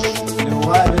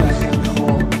 להוריי ולאחי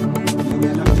הבכור, אני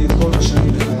ינקתי את כל מה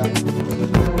שאני בחיי.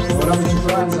 בעולם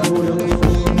מתוקן זה אמור להיות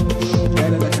הפוך.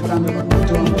 הילד הקטן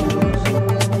בבקבותו אמור להיות לכם.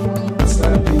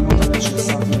 מצטער פעימות עליי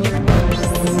שהסרתי לכם.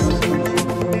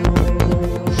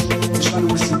 יש לנו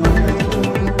משימה כעת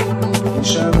גדולה.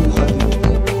 נשאר מאוחדים.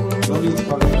 לא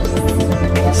להתפרק.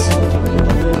 לעשות,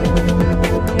 לדבר.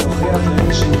 להוכיח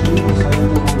לאלה שהגיעו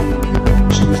לחיינו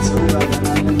מאמינים. שנפצעו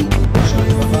בהגנה עלינו.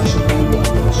 שהקרבה שלנו לא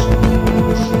הייתה שם.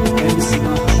 אין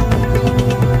משימה חשובה.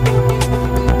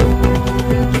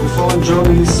 Before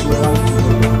enjoying this reality,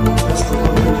 first of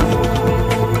all, thank you for coming.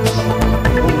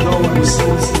 Although I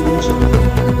received the injury,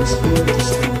 the spirit is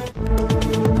strong.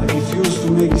 I refuse to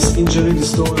make this injury the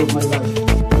story of my life.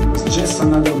 It's just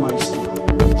another milestone.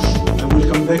 I will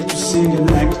come back to sing and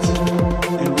act,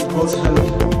 and with God's help,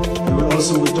 I will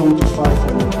also return to fight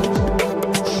for my country.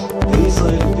 The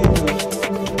Israeli people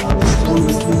are the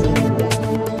strongest people in the world.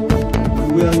 When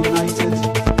we are united,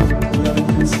 we are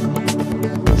invincible.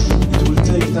 It will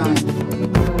take time,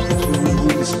 but we will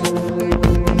win this war.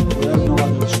 We have no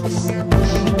other choice.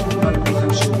 תודה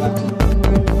לכולכם שהגעתם.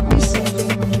 עם ישראל.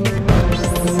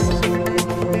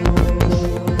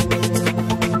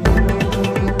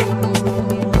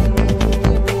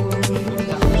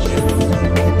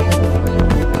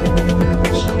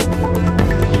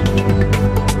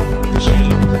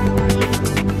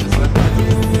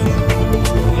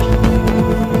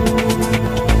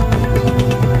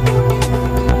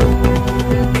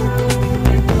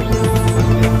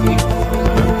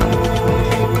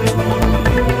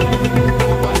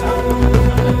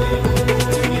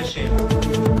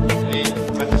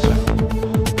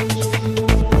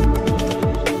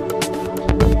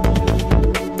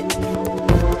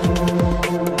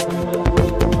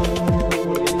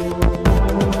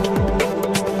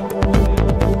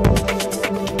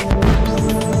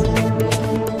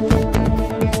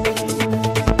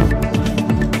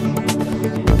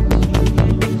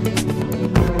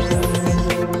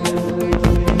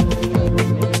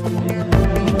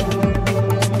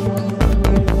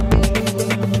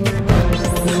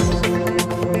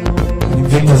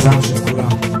 מבין את הזעם של כולם.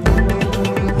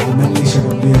 האמן לי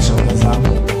שגם לי יש הרבה זעם.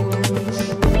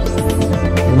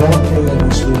 ולא רק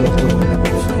משביל לאוקטובר,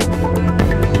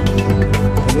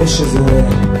 אבל יש איזה,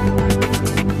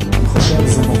 אני חושב,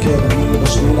 איזה מוקד. אני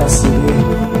בשביל לעשירי,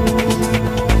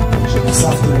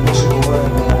 שנחשפתי למה שקורה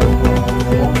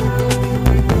בדרום.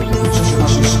 אני חושב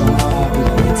שמשהו השתנה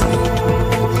בגלל נצח.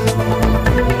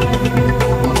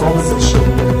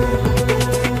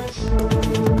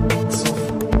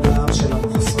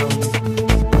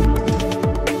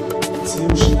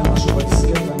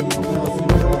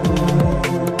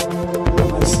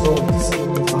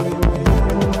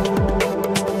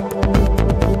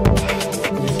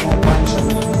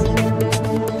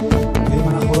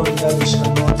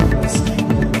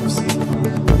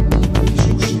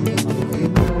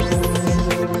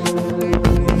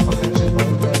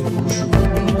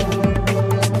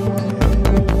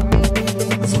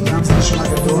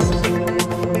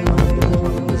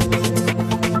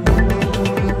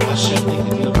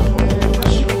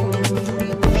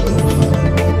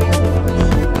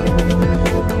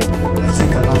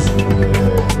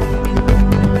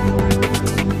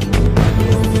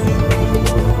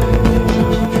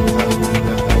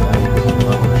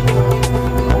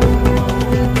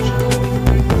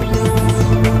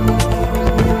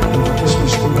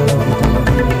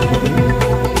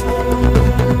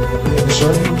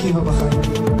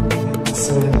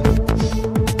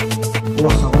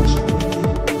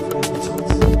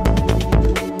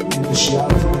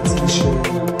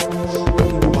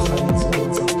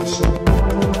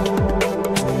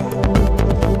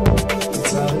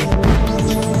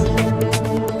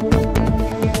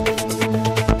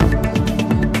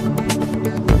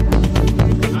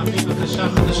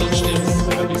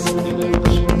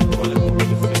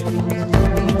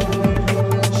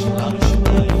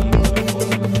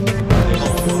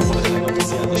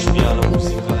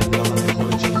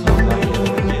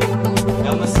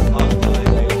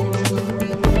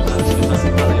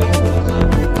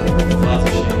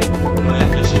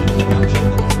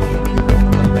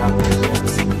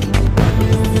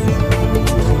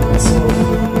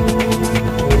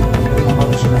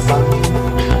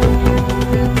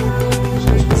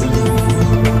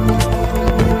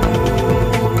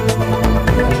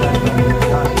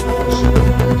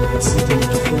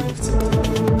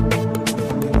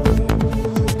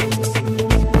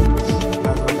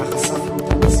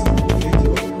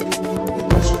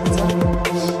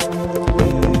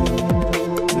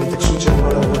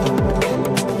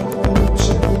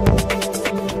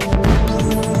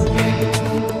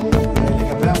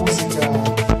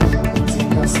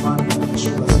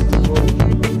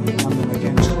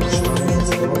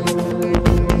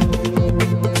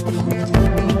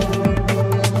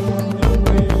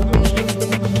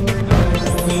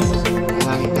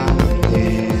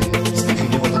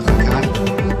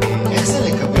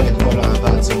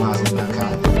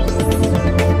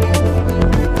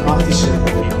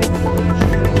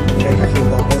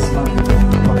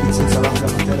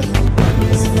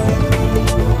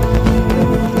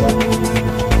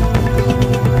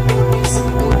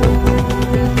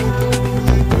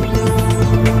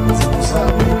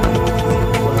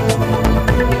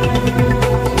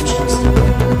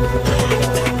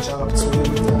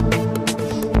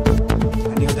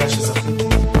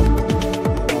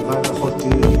 יכולתי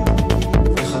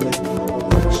לחלק.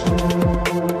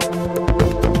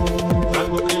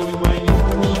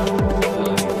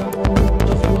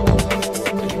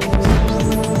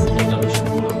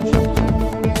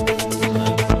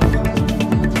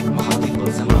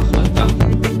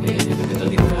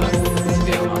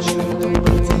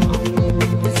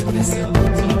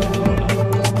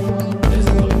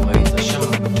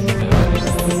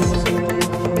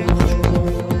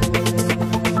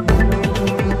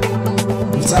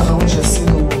 מבצע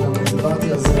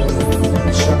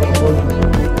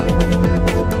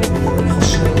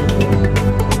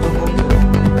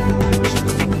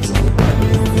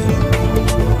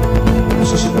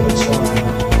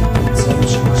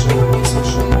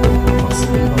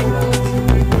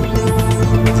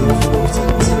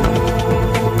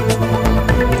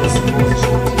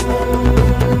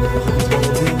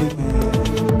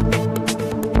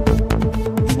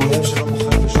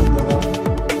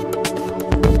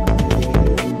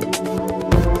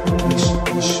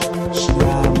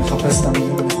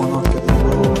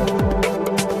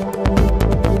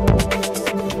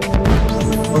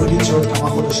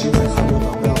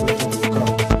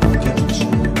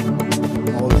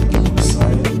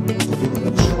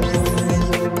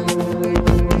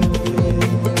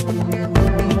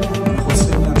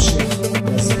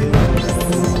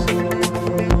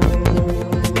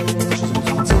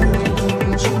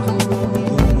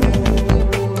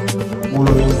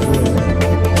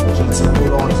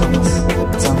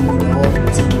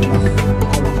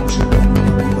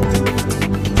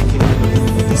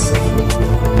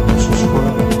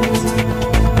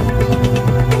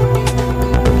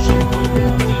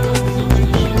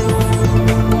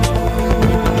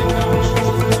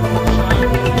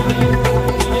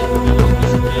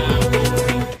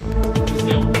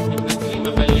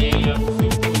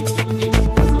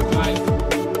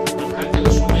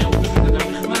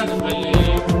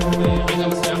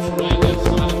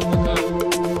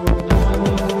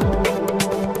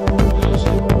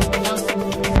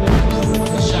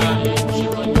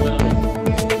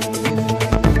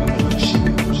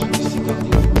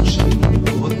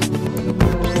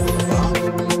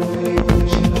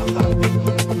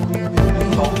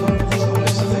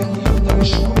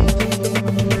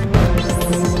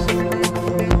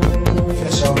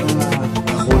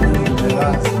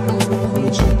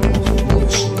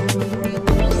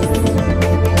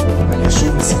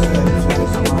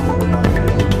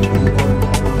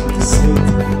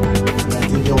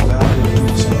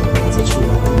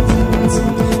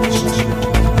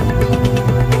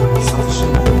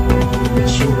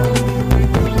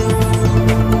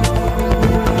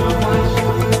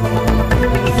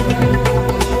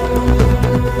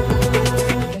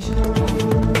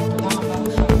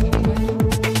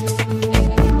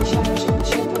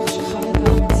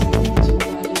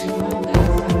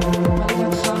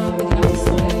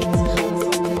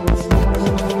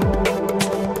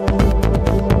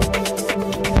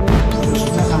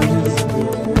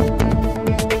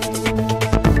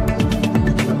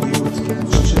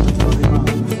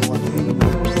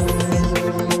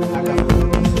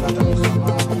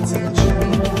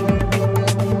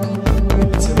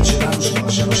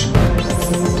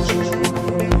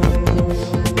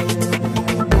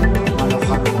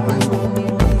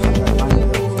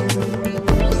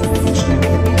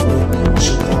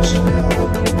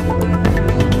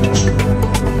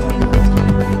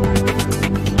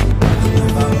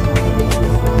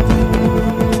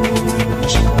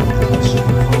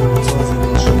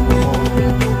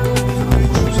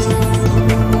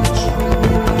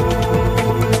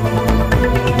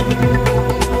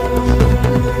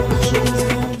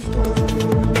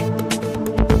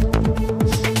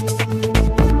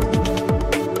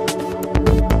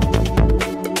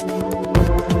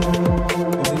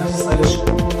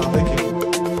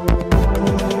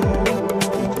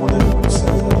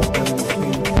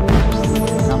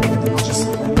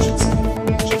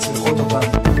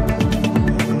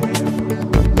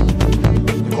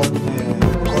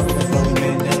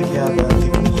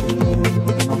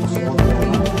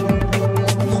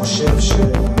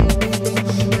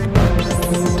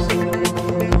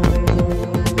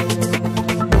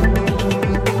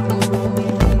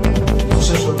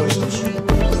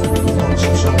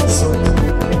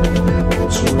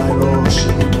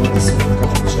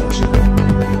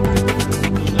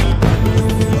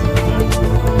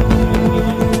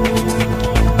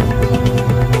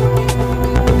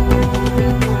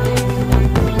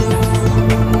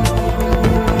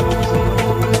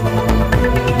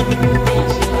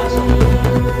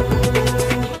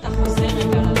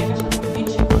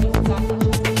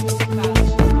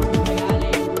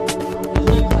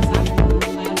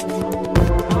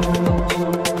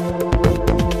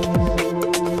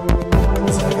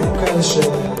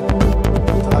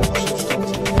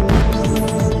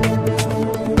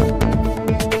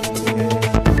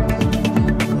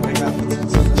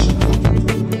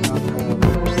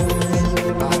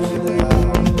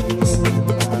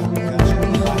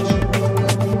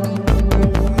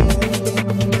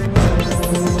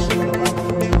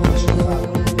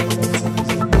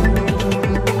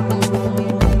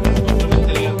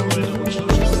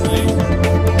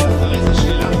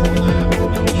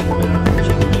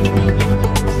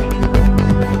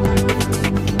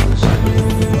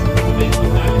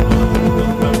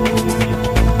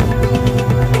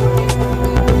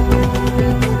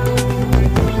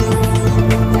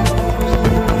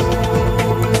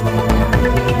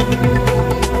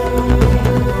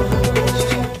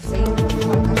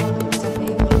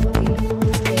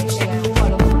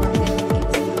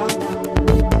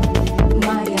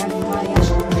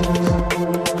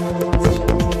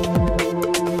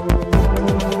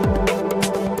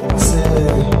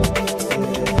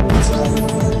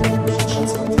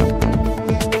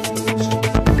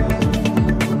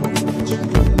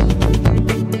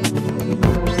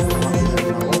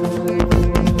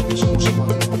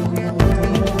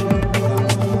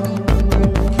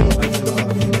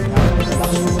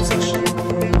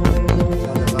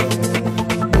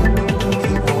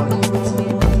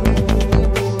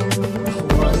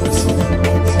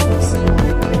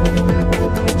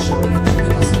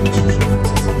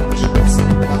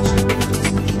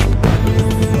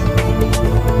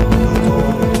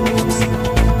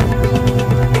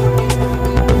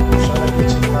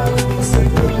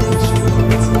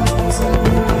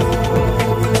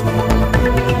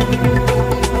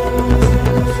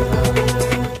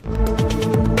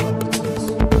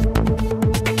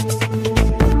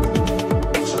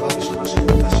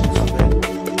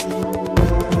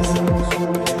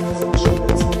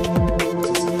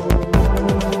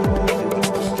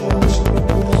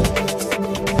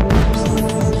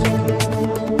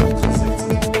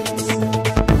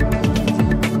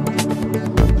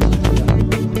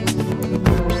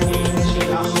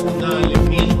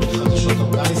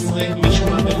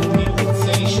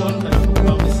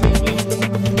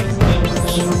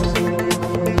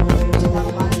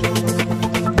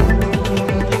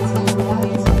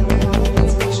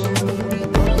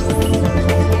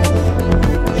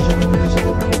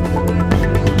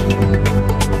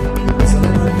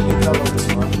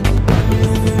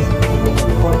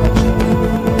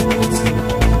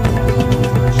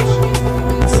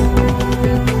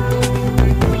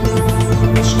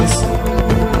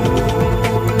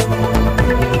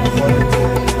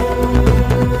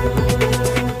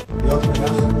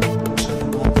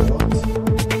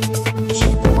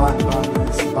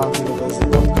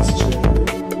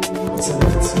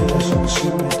צוות אצלי יש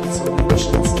אנשים קיצוניים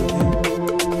בשני צדדים.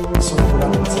 בסוף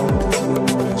כולנו מצאנו את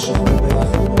עצמנו שוכבים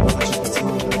ביחד בפחד של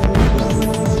עצמם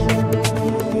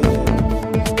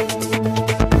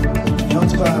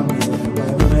עוד פעם,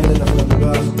 בימים האלה דווקא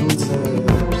בגלל האחדות זה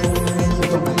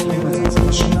פתאום מקלים את זה, זה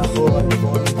משהו מאחורה עם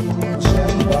כל מה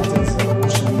שדיברתי על זה, אמרו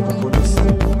שאני פופוליסט.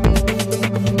 באמת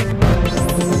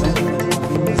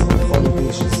מאמין בזה בכל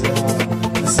ליבי שזה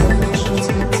המסר הכי חשוב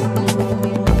צריך לצאת מפה.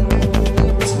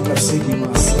 צריכים להפסיק עם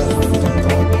השיח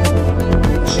המטומטם,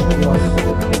 השכוח.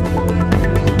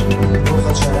 כל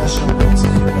אחד שהיה שם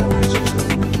צריכים להבין שיש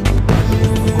לנו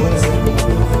כל הזה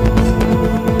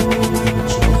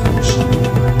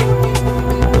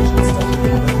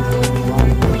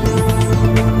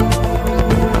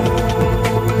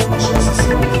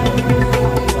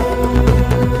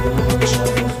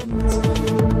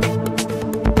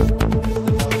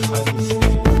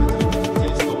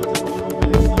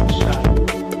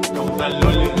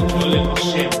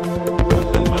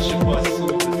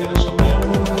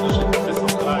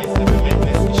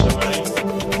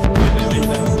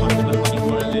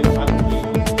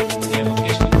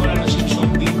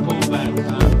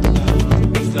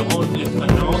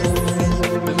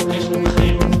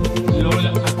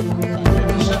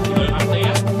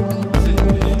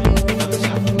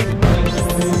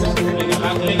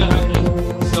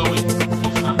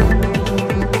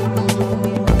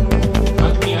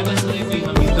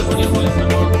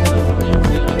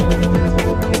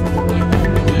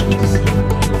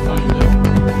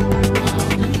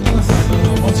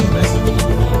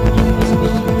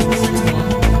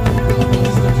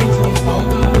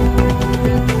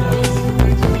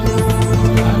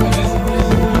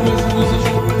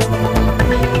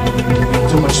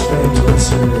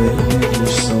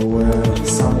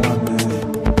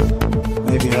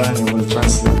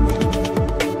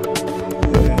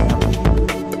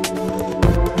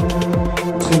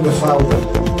בפאודה.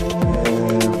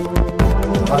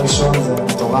 דבר ראשון זה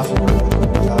מטורף לקבל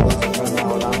אהבה חזרה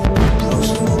מהעולם, דבר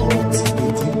שלא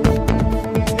ציפיתי.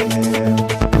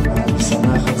 אני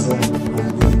שמח על זה,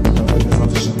 אני מקווה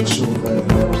בעזרת השם לשוב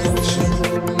ולראות חדשים.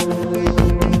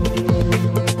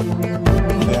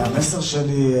 והמסר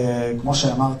שלי, כמו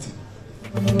שאמרתי,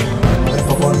 מראה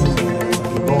פה כל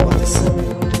הגיבור התסמי,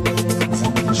 אז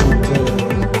אני פשוט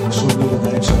חשוב לי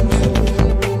לדייק שאני חלק.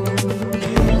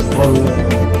 כל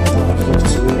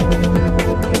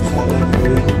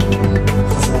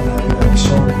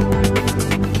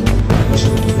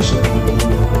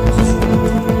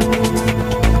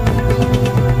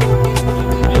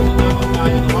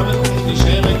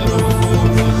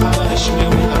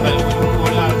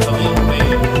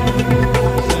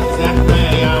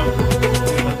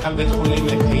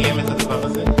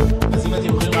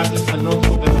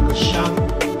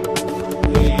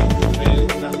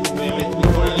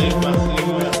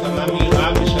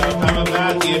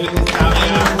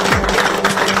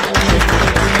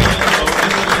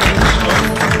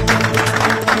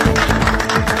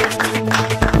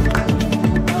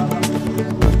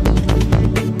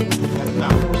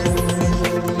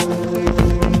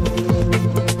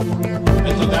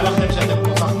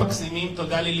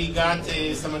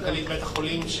סמנכ"לית בית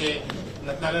החולים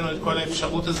שנתנה לנו את כל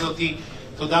האפשרות הזאת.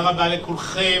 תודה רבה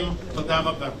לכולכם, תודה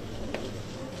רבה.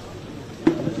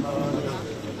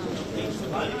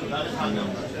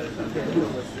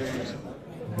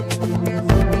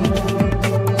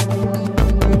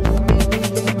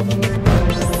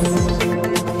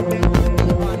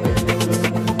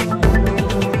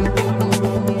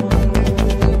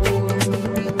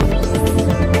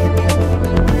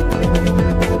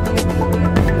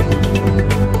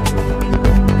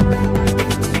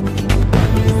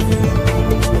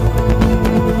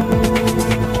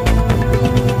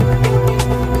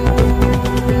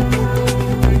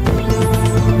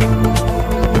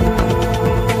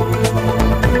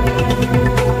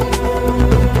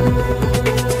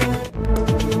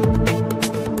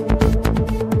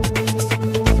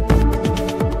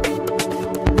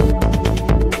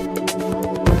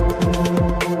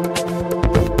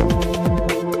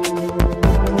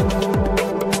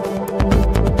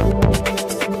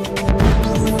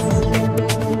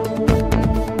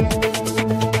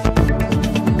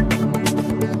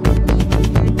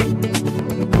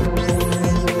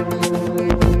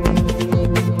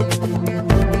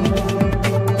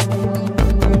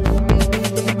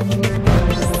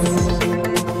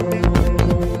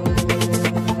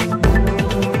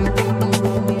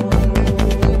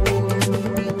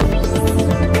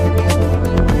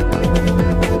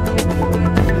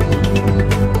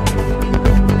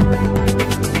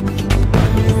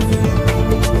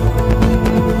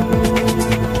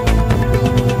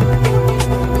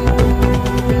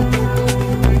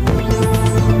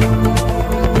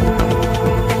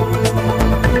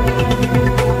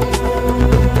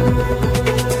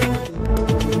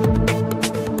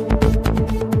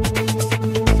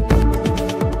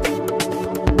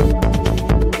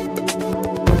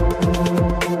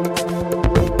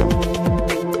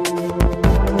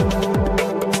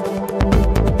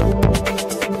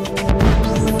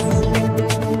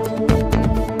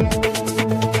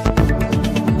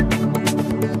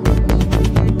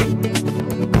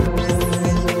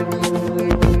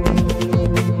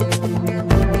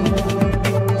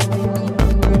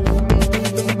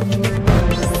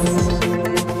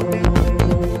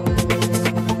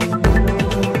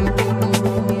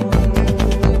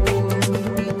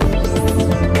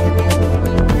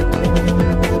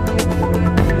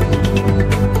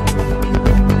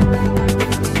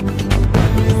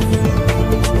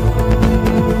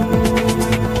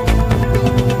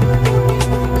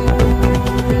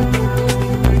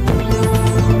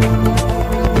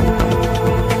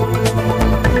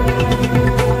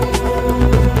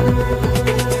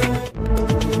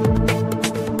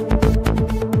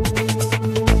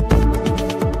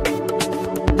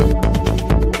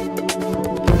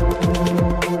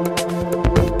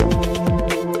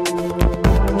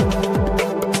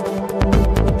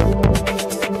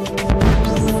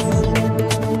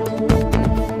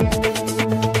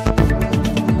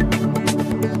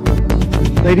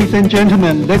 ladies and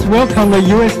gentlemen, let's welcome the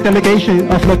U.S.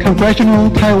 delegation of the Congressional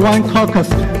Taiwan Caucus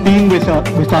being with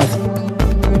us.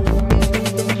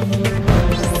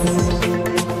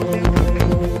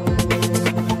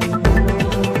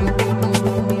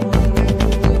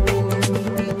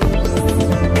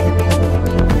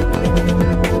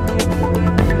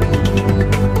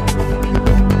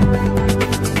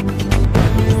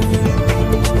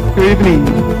 Good evening,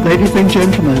 ladies and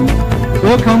gentlemen.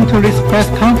 Welcome to this press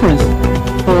conference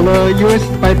for the U.S.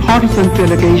 bipartisan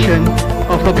delegation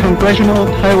of the Congressional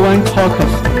Taiwan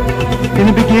Caucus. In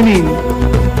the beginning,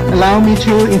 allow me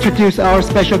to introduce our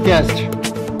special guest,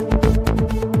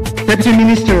 Deputy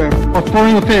Minister of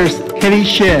Foreign Affairs, Kelly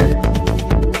Shea.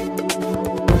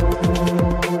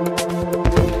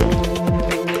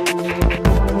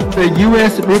 The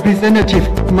U.S. Representative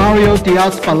Mario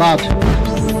Diaz-Balart,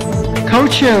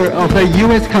 co-chair of the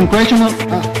U.S.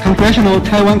 Congressional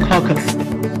Taiwan Caucus.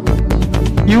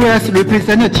 U.S.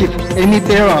 Representative Amy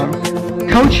Barra,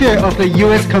 co-chair of the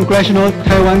U.S. Congressional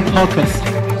Taiwan Caucus.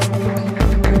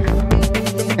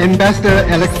 Ambassador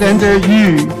Alexander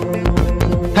Yu,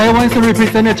 Taiwan's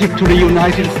representative to the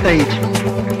United States.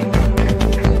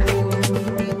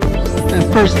 And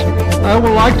first, I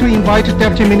would like to invite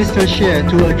Deputy Minister Shea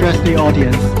to address the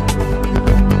audience.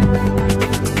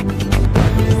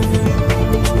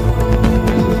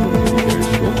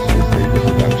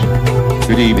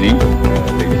 Good evening,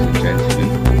 ladies and gentlemen.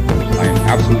 I am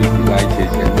absolutely delighted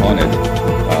and honored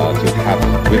to have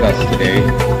with us today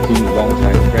two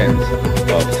longtime friends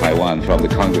of Taiwan from the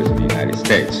Congress of the United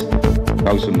States.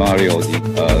 Congressman Mario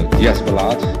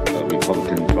Diaz-Balart, a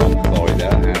Republican from Florida,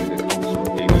 and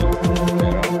Congressman Amy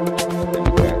Barra,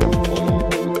 Democrat from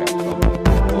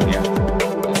California,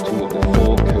 two of the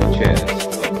four co-chairs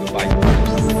of the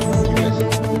bipartisan U.S.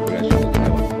 Congressional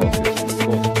Taiwan Caucus. Of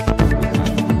course,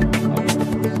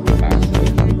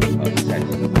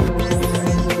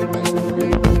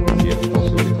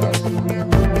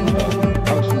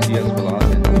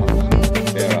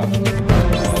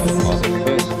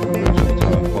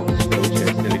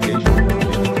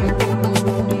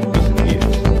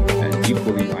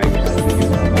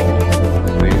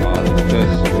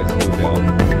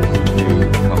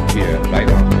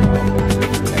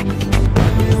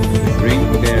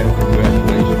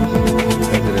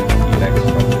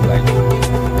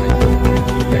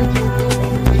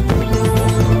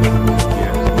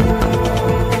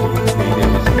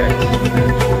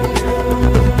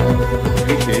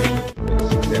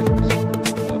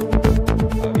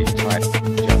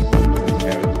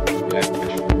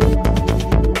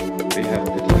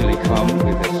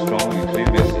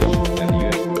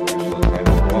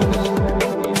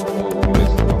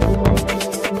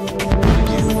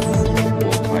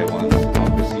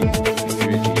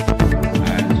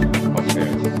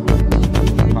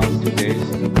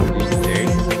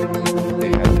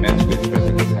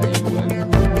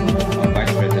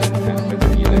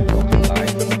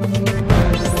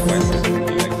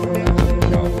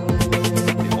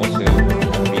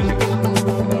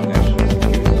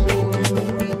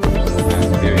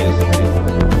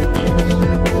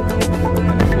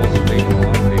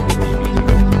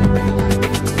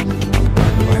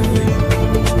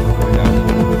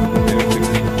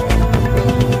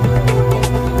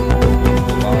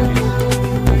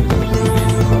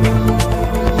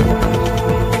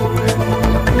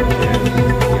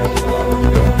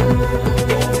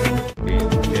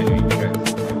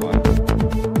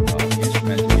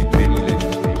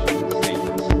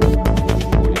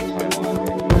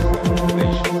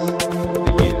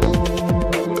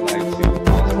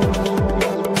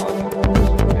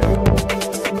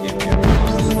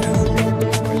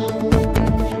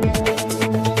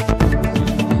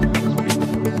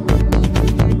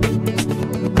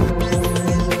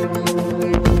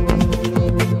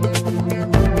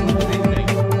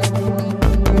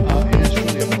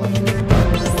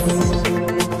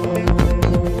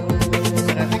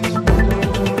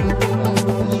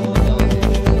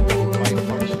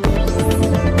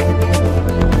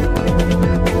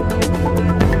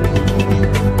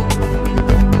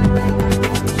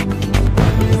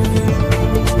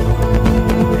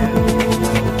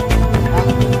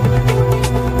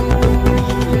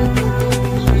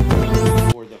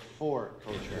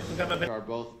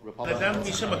 אדם,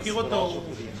 מי שמכיר אותו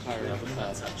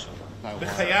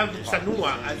בחייו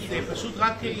צנוע, אז פשוט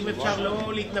רק אם אפשר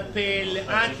לא להתנפל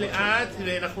לאט לאט,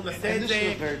 ואנחנו נעשה את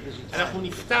זה, אנחנו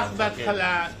נפתח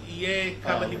בהתחלה, יהיה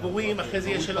כמה דיבורים, אחרי זה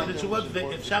יהיה שאלות ותשובות,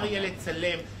 ואפשר יהיה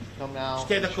לצלם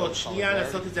 2 דקות, שנייה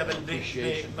לעשות את זה, אבל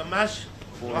ממש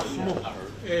רחמו.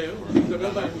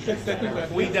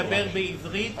 הוא ידבר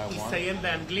בעברית, יסיים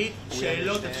באנגלית,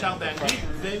 שאלות אפשר באנגלית,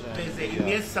 ואם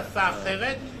יש שפה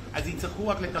אחרת, אז יצטרכו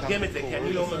רק לתרגם את זה, כי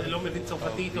אני לא מבין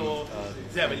צרפתית או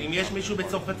זה, אבל אם יש מישהו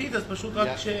בצרפתית, אז פשוט רק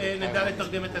שנדע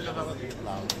לתרגם את הדבר הזה.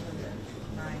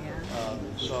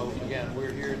 So again,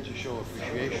 we're here to show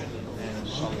appreciation and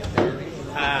solidarity.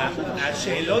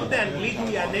 השאלות באנגלית הוא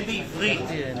יענה בעברית,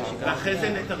 ואחרי זה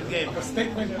נתרגם.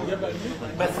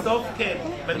 בסוף כן,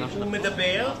 הוא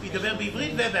ידבר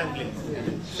בעברית ובאנגלית.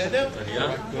 בסדר?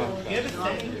 יהיה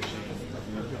בסדר.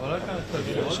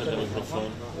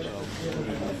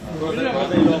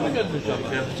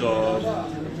 בוקר טוב.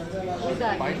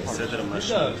 בסדר מה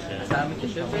שלכם.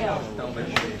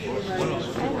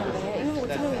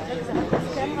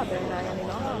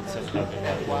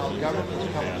 While governments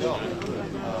come and go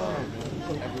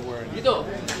everywhere in the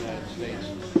United States,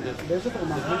 the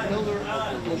pillar of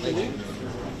the relation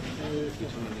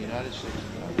between the United States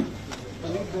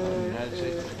and Gaza, the United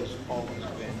States has always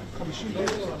been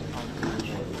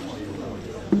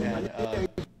and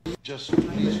just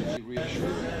please be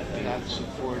reassured that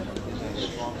support is as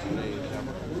strong today as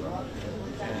ever.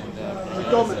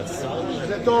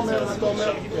 זה תומר.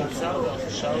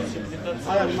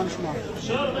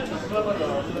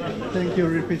 Thank you,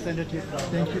 Representative.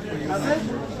 Thank you for your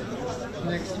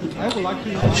next. I would like to...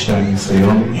 1-2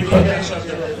 ניסיון,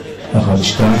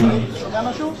 1-2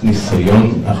 ניסיון,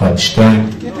 1-2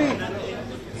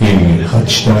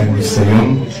 1-2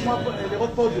 ניסיון.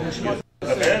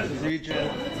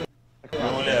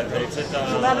 מעולה, אתה רוצה את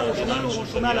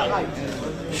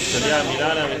תודה,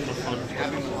 מילה על המיקרופון.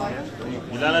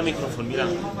 מילה על המיקרופון, מילה.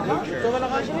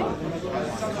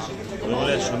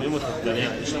 מעולה, שומעים אותך, תניה.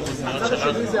 יש לך אוזניות שלך?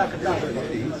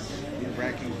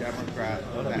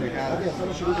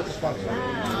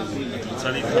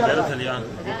 רוצה להתחבר, תניה?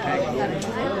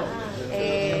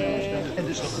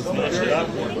 יש לך אוזניות שלך?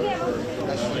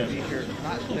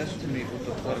 Not just to meet with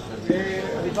the political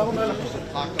leaders, to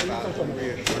talk about the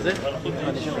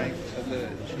strength of the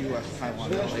U.S.-Taiwan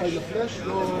relationship,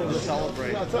 to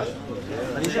celebrate our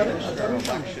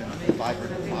election,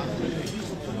 vibrant democracy,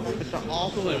 but to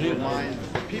also remind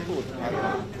the people of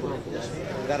Taiwan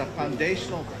that a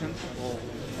foundational principle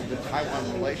of the Taiwan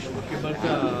relationship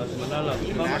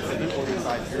enacted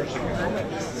 45 years ago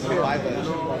by the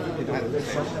United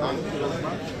States Congress.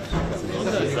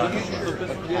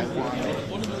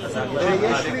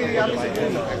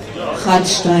 אחד,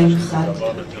 שתיים, אחד.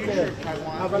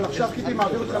 אבל עכשיו קיטי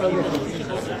מעביר אותך ללכת.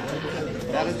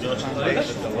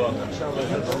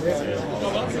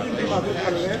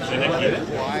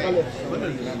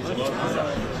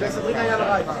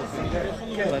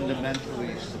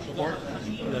 fundamentally support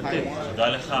Taiwan. תודה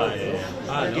לך.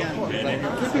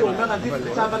 קיטי, הוא אומר עדיף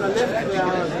כתב על הלב.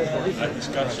 אל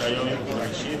תשכח שהיום יום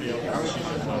חמישי ויום חמישי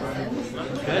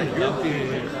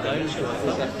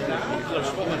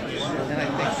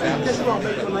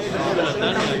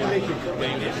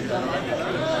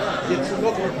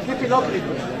קיטי לא קריטי.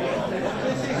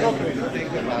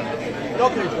 לא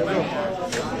קריטי.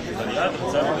 תודה, אתה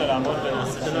רוצה רגע לעמוד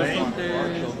בנושא שלהם?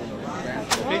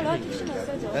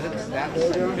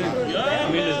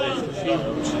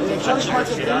 עד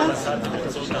שמתחילה המסעת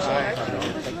המקצוע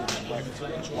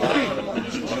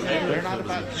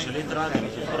שלי תראה, אני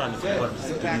תפורה, אני כבר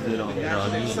בסתידי דלו,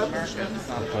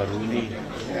 קרולי.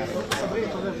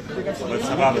 אבל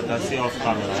סבבה, תעשי אוף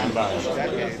קאמרה, אין בעיה.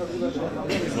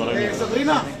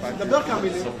 סדרינה, דבר כמה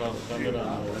מילים.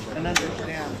 And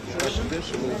understand that this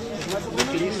was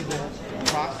peaceful,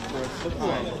 prosperous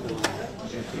time.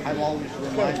 I'm always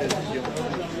reminded of you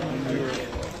when we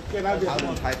were out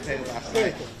in Taipei last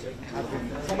night having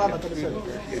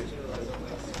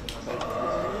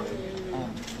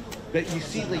but you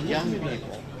see the young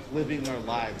people living their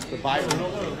lives, the vibrant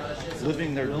people,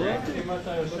 living their dreams.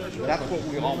 That's what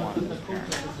we all want.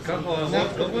 And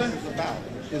that's what this is about,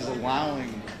 is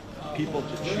allowing people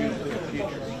to choose their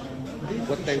future,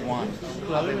 what they want,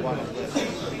 how they want to live,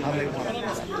 how they want to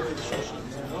live.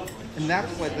 And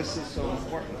that's why this is so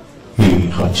important.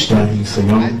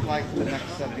 I'd like the next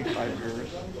 75 years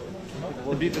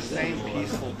to be the same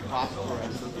peaceful,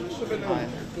 prosperous time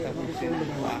that we've seen in the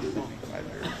last 75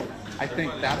 years. I think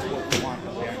that's what we want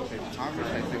as the United States Congress.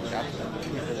 I think that's what the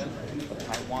people of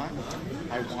Taiwan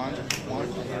want.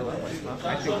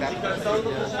 I think that's what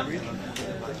the people of the region.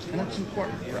 And it's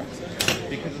important for us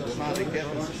because it's not a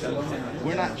given.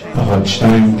 We're not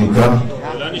changing. We have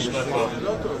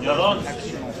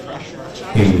external pressure.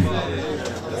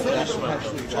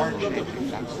 Actually are changing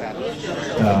that status.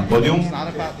 It's not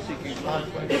about seeking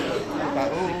conflict. It's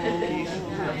about seeking peace,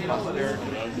 prosperity.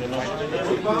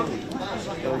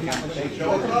 So again, thank you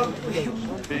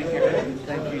for being here.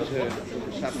 Thank you to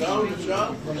reception.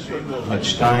 עד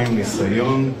 2,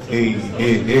 ניסיון, A1,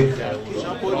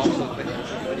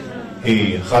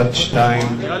 2.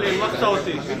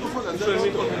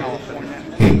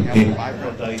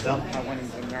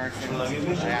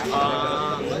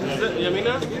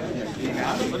 ימינה?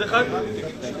 עוד אחד?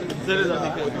 זה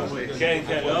לדעתי כן.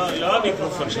 כן, לא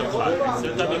המיקרופון שלך, זה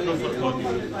את המיקרופון קודם.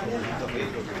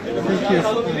 Thank you,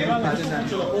 Adnan.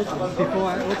 Before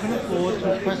I open the floor to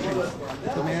questions,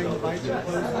 so may I invite the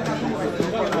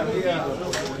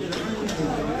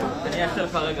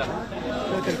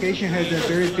The delegation has a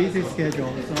very busy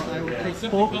schedule, so I will take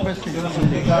 4 questions. The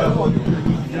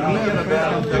medium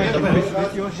first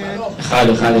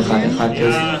question with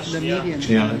your hand. The medium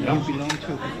you belong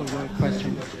to for your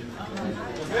question.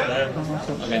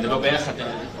 נדבר ביחד,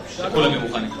 כולם יהיו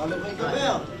מוכנים.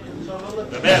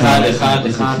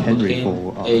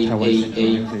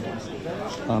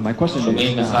 My question is,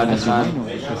 as you know,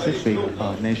 a specific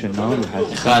nation now has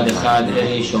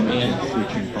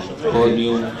switching from.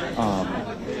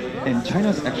 And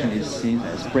China's action is seen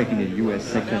as breaking the U.S.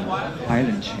 second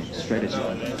island chain strategy.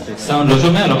 How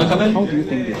do you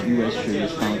think the U.S. should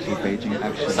respond to Beijing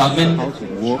action? How to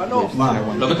work with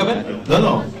Taiwan?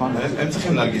 לא, הם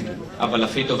צריכים להגיד. אבל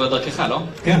הפיט עובר דרכך, לא?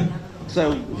 כן. So,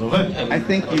 I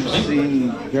think you've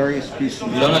seen various pieces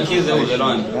that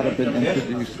have been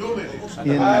introduced in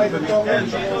the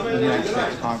United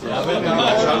States Congress,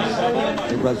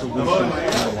 a resolution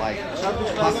like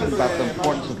talking about the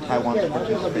importance of Taiwan's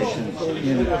participation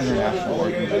in international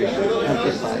organizations,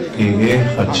 emphasizing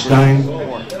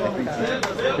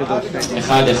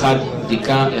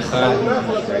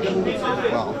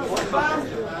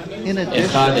In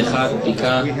addition,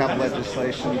 we have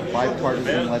legislation,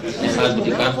 bipartisan legislation,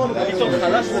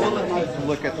 to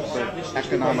look at the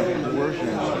economic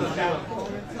coercion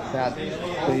that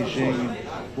Beijing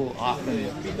will often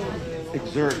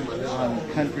exert on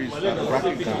countries that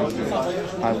recognize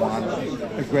Taiwan.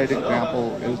 A great example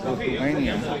is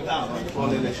Lithuania.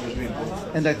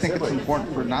 And I think it's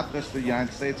important for not just the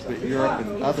United States, but Europe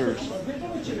and others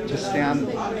to stand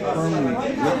firmly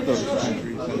with those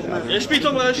countries and others.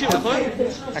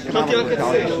 Economic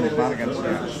retaliation is not against the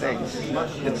United States.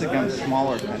 It's against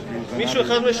smaller countries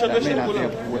and others that may not be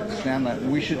able to withstand that.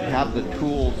 We should have the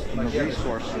tools and the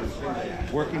resources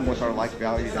working with our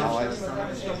like-valued allies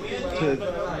to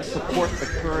support the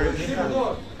courage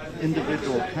of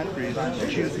individual countries to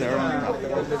choose their own path.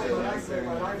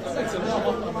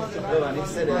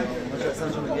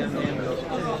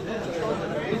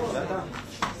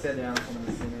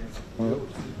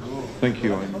 Thank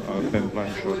you. I'm Ben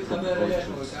Blanchard from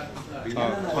Reuters.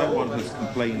 Taiwan has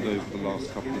complained over the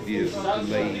last couple of years of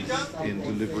delays in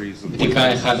deliveries of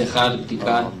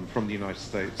from the United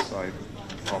States.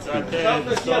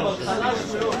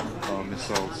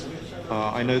 Missiles.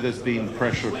 I know there's been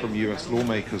pressure from US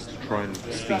lawmakers to try and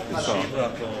speed this up.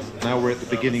 Now we're at the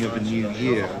beginning of a new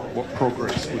year. What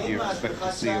progress would you expect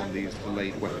to see on these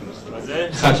delayed weapons?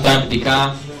 That's been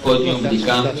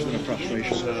a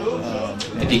frustration.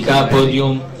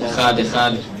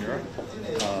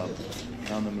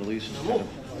 Down the Middle East has kind of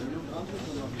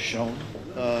shown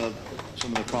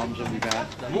some of the problems that we've had,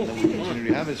 that we continue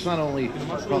to have. It's not only a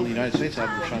problem the United States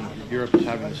having, Europe is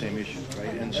having the same issue,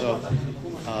 right? And so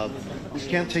we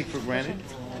can't take for granted.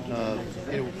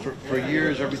 For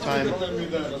years, every time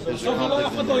there's a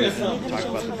conflict, and we talk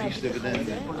about the peace dividend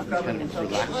and kind of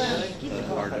relax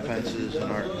our defenses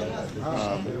and our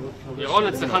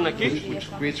which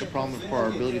creates a problem for our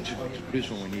ability to produce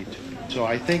when we need to. So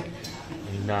I think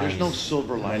there's no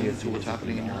silver lining to what's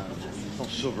happening in Europe. No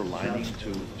silver lining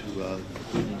to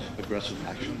Putin's aggressive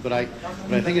action, but I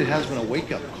think it has been a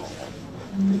wake-up call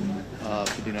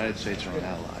for the United States and our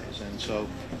allies, and so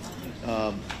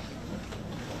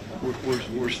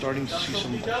we're starting to see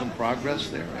some progress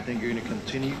there. I think you're going to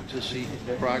continue to see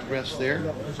progress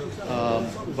there,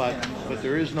 but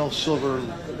there is no silver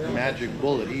magic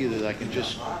bullet either that can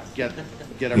just get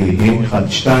everything going.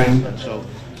 And so.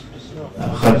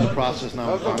 There's a process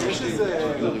now in Congress to do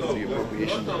the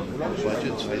appropriations and the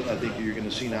budgets. I think you're going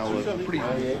to see now a pretty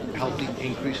healthy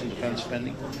increase in defense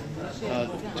spending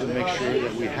to make sure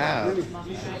that we have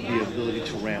the ability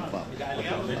to ramp up.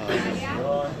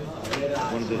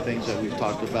 One of the things that we've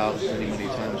talked about many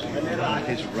times in the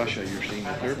case of Russia, you're seeing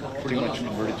that they're pretty much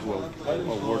converted to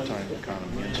a wartime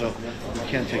economy, and so we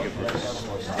can't take it for granted.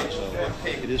 So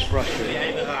it is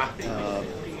frustrating,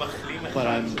 but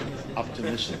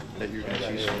optimistic that you're going to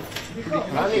see some pretty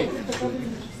concrete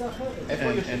improvements.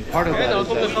 And part of that is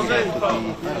that we have to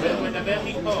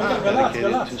be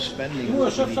dedicated to spending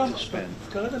what we need to spend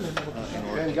in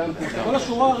order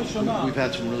to we've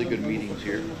had some really good meetings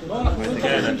here. I think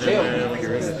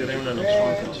there's a period of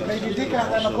strong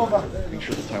consensus, also making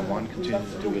sure that Taiwan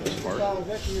continues to do its part.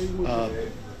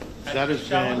 That has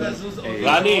been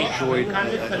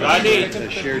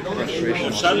a shared frustration.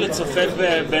 אפשר לצופף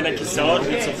בין הכיסאות,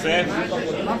 לצופף.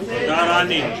 תודה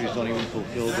רני. Countries don't even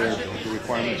fulfill the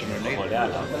requirements of their NATO.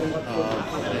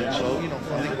 So,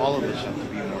 I think all of us have to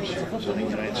be more serious. In the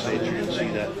United States, you're going to see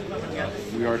that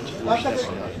we're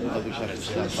stepping up. Others have to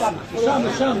step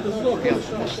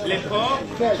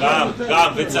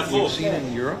up. We've seen in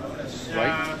Europe,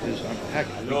 right, is heck,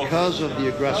 because of the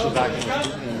aggressive action of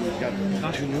Putin, we've got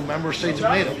 2 new member states of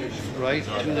NATO, right?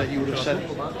 2 that you would have said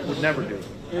would never do.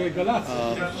 So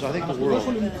I think the world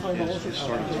is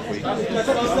starting to wake up.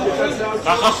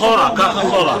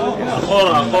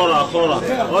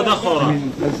 I mean,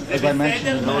 as I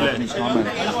mentioned in my opening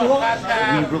comments,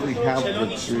 we really have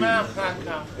lived through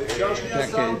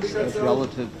decades of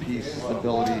relative peace,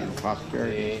 stability, and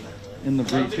prosperity in the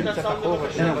region.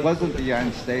 And it wasn't the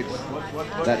United States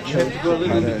that chose to try to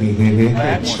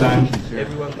add more tensions here.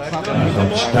 It's not that they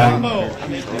choose to add more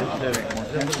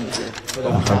tensions here.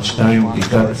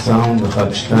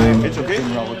 It's okay?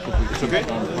 It's okay?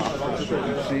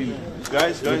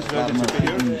 Guys,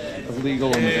 of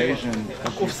legal invasion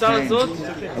of Ukraine,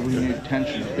 of renewed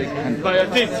tensions, big tensions.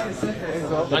 בעייתית.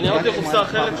 אני ראיתי קופסה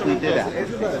אחרת שמותרת.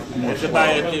 זה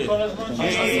בעייתי.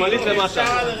 שמאלית למטה.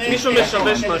 מישהו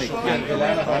משבש משהו.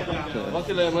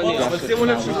 אמרתי לימני, אבל שימו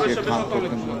לב שהוא משבש אותו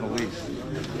לכיוון.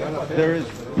 There is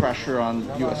pressure on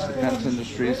U.S. defense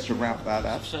industries to ramp that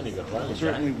up.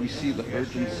 Certainly we see the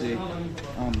urgency.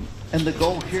 And the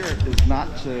goal here is not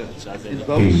to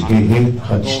invoke conflict.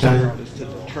 The goal here is to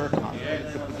deter conflict.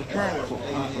 The deterrence will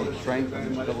come from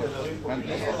strengthening the ability to defend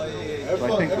itself. So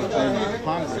I think within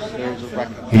Congress there's a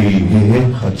recognition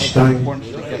of the importance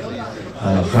to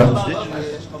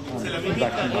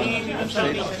get these indigenous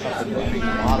production states up and moving,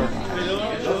 modernized,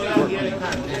 working.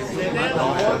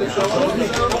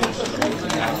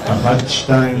 אחת,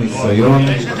 שתיים, ניסיון.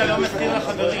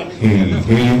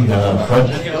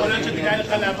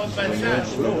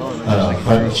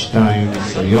 אחת, שתיים,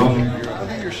 ניסיון.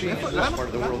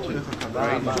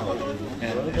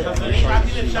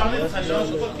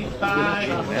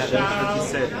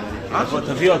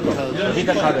 תביא אותו, תביא את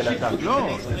הכבל אתה.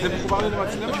 לא, זה מחובר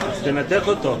למצלמה. אז תנתק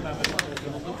אותו.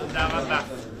 תודה רבה.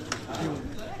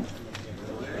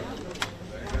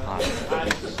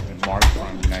 March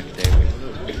on United Daily.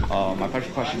 My first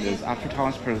question is, after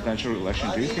Taiwan's presidential election,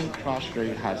 do you think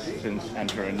cross-strait has since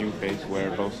entered a new phase where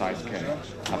both sides can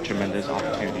have tremendous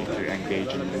opportunity to engage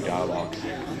in new dialogues?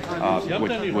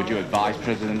 Would you advise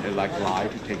President-elect Lai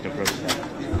to take the first step?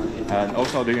 And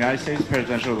also, the United States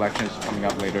presidential election is coming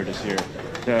up later this year.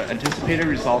 The anticipated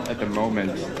result at the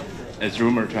moment is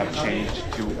rumored to have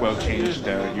will change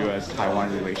the U.S.-Taiwan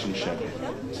relationship.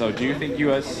 So do you think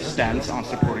U.S. stance on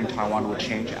supporting Taiwan will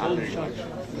change after the election?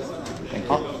 Thank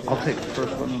you. I'll take the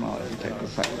first one and I'll let you take the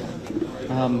second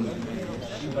one.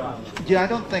 Yeah, I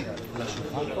don't think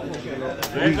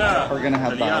we are going to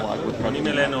have dialogue with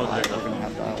President Lai. We're going to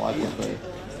have dialogue with the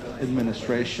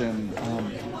administration.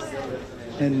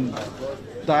 And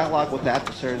dialogue with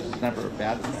adversaries is never a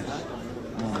bad thing.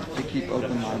 To keep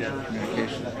open lines of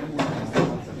communication.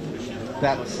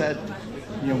 That said,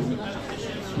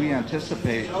 we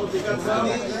anticipate over the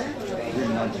next 3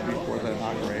 months before the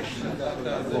inauguration,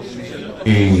 we'll see.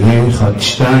 Beijing is going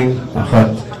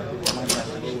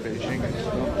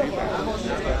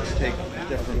to take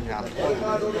different paths.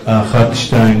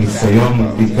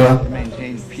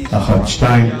 Maintain peace.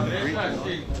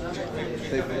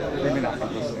 They may not be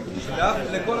listening.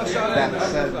 That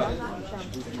said,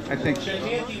 I think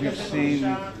we've seen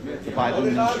the Biden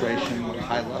administration with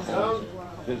high-level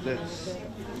visits.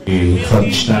 In San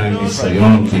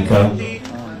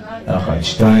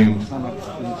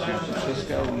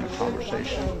Francisco in the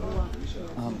conversation.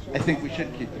 I think we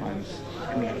should keep lines of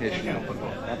communication open.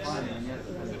 That's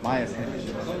my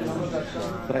opinion.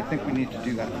 But I think we need to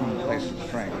do that from a place of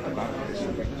strength, not a place of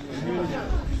weakness.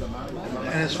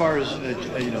 And as far as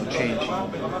change,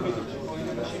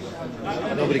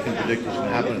 nobody can predict what's going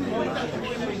to happen in the U.S.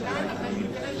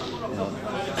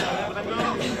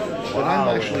 But I'm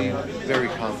actually very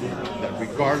confident that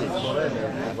regardless of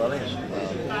what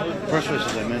happens, first of all,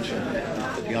 as I mentioned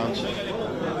at the onset,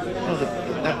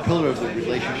 that pillar of the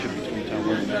relationship between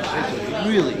Taiwan and the United States is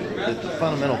really the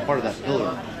fundamental part of that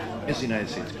pillar is the United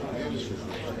States.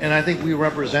 And I think we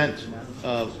represent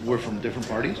we're from different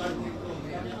parties.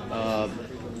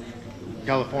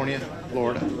 California,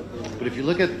 Florida. But if you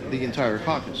look at the entire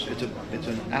caucus, it's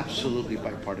an absolutely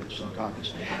bipartisan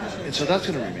caucus. And so that's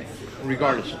going to remain,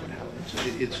 regardless of what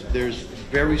happens. There's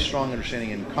very strong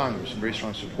understanding in Congress and very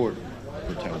strong support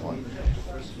for Taiwan.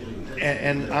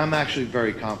 And I'm actually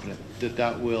very confident that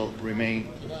that will remain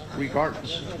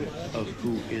regardless of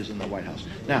who is in the White House.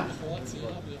 Now,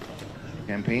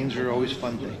 campaigns are always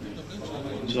fun things.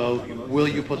 So will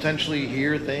you potentially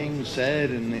hear things said?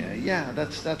 And yeah,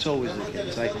 that's always the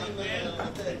case.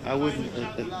 I wouldn't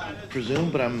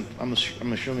presume, but I'm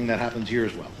assuming that happens here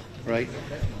as well, right?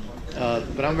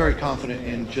 But I'm very confident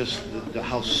in just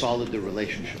how solid the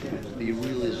relationship is, the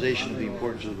realization of the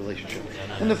importance of the relationship,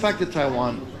 and the fact that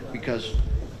Taiwan, because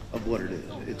of what it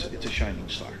is, it's a shining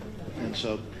star. And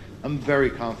so I'm very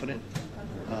confident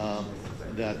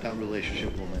that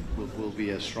relationship will be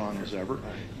as strong as ever.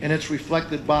 And it's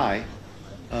reflected by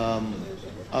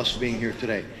us being here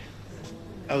today.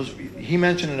 He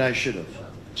mentioned it, I should have.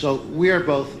 So we are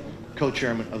both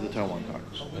co-chairman of the Taiwan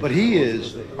Caucus. But he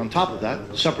is, on top of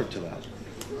that, separate to that,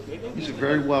 he's a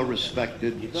very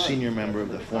well-respected senior member of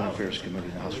the Foreign Affairs Committee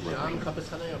in the House of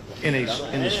Representatives,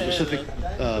 in a specific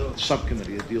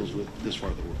subcommittee that deals with this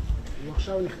part of the world.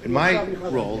 In my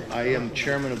role, I am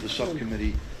chairman of the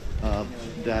subcommittee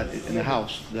that in the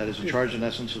House that is in charge, in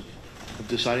essence, of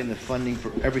deciding the funding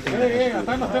for everything that has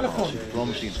to do with policy,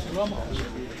 diplomacy, and foreign policy.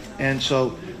 And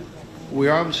so we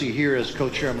are obviously here as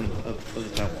co-chairman of the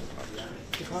Taiwan Caucus.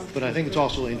 But I think it's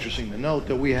also interesting to note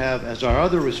that we have, as our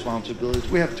other responsibilities,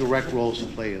 we have direct roles to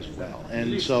play as well.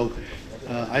 And so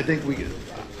I think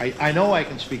I know I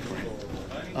can speak for him,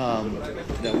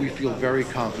 that we feel very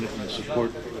confident in the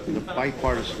support, the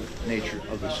bipartisan nature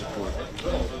of the support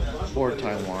for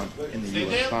Taiwan in the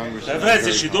U.S. Congress.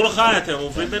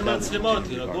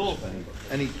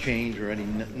 Any change or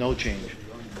no change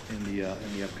in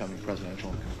the upcoming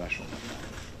presidential and congressional.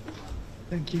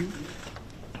 Thank you.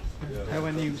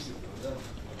 Taiwan News.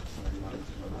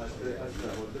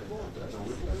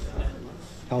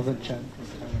 Alvin Chen from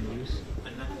Taiwan News.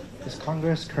 Is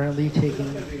Congress currently taking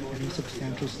any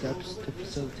substantial steps to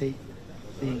facilitate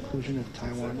the inclusion of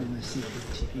Taiwan in the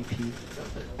CPTPP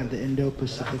and the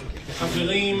Indo-Pacific?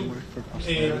 חברים,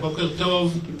 בוקר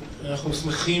טוב, אנחנו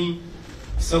שמחים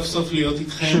סוף סוף להיות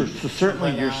איתכם. So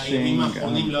certainly you're seeing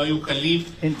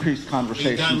increased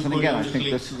conversations, and again, I think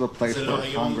this is a place where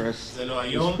Congress is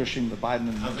pushing the Biden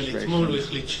administration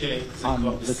on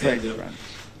the trade front.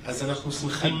 אז אנחנו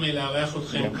שמחים לארח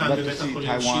אתכם כאן בבית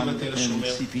החולים שיבא תל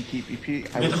השומר.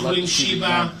 בית החולים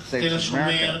שיבא תל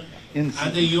השומר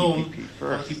עד היום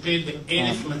טיפל ב-1,200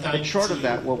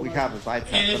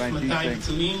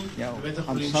 פצועים בבית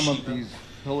החולים שיבא.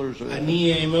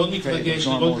 אני מאוד מתרגש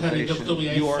לראות כאן את דוקטור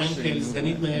יעל פרנקל,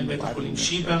 סגנית מנהל בית החולים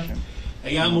שיבא.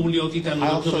 היה אמור להיות איתנו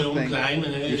דוקטור ירון קליין,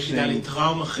 מנהל יחידה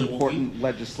לטראומה כירורגית,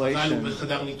 אבל הוא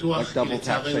בחדר ניתוח, כי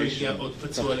לצערנו הגיע עוד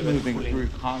פצוע לבית החולים.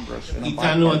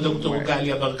 איתנו הדוקטור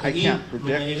גליה ברקאי,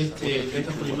 מנהלת בית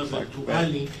החולים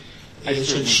הווירטואלי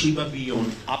של שיבא ביון.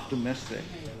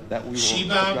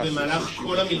 שיבא במהלך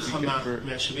כל המלחמה,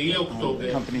 מה-7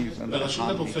 לאוקטובר, בראשות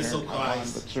הפרופסור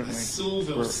קרייס, עשו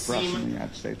ועושים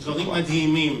דברים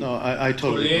מדהימים,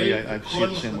 כולל כל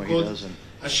מחלקות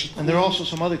השיקום.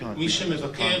 מי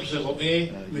שמבקר ורואה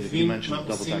מבין מה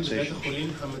עושים בבית החולים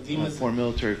המדהים הזה.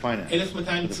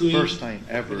 1,200 פצועים,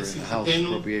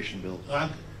 ולשמחתנו רק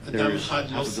אדם אחד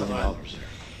לא שרד.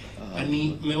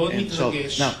 אני מאוד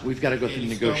מתרגש. Now, we've got to go through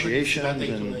negotiations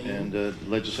and the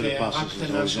legislative process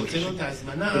is always interesting.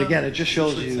 But again, it just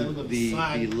shows you the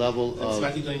level of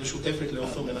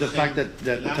the fact that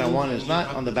Taiwan is not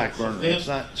on the back burner. It's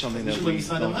not something that we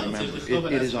don't remember.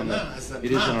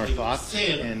 It is in our thoughts,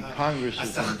 and Congress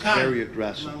has been very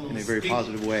aggressive in a very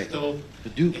positive way to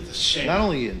do not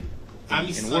only in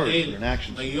words but in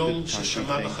actions to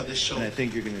concrete things. And I think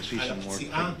you're going to see some more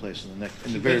taking place in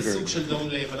the very, very סוג של דום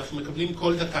לב, אנחנו מקבלים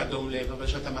כל דקה דום לב, אבל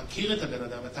כשאתה מכיר את הבן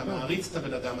אדם, אתה מעריץ את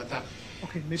הבן אדם, אתה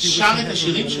שר את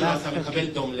השירים שלו, אתה מקבל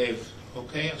דום לב.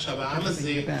 אוקיי? עכשיו העם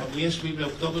הזה, מ-7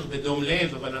 באוקטובר בדום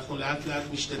לב, אבל אנחנו לאט לאט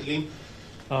משתדלים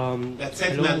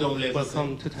לצאת מהדום לב הזה.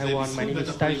 ובזכות בית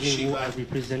החולים שיבא,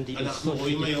 אנחנו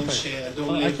רואים היום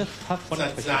שהדום לב קצת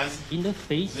זז,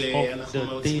 ואנחנו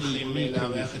מאוד צריכים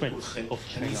לארח את כולכם.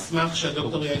 אני אשמח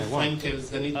שהדוקטור יעל פרנקל,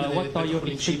 סגנית מנהלת בית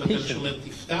החולים שיבא תל השומר,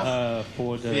 תפתח,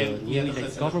 ומיד אחרי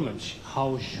זה אנחנו נמשיך.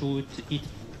 How should it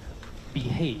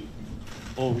behave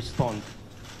or respond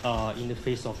in the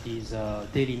face of these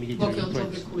daily military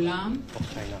threats of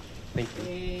China? Thank you.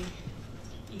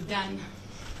 עידן,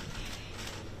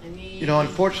 You know,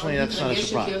 unfortunately, that's not a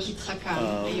surprise.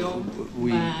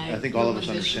 I think all of us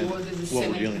understand what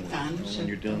we're dealing with when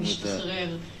you're dealing with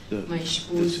the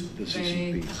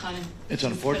CCP. It's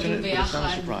unfortunate, but it's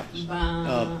not a surprise.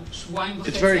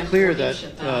 It's very clear that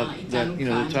you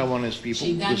know, the Taiwanese people,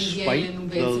 despite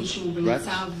those threats,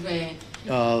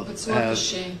 have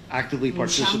actively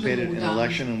participated in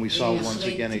election, and we saw once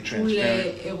again a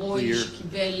transparent, clear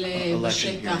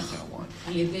election here in Taiwan.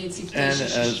 And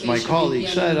as my colleague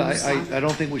said, I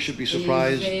don't think we should be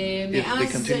surprised if they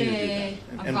continue to do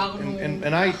that.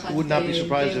 And I would not be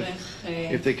surprised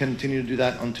if they continue to do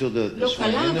that until the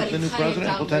swearing of the new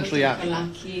president, potentially after.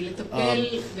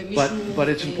 But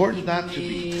it's important not to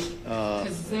be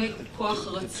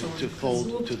to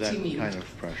fold to that kind of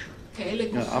pressure.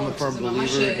 You know, I'm a firm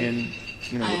believer in,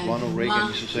 you know, what Ronald Reagan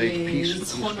used to say, peace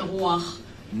with peace.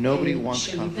 Nobody wants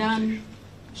confrontation.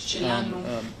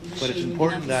 But it's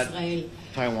important that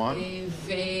Taiwan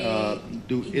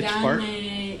do its part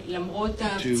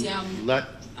to let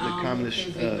the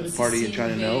Communist Party in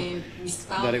China know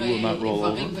that it will not roll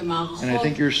over. And I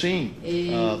think you're seeing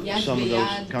some of those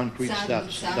concrete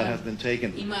steps that have been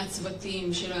taken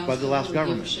by the last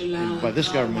government, by this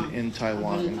government in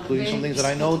Taiwan, including some things that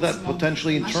I know that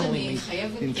potentially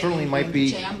internally might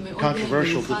be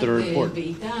controversial, but that are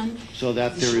important, so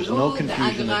that there is no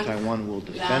confusion that Taiwan will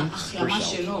defend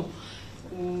herself.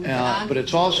 But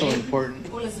it's also important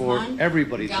for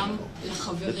everybody to know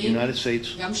that the United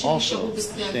States also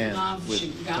stands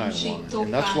with Taiwan.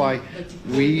 And that's why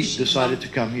we decided to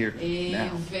come here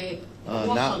now.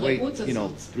 Not wait, you know,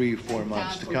 3 or 4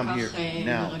 months, to come here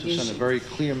now to send a very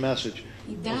clear message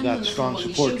of that strong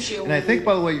support. And I think,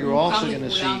 by the way, you're also going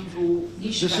to see,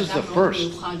 this is the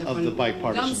first of the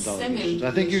bipartisan delegations.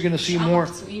 I think you're going to see more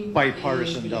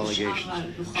bipartisan delegations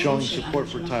showing support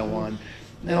for Taiwan,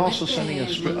 and also sending a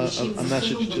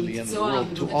message to the end of the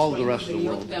world, to all the rest of the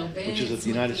world, which is that the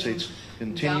United States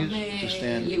continues to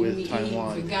stand with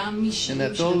Taiwan, and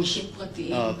that those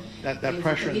that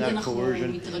pressure and that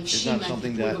coercion is not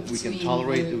something that we can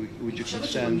tolerate, which you can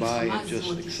stand by and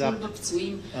just accept.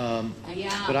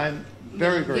 But I'm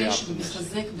very, very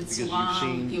optimistic, because you've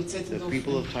seen the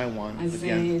people of Taiwan, once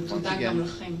again,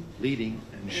 leading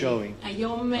and showing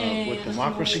what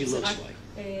democracy looks like.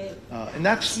 And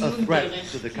that's a threat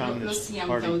to the Communist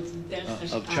Party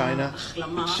of China,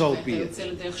 but so be it.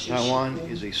 Taiwan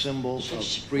is a symbol of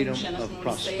freedom, of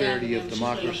prosperity, of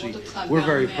democracy. We're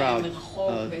very proud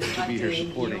to be here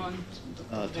supporting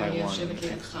Taiwan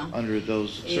under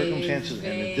those circumstances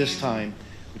and at this time,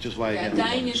 which is why, again,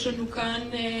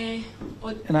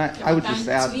 and I would just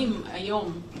add,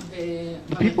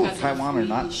 the people of Taiwan are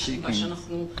not seeking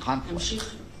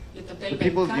conflict. The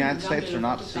people of the United States are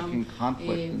not seeking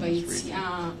conflict in this region.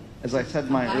 As I said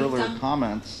in my earlier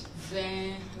comments,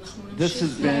 this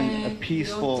has been a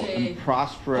peaceful and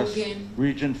prosperous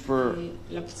region for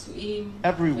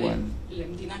everyone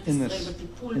in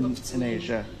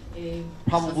Asia.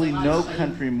 Probably no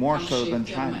country more so than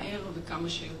China.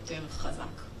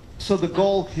 So the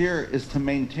goal here is to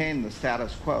maintain the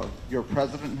status quo. Your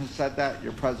president has said that,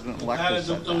 your president-elect has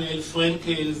said that.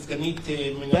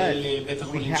 But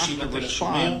we have to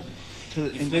respond to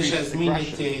increased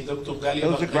aggression.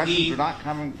 Those aggressions are not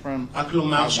coming from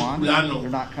Taiwan, they're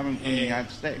not coming from the United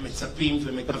States.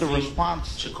 But the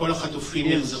response is, if we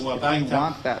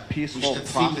want that peaceful,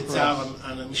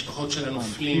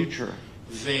 prosperous future,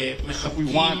 ומחכים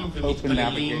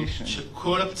ומתפללים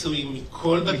שכל הפצועים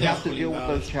מכל בתי החולים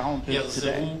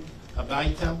יחזרו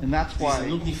הביתה.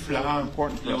 הזדמנות נפלאה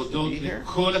להודות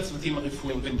לכל הצוותים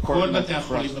הרפואיים וכל בתי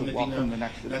החולים במדינה,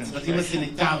 לצוותים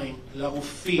הסניטריים,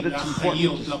 לרופאים,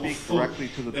 לאחיות, לרופאות,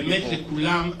 באמת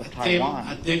לכולם. אתם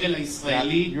הדגל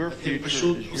הישראלי, אתם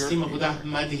פשוט עושים עבודה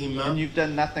מדהימה,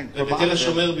 ובתל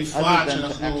השומר בפרט,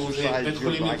 שאנחנו בית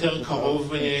חולים יותר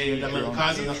קרוב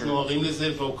למרכז, אנחנו ערים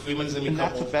לזה ועוקבים על זה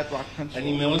מקרוב.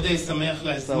 אני מאוד שמח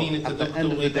להזמין את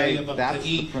הדוקטור גליה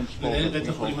ברקאי, מנהל בית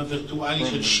החולים הווירטואלי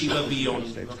של שיבא ביון.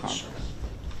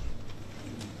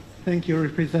 Thank you,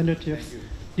 representatives.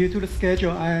 Due to the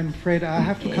schedule, I am afraid I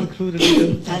have to conclude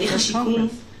the press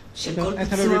conference. So, at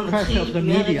the request of the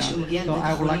media, so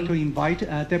I would like to invite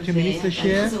Deputy Minister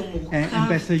Xie and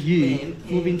Ambassador Yu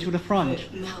moving to the front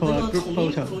for a group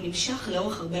photo. והוא נמשך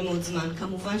לאורך הרבה מאוד זמן.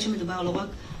 כמובן שמדובר לא רק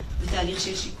בתהליך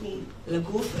של שיקום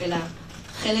לגוף, אלא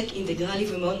חלק אינטגרלי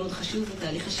ומאוד מאוד חשוב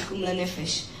בתהליך השיקום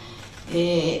לנפש.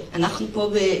 אנחנו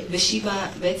פה בשיבא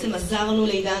בעצם עזרנו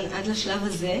לעידן עד לשלב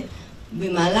הזה,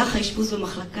 במהלך האשפוז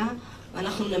במחלקה,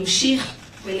 ואנחנו נמשיך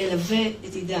ונלווה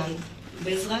את עידן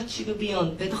בעזרת שיבא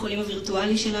ביון, בית החולים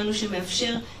הווירטואלי שלנו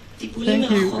שמאפשר Thank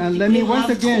you. And let me once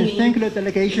again thank the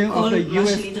delegation of the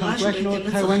U.S. Congressional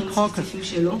Taiwan Caucus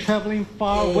traveling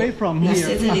far away from here,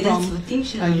 from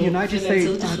the United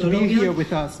States, to be here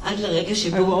with us.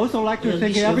 I would also like to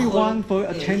thank everyone for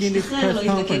attending this press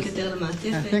conference.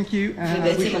 And thank you, and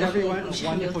I wish everyone a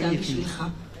wonderful evening.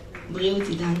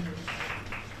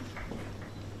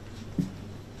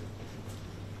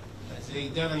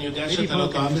 עידן, אני יודע שאתה לא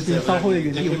תאהב את זה, אבל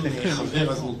תכף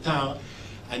חבר, אז מותר.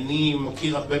 אני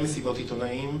מכיר הרבה מסיבות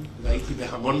עיתונאים, והייתי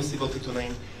בהמון מסיבות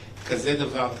עיתונאים. כזה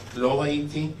דבר לא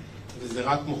ראיתי, וזה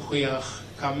רק מוכיח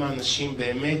כמה אנשים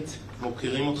באמת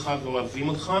מוכירים אותך ואוהבים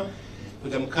אותך,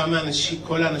 וגם כמה אנשים,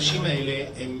 כל האנשים האלה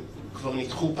הם כבר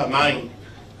ניתחו פעמיים,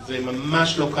 והם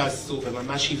ממש לא כעסו,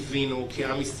 וממש הבינו כי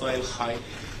עם ישראל חי.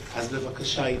 אז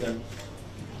בבקשה, עידן.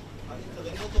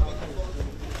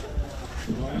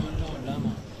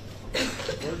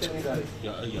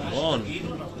 ירון, תגיד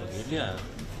לי.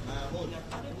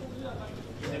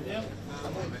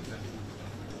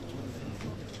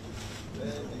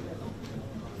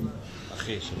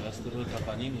 אחי, שלא יסתירו את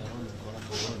הפנים, ירון, כל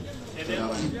הכבוד.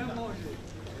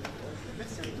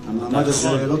 המעמד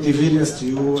הזה לא טבעי לי, אז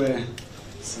תהיו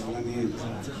סבלניים.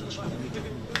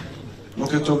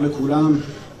 בוקר טוב לכולם,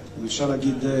 אם אפשר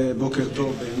להגיד בוקר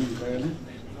טוב בימים כאלה.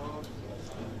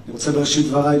 אני רוצה בראשית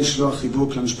דבריי לשלוח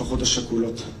חיבוק למשפחות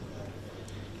השכולות.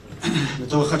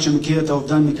 בתור אחד שמכיר את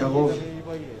האובדן מקרוב,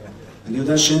 אני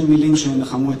יודע שאין מילים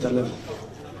שנחמו את הלב.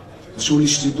 חשוב לי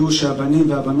שתדעו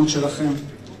שהבנים והבנות שלכם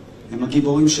הם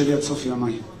הגיבורים שלי עד סוף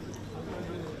ימיי.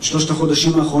 בשלושת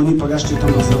החודשים האחרונים פגשתי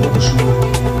אותם בזרות השונות.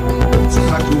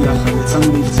 צחקנו יחד,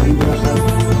 יצאנו מבצעים ביחד,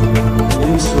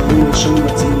 והם מסוימים הרשנו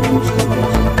לצאים במפקד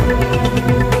ביחד.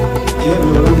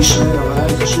 כאב לעולם ישראל, אבל היה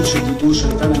לי חשוב שתדעו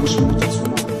שהייתה להם משמעות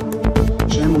עצומה.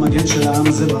 שהם המגן של העם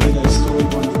הזה ברגע ההיסטורי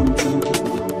בו אנחנו נמצאים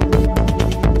כאומה.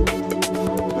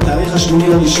 בתאריך השמיני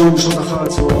לראשון בשעות אחר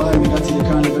הצהריים הגעתי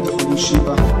לכאן לבית החולים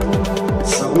שיבא,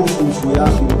 שרוף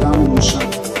ומפויח, מורדם ומונשם.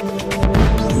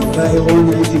 במרבה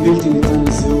האירוניה הייתי בלתי ניתן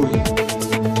לזיהוי.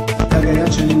 תג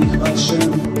היד שלי נקבע על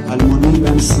שם אלמוני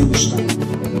בן 22.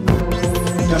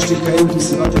 ביקשתי לקיים את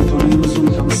מסיבת העיתונאים הזו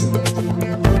מכמה סיבות.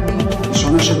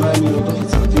 ראשונה שבהם היא להודות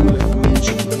לצוותים הרפואיים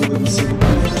שטיפלו במסירות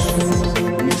נפש.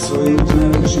 במקצועיות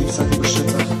מהרגע שנפצעתי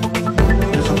בשטח,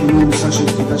 דרך הפינה המושג של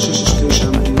יחידת 669,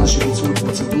 המדינה שביצעו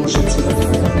לפרוצדורה שהצילה את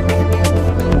חיי.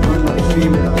 כמובן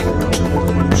לרופאים ולאחיות של בית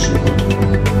החולים שיבא.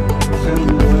 לכן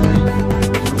אני רואה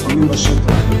לוחמים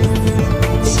בשטח.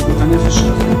 מסירות הנפש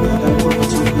שלכם בידיים כל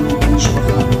פצוע פנימי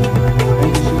במשפחה.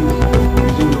 אין תפים,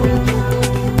 עומדים להודות.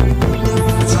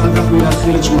 קצר אגב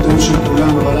מלהכיל את שמותיהם של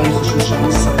כולם, אבל היה לי חשוב שעם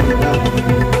ישראל ידע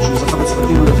שהוא זכה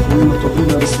בצוותים הרפואיים הטובים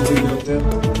והמסורים ביותר,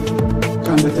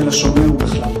 כאן בתל השומר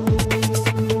ובכלל.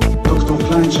 דוקטור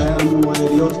קליין שהיה אמור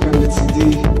להיות כאן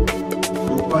לצידי,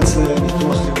 והוקפץ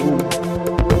לניתוח חירום,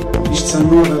 איש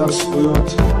צנוע ורב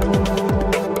זכויות,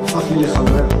 הפך לי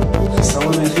לחבר.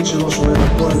 החיסרון היחיד שלו שהוא אוהב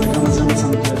הכל, וגם על זה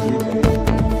מצאנו דרך להיגעים.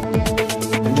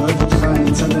 אני אוהב אותך, אני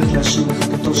אמצא דרך להשיב לך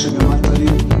כתוב שגמלת לי,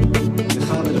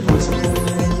 לך ולכל צורך.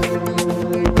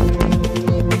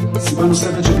 סיבה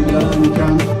נוספת שבגללה אני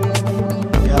כאן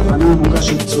היא ההבנה העמוקה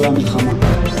של פצועי המלחמה.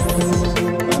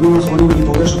 בימים האחרונים אני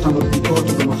פוגש אותם בבדיקות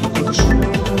ובמחלקות השונות.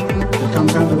 חלקם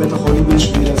כאן בבית החולים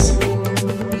יש בלי להשיג.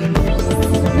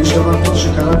 יש דבר טוב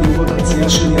שקרה בעקבות הפציעה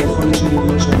שלי, היכולת שלי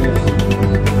להיות שליח.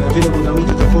 להביא למודעות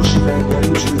את הקושי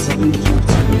והאתגרים שניצבים בפני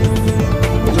הפצועים.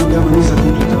 פתאום גם אני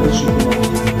זקוק לתאריך שיקום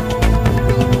ארוך.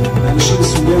 לאנשים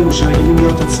מסוגנו שרגילים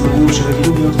להיות עצמאים,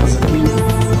 שרגילים להיות חזקים,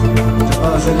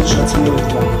 הדבר הזה כשלעצמו לא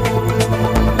אתגר.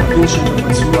 להבין שאתה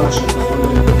פצוע, שאתה יכול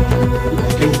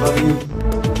להקל דברים,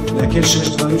 להקל שיש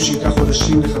דברים שיקח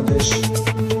חודשים לחדש,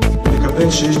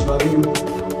 ולקבל שיש דברים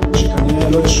שכנראה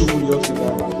לא ישובו להיות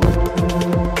כבעבר.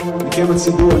 מכם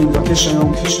הציבור אני מבקש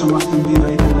היום, כפי שתמכתם בי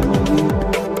והייתם למענים,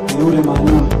 תהיו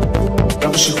למענם,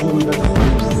 גם בשחרור מבית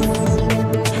החולים.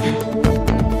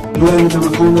 תנו להם את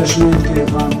המקום להשמיע את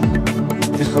כאבם,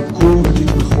 תחבקו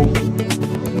ותתמכו.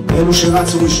 אלו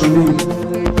שרצו ראשונים,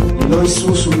 ללא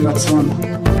היסוס ומרצון,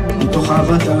 מתוך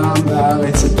אהבת העם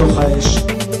והארץ, לתוך האש,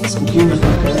 זקוקים לך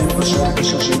כעת בשעה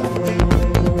הקשה שלנו.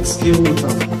 תזכירו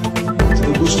אותם,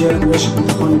 תדאגו שתהיה לנו רשת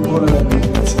ביטחון ליפול עליהם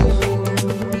ולהצליח.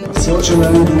 הפציעות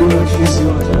שלהם איננו רק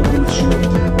פיזיות, אלא גם נפשיות.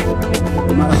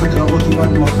 במהלך הקרבות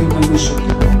איבדנו אחים לנשק.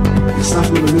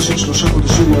 נחשפנו במשך 3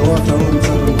 חודשים לאירוע טרור מצד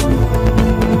האויבים.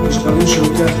 יש דברים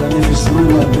שלוקח לנפש זמן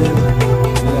לאבד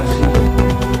ולהכיל.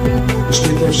 יש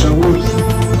לי את האפשרות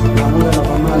לעמוד על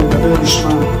הבמה, לדבר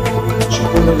בשמם של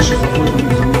כל אלה שחוו את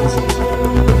המלחמה הזאת.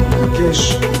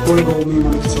 מבקש כל הגורמים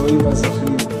המקצועיים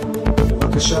והאזרחיים,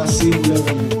 בבקשה שימו לב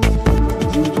אליהם,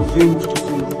 תהיו טובים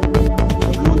ופתוחים,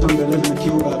 קבלו אותם בלב נקי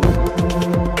ובאהבה.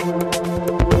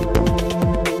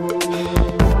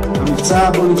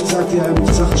 המבצע בו נפצעתי היה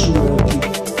מבצע חשוב וערכי.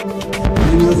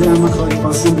 אני יודע מה כבר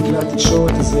התפרסם בכלי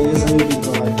התקשורת, אז יהיה זהיר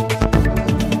בדבריי.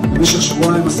 במשך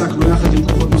שבועיים עסקנו יחד עם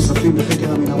כוחות נוספים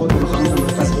בחקר המנהרות במחנות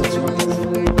המרכז ברצועת עזה.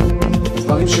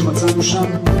 הדברים שמצאנו שם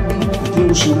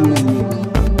התירו שינה מעניינים.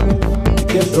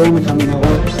 היקף ועומק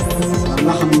המנהרות,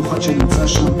 האמל"ח המיוחד שנמצא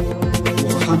שם,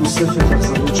 והוכחה נוספת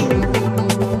לאכזריות של הארגון.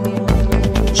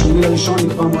 בשמיני לראשון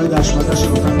נקבע מועד ההשמדה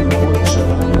של אותן מנהרות ושל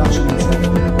האמל"ח שנמצא.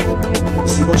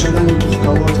 בסיבות שעדיין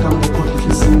מתוחקרות כמה דקות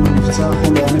לפני סיום המבצע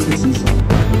החומר הנפץ נזרק.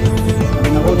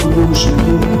 המנהרות אומנם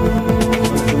הושמדו,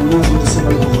 אבל התאונה הזאת הסבה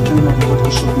לכוחותינו עבודות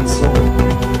קשות מנשוא.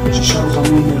 6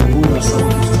 לוחמים נהרגו ועשרות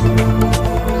נפצעו.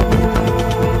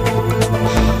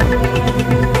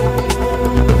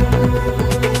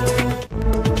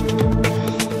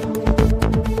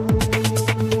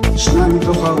 שניים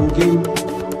מתוך ההרוגים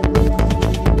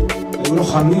היו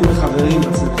לוחמים וחברים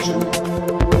בצוות שלי.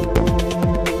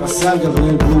 רס"ל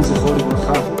גבריאל בלום זכרו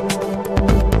לברכה,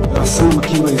 ורס"ל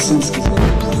עקיבא יסנסקי זכרו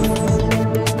לברכה.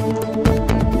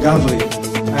 גברי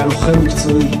היה לוחם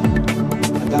מקצועי,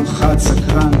 אדם חד,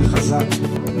 סקרן וחזק,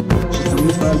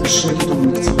 שתמיד פעל בשקט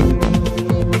ובמקצועיות.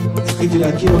 זכיתי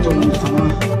להכיר אותו במלחמה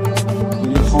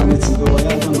וללחום לצידו.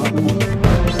 היה אדם רעוע,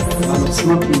 בעל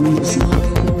עוצמה פנימית ושמחת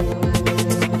חיים.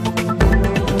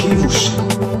 עקיבוש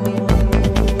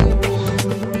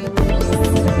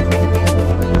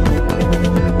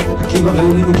עקיבא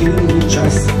ואני מכירים בגיל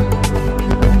 19.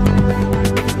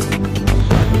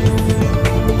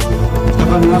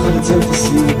 התקבלנו יחד לצוות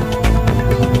הסיום.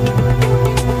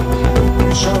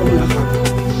 שרנו יחד,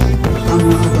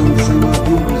 לחמנו יחד במבצעים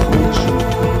רבים במלחמות השונות.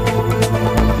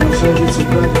 במופת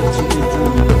מצוקה ובצוק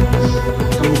איתן,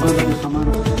 כמובן במלחמה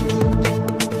הנוכחית.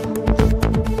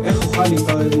 איך אוכל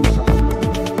להיפרד ממך?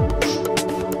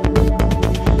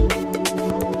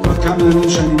 כבר כמה ימים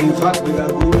שאני נאבק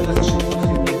בגעגועים אליך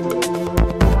שנפרחים לי את הלב.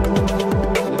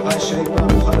 הלוואי שאי פעם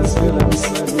אוכל להסביר לעם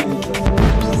ישראל מי היית.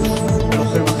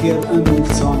 הלוחם הכי ידען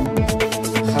במקצוען,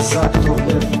 חזק, טוב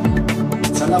לב,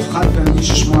 צלף חד פעמי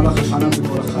ששמו הלך לפניו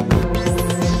בכל החיים.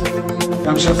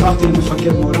 גם כשהפכתי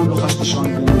למפקד מעולם לא חשתי שעון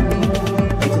בינינו.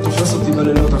 היית תופס אותי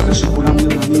בלילות אחרי שכולם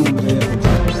נרדמים ומגייב אותי.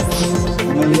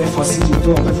 אומר לי איפה עשיתי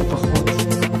טוב, איפה פחות.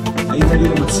 היית לי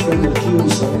למצפן ערכי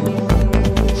ומוסרי.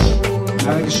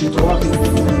 מהרגע שהתעוררתי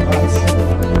לטיפול נמרץ,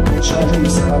 שאלתי אם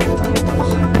שרדתי את העמותה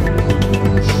בחיים.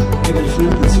 רגע לפני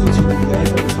הפיצוץ הוא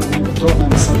מתגייב לפניי בתור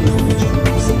מהמשרד מכונית שאני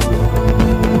עושה.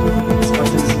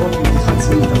 הספקתי לזרוק לי פתיחת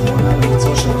צינית אחרונה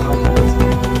למקצוע של אחר כך.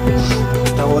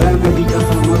 אתה רואה עמדי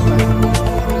ככה אמרת?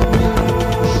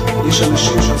 יש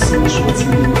אנשים שעושים משהו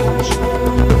רציני בחיים שלך.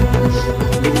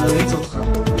 אני מעריץ אותך,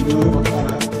 אני אוהב אותך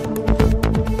לאט.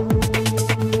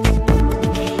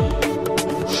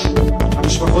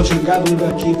 המשפחות של גברי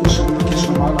ועקיבא שאני מבקש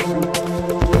לומר לכם,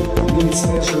 אני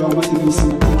מצטער שלא עמדתי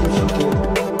במשימתי כמפקד.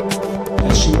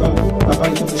 הישיבה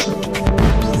בבית הזה שלו.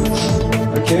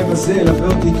 הכאב הזה ילווה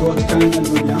אותי כאות קין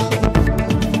אלבום יחד.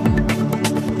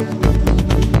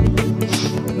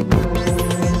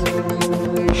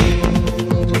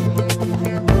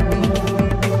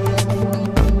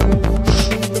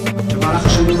 במהלך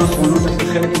השנים האחרונות הייתי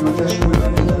חלק ממטה השבויים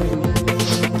והנעדרים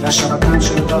להשארתם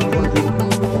של הדר גולדין,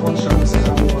 אורון שלום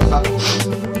זכרם לברכה,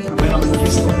 אמר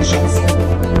המנגיסטות משאר ישראל.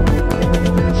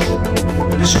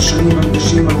 במשך שנים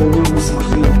המפגשים הגורמים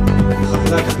המוסמכים,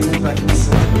 חברי הקבינט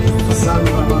והכנסת, חזרנו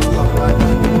ואמרנו חבריי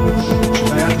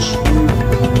שבעיית השבויים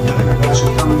כרגע בעיה של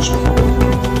כמה משפחות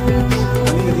בודדות.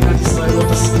 גם אם מדינת ישראל לא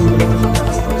תסכים ולא תפתח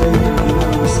אסטרטגית למדינה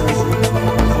לנושא הזה,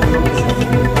 יכול להיות בזה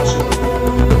אפילו בעיקר שלנו.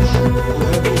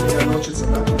 כואב לי להעלות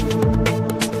שצדקתי.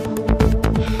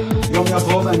 יום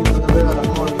יבוא ואני מדבר על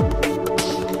הכל.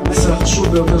 המסר החשוב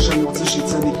ביותר שאני רוצה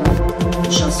שיצא מכאן,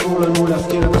 שאסור לנו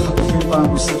להפקיר את החטופים פעם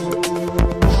נוספת.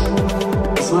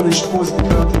 בזמן האשפוז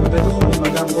ביקרתי בבית החולים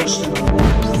אדם גולדשטיין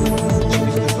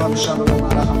שנחטפה בשבע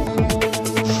במהלך המלחמה.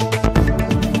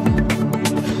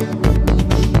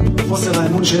 חוסר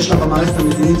האמון שיש לה במערכת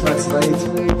המדינית והצבאית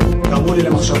גרמו לי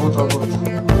למחשבות רבות.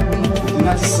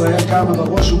 מדינת ישראל קמה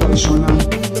בראש ובראשונה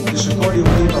כדי שכל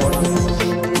יהודי בעולם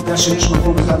ידע שיש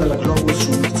מקום אחד על הגלובוס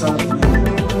שהוא מבצע לבני.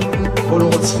 בו לא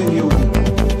רוצחים יהודים,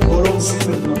 בו לא אונסים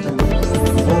את בנותינו,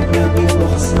 בו בני הברית לא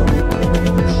חסר.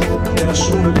 כדי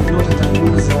לשוב ולבנות את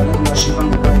האמון הזה עלינו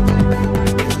להשיבם בבית.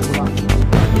 לכולם.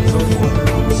 זאת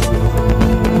חובתנו המוסרית.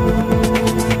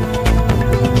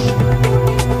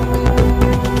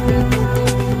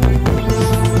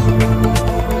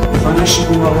 לפני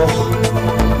שיקום ארוך,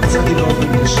 יצאתי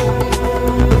באופן קשה.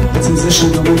 בעצם זה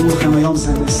שאני עומד מולכם היום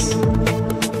זה נס.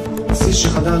 הסיס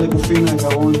שחדר לגופי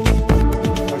מהגרון,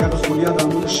 פגע בחוליה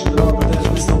בעמוד השדרה,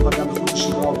 בדרך נסתור פגע בחוט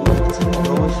השדרה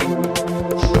ובעוד חימום.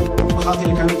 בחרתי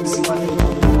לקיים את מסיבת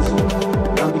העיתונאים הזו,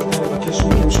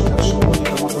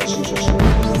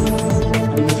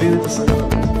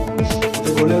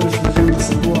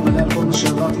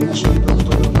 המדינה שלי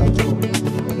באוקטובר בעתו.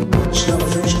 בשלב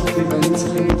הזה משפחתי ואני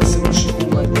צריכים להתעסק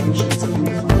בשיקום והאתגרים שניצבים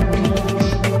בפנינו.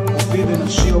 רופאי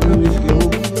ונפשי אומנם נפגעו,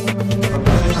 אבל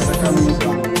הכי חזקה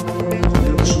ממנו.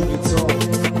 אני פשוט ליצור,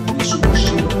 אני שוב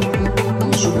לשיר,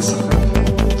 אני שוב לשחק.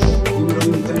 אם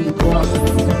אלוהים ייתן לי כוח,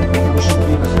 אני שוב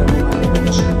להילחם למען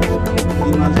הבן שלי.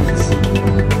 אם אל תכסה.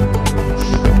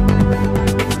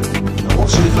 הרוח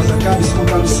שלי חזקה בזכות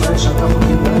עם ישראל שעטף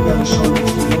אותי ברגע הראשון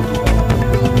בתפילות ובאהבה.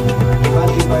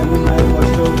 קיבלתי בימים האלו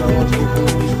אלפי הודעות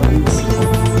ויקרואים מכתבים ושיחות.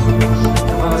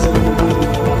 הדבר הזה לא מובן לי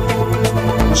בעולם.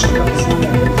 מה שיקח בזמן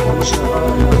להגיע את כל מה שעבר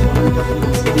עליי לאחרונה, ייקח לי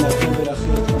בזמן להגיע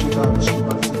ולהכיל את כמות האהבה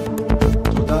שקיבלתי.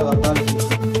 תודה רבה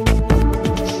לכולכם.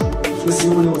 לפני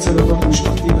סיום אני רוצה להודות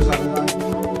למשפחתי וחבריי.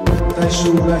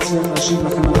 מתישהו אולי אצליח להשיב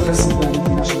לכם על החסד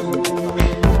והנתינה שלכם.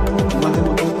 למדתם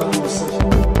אותו פעם נוספת.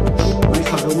 מהי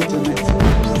חברות אמת.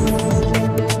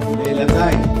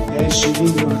 לילדיי, יעל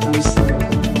שירים ויונתן ישראל.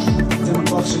 אתם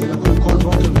הכוח שלי לקום כל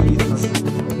בוקר ולהתחזק.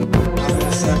 אבל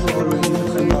יעשה הכל ולהגיד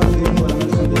אתכם באוויר ולמד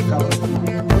לכם בעיקר לכם.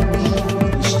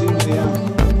 אשתי בריאה,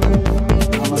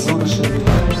 המזון שלי,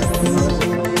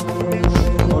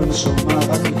 כל מה שאומר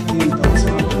רק מקטין את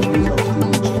העוצמה הפנימית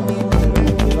והאופטימית שלך.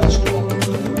 תראה שקיבלתם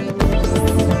בחיים.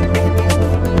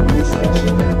 אני ישראל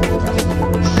שלי.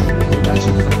 יודעת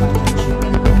שהתחתנתי משהו.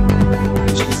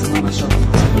 יש לי זמן עכשיו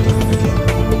לפצות אותך בכיר.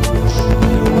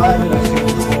 להוריי ולאחים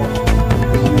בכור.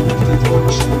 אני נמדתי את כל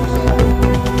מה שאני בחיי.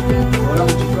 בעולם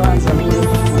מתוקן זה אמור להיות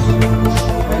הפוך.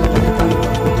 ואין את הקטן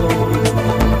לפרקותו מוריד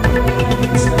המחר.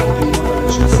 מצטער פעימות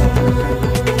הלב שעשרתי לכם.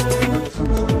 אני אוהב אתכם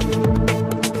בכל הלב.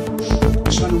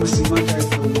 יש לנו משימה כעת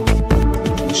כאומה.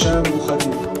 נשאר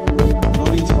מאוחדים. לא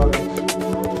להתפרק.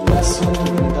 לעשות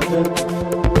ולדבר.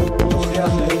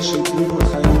 להוכיח לאלה שהקריבו את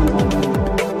חייהם למעננו.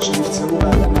 שנפצעו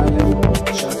בהגנה עלינו.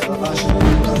 שהקרבה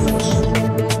שלהם לא תרש.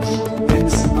 אין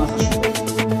משימה חשובה.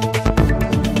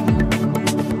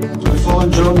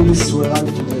 And journalists who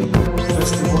arrived today.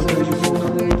 First of all, thank you for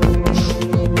coming.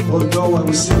 Although I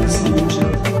was seriously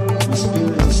injured, my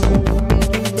spirit is stable.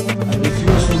 I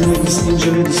refuse to make this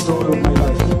injury the story of my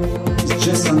life. It's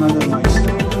just another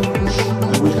milestone.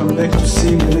 I will come back to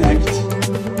sing and act,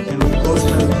 and with God's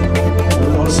help, I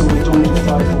will also return to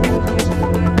fight for my country.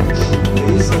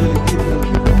 The Israeli people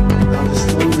are the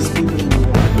strongest people in the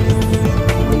world.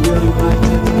 When we are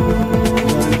united, we are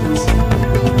invincible.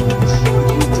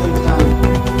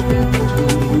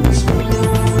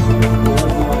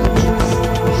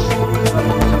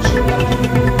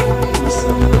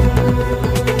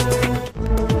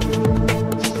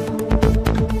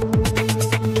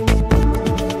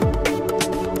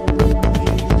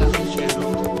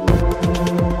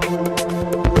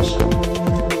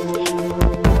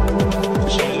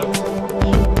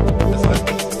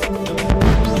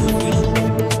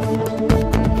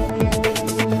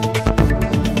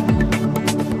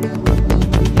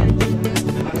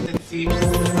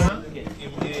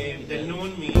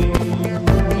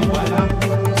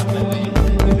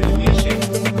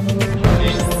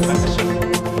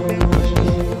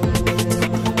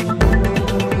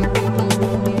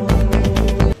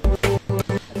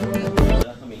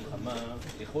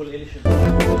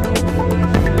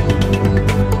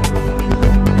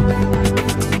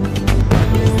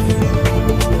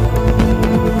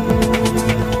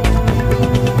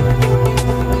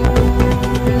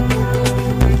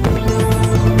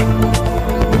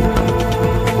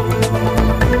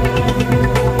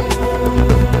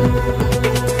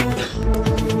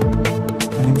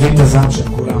 הזעם של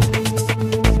כולם.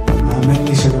 האמן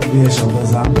לי שגם לי יש הרבה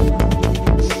זעם.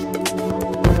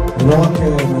 ולא רק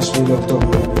מה7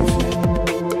 לאוקטובר לפני.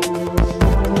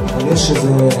 אבל יש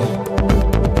איזה,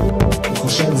 אני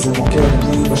חושב, זה מוקד.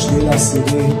 אני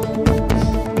ב7/10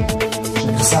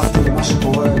 שנחשפתי למה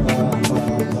שקורה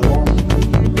בדרום.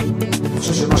 אני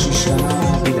חושב שמשהו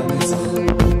השתנה בלנצח.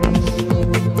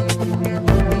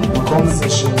 המקום הזה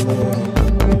של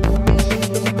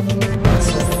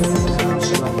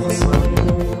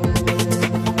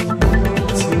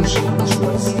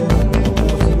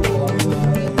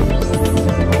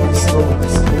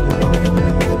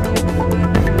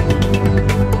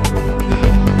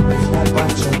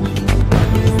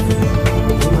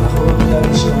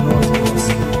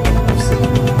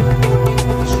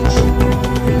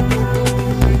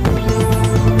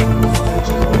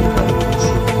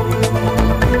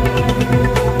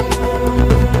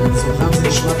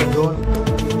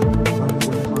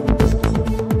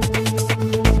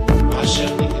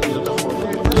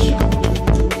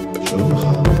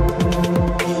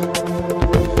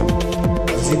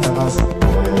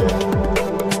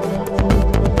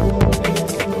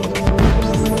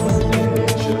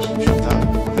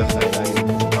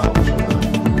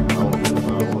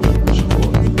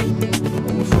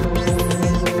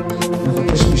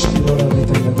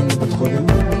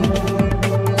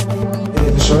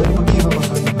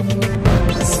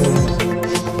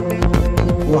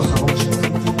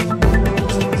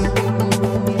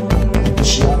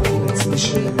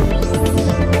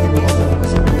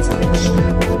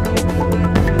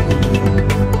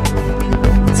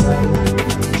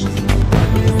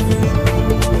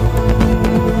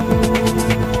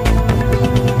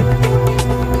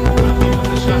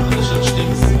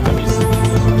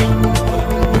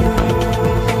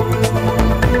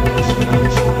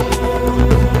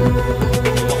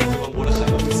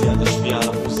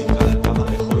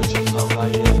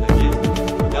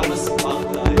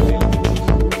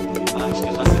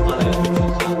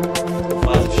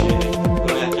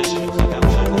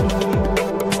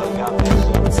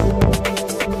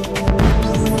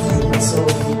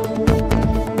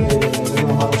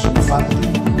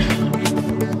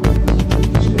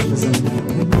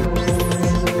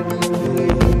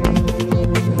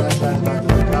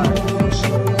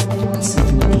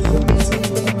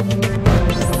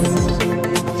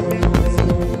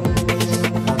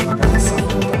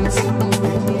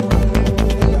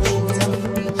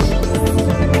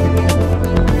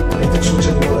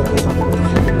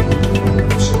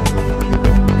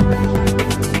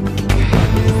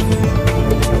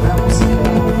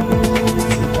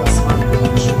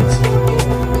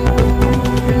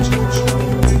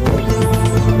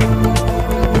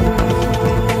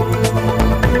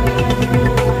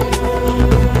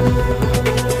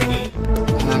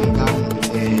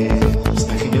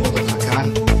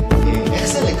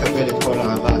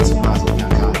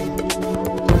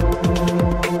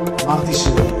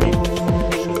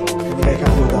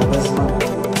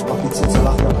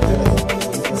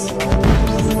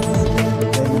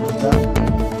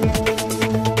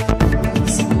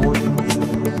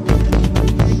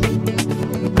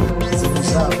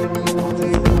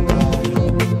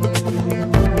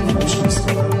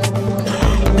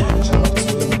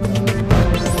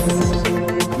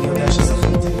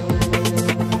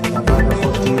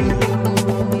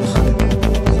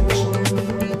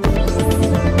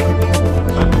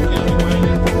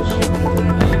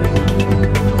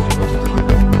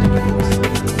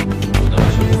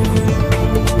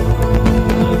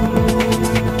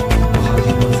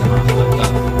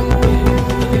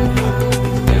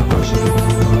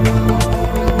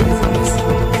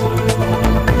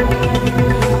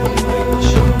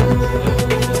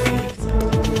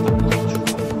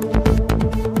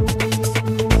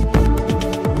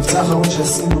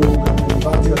שעשינו, גם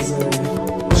דיברתי על זה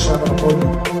עכשיו על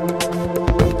הפודיום.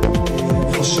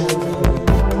 אני חושב,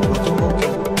 באותו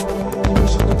בוקר,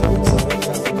 כשאתה מוצרים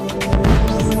כאן,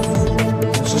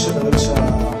 אני חושב שברגע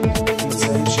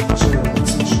שהממצאים של מה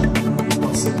שרצו שם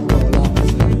יתפרסמו בעולם,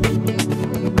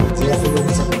 זה יהיה אפילו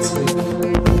קצת מצחיק.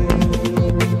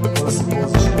 כל הסיפור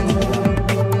הזה של התחילה,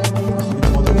 אנחנו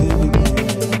מתמודדים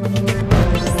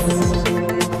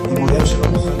עם אויב שלא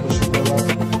מוכר בשום דבר.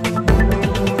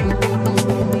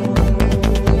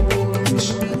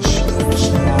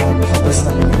 שנייה מחפש את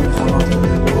המילים הנכונות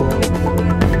כדי לא...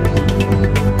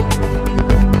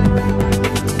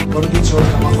 בוא נגיד שעוד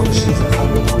כמה חודשים זה יכול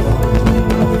להיות הרבה הרבה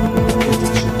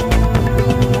בקטע של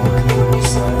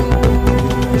ישראל,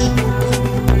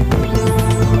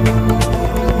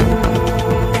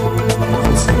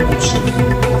 אנחנו צריכים להמשיך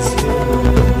להזכיר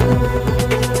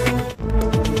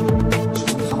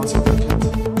שזו מלחמה צודקת,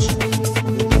 שאנחנו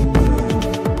מתמודדים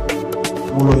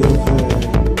מול אויב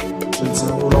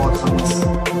שלצערנו לא רק חמאס,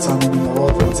 יצאנו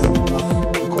מנהרות ויצאנו ממלח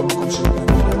בכל מקום שלנו,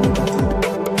 להביא בתים,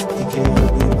 תיקי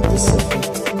ילדים, בתי ספר,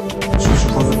 משהו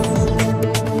שכל דבר.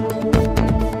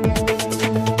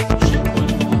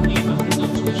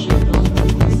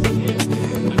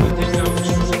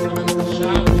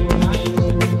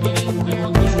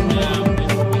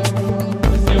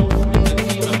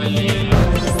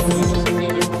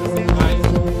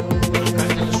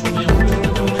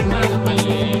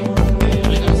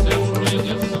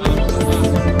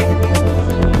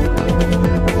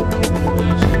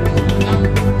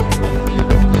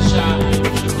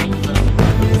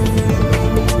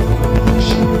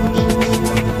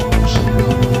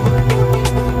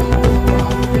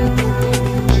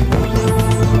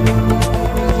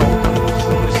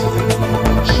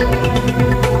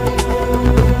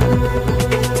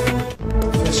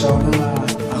 שהעונה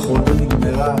האחרונה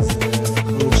נגמרה, אז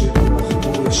חלוק שיהיה פה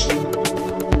חיבור ישיר.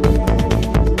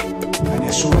 אני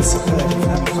אשוב לשחק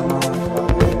לפני המלחמה, כבר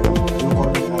היו כל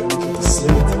מיני רעיונות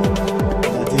לתסריט,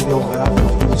 לדעתי ליאור ואב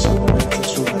ועובדים עכשיו באמת צריך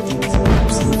שוב להתאים את זה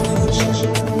למציאות החדשה של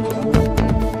המקרה.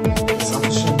 בעזרת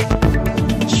השם,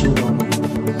 שוב לעונה.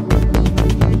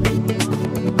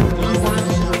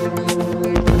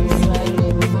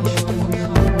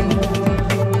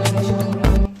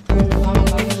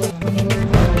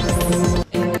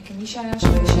 כמי שהיה שם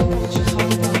בשטח שחרר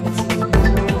את המציאות,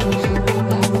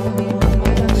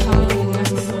 מה דעתך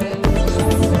מדינת ישראל צריכה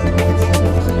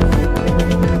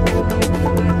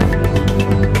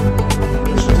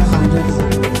ברשותך אני אגיד את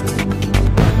זה.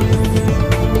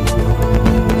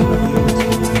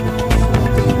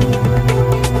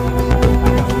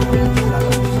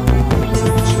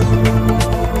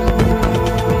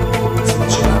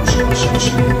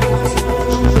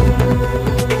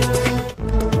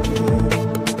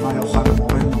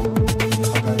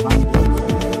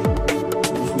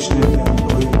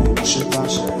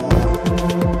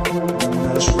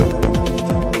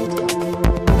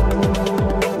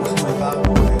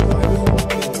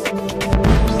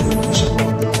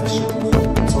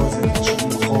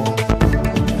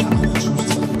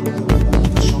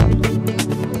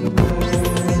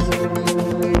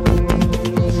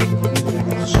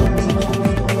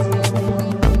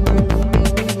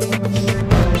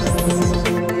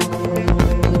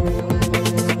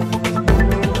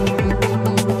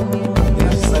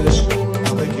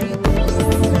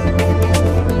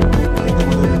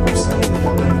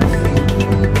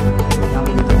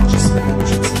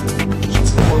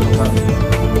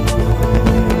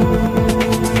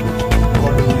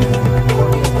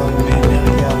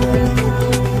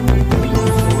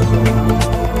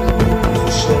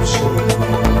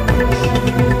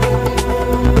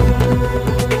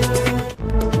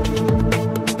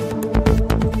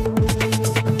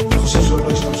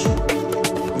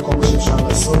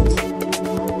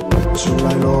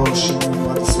 שאולי לא שינינו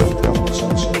עד הסוף את כמה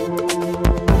עכשיו שלנו.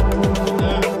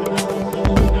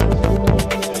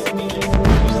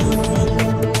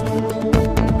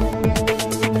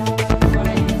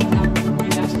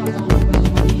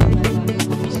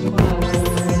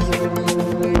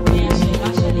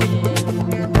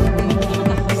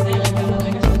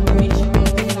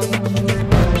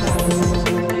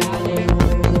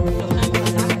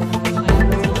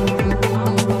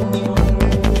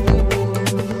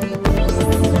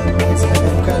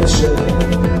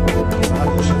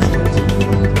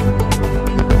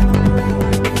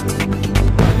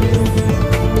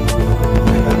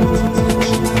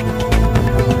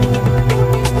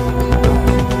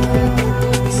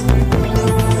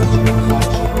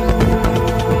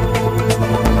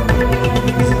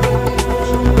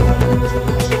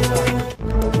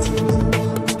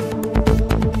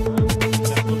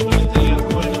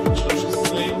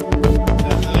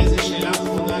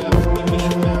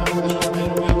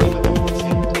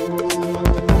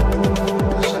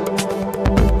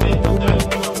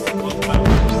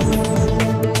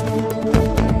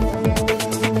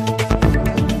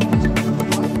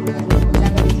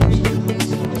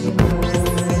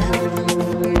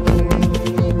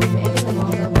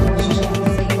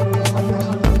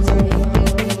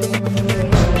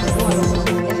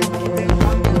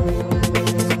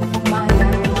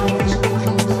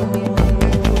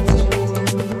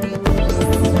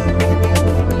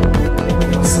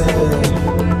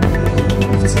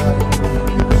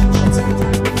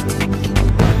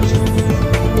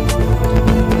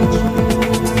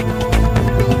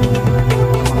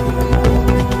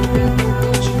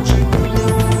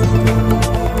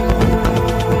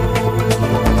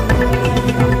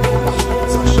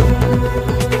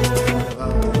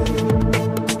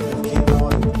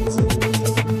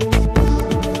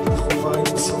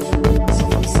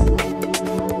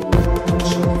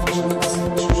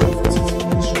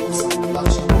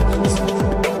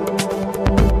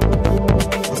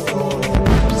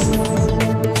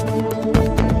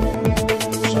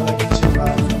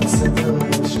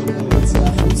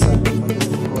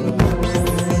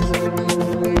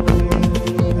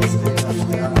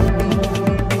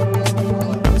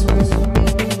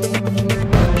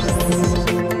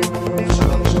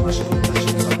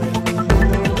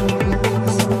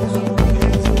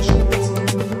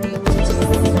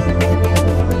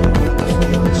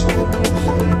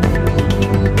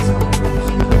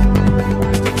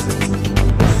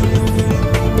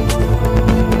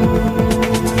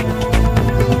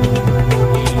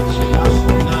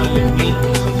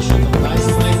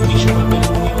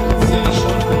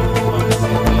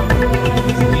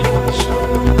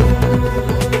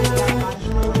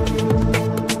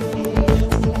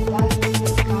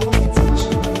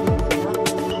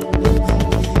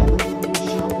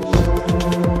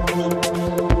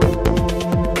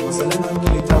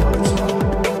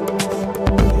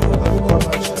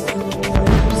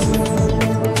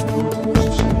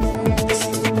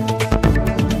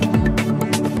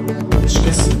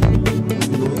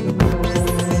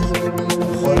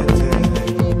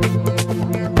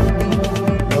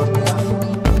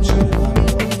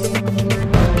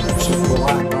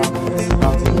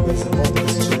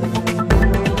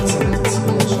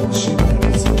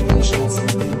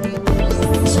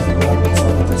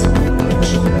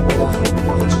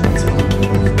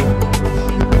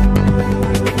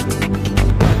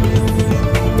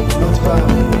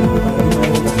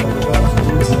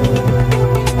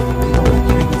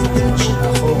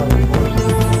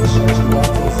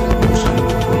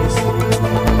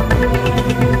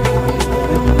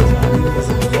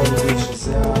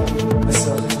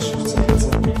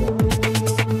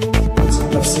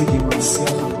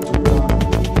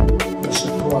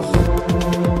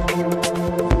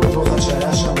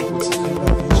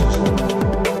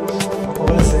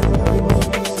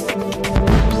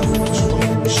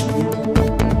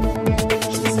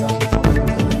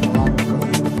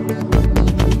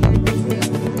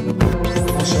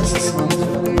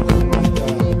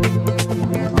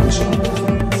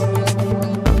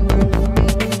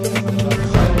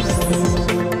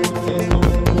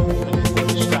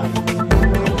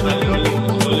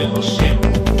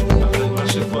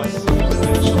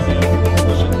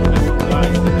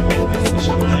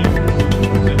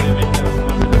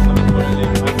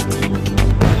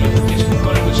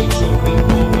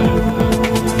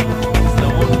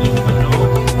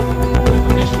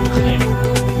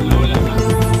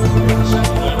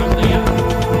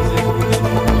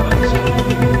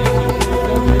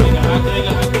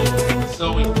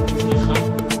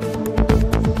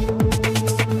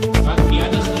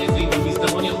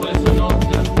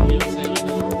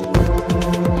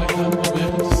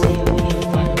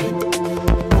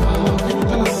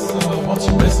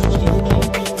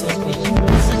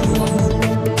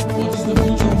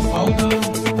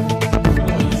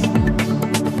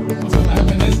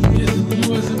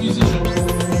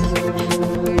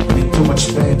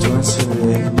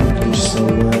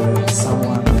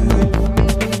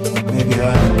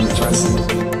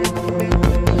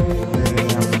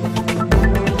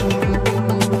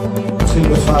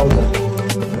 נתחיל בפאודה.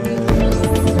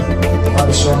 דבר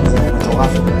ראשון זה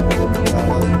מטורף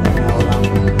מהעולם,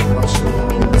 דבר שלא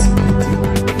ציפיתי.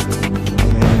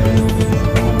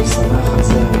 אני שמח על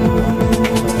זה,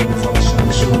 אני כבר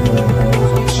לשם שוב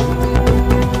חדשים.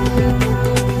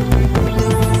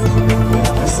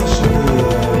 והמסר שלי,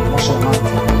 כמו שאמרתי,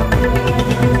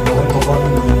 אני קורא פה כל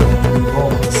מיני גיבור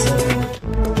בנושא,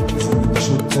 זה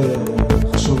פשוט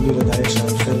חשוב לי לדייק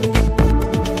שאני חלק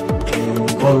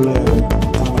מכל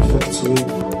אותם אלפי פצועים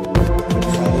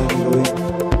ומחיילי המילואים.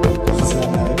 ככה זה היה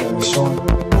מהרגע הראשון,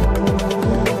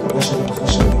 ואני מקווה שגם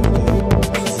אחרי שנים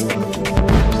ככה זה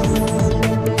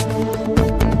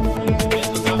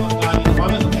אני נורא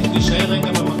מבקש להישאר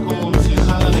רגע במקום,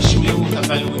 סליחה על הרשמיות,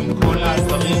 אבל הוא עם כל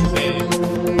הדברים,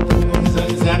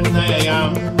 וזה התנאי היה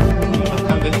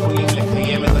ממרכז בית חולים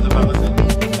לקיים את הדבר הזה.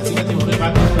 אז אם אתם יכולים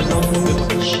רק לפנות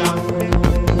בבקשה,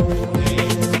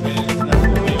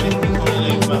 ואנחנו באמת מכל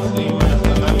הלב מאחלים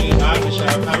החלמה מהירה,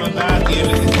 ושהפעם הבאה תהיה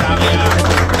בקיסריה.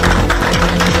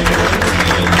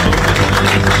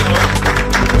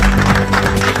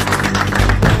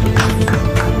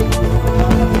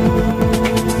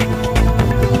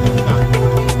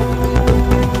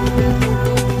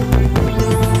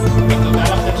 ותודה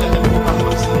לכם שאתם כל כך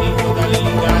מקסימים, תודה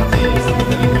ללידת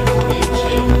סמנכ"לית בית חולים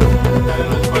שנתנה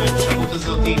לנו את כל האפשרות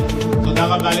הזאת. תודה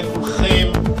רבה לכולכם,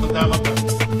 תודה רבה.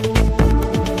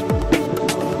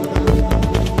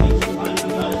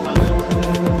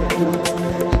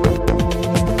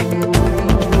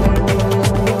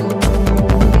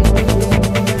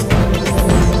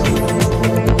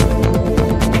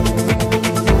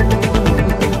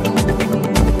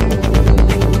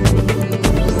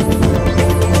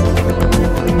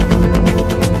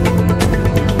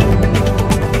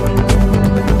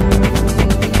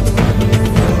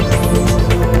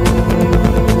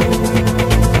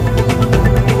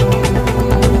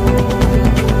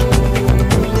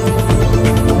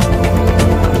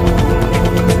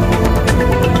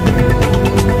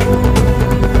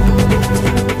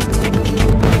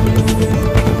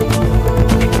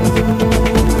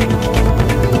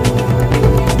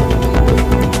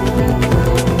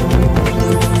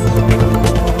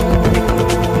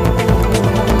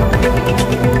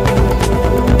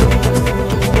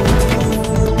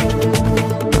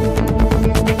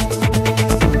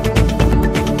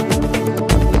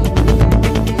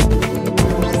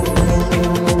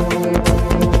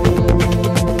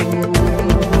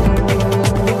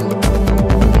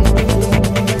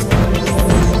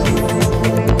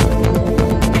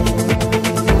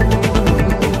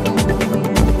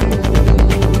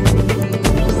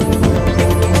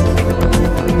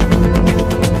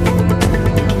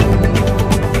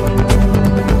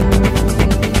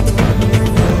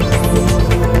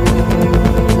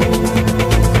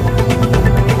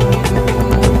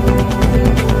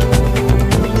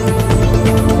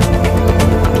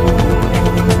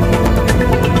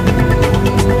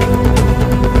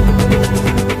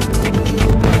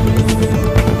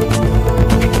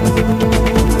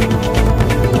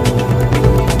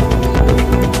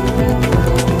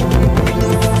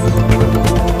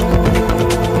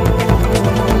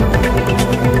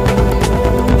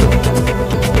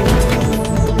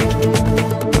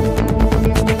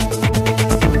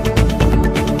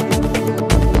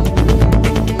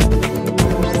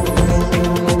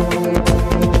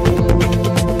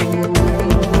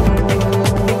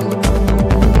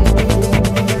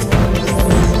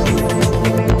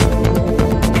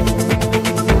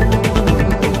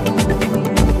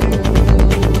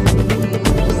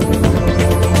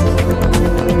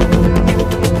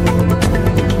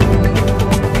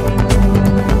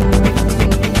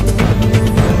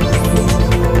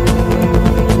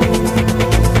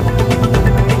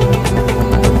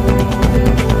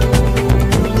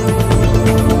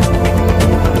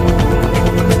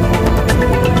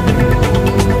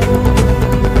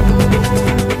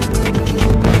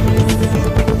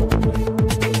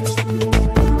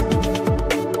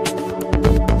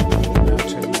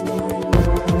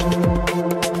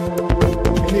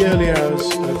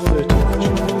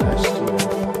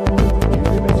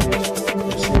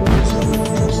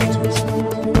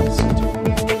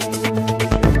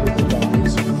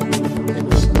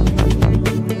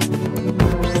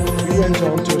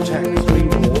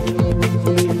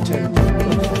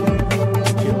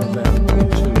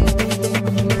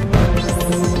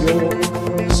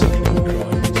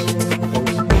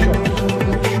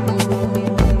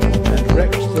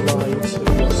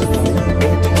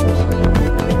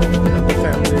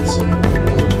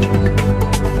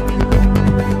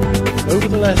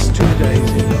 last 2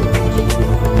 days in court,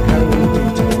 harrowing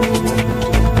details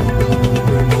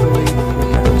being fully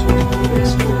recounted.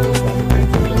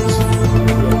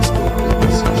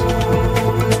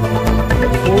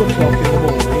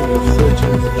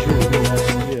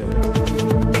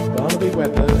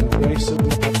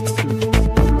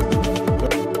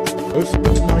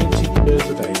 90 years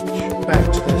of age back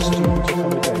to their student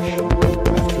accommodation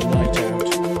after a night out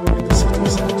in the city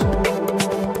centre.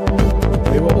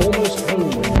 They were almost home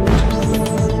when we returned.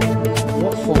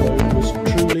 What followed was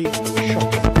truly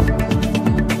shocking.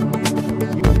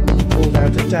 He pulled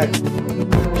out a dagger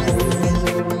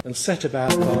and set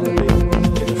about Barnaby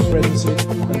in a frenzied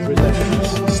and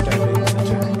relentless stabbing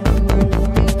attack.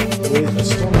 With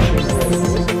astonishing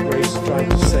bravery, Grace tried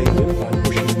to save him by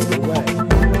pushing him away.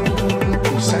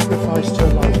 She sacrificed her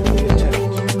life in the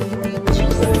attempt,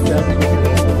 and then dealt with him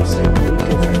in the same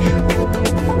brutal fashion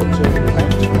before turning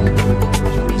back to Barnaby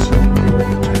to resume her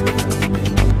attack.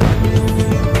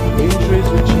 The injuries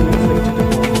which she inflicted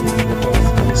upon him were both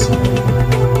considerable.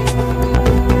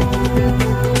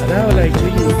 An hour later,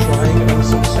 you were trying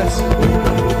unsuccessfully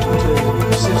with determined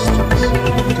persistence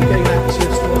to gain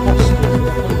access to the hostel for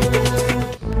the homeless.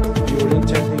 You were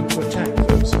intending to attack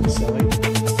those inside,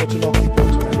 but an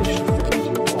occupant managed to fend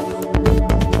you off.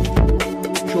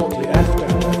 Shortly after,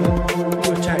 however,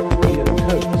 you attacked Ian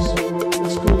Coates, the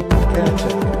school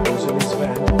caretaker who was in his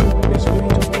van on his way to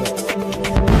work.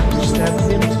 You stabbed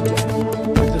him to death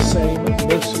with the same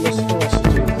merciless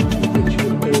ferocity with which you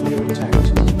had earlier attacked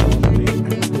Barnaby and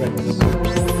Grace.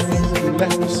 You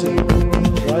left the scene,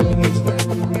 driving his van,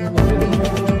 on the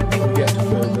lookout for yet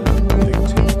further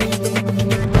victims.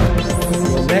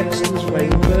 Your next was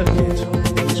Wayne Burkitt, who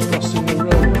was crossing the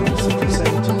road in the city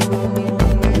centre.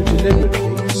 You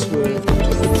deliberately swerved to the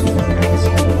cats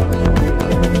and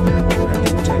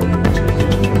intended to kill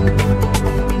him.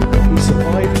 He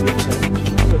survived the attempt,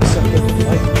 but suffered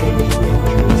life-changing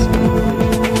injuries in the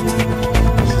collision.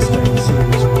 He sustained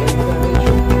serious brain damage,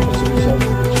 as a result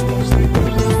of which he lost the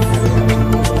ability to carry out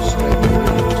almost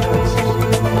straightforward tasks.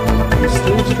 He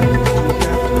still struggles to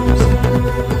adapt to himself.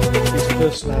 His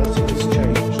personality has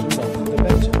changed, and not for the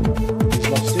better. He's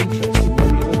lost interest in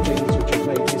many of the things which have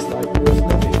made his life worth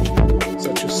living,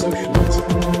 such as socialism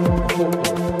and football.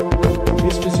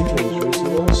 His physical injuries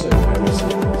are also very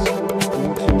serious, and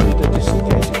included a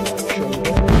dislocated right shoulder,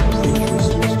 injuries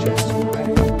to his chest and back,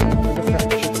 and a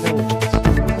fractured pelvis.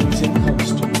 He's in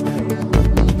constant pain.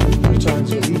 There are times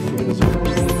when he feels it would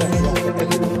be better off for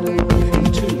everyone if he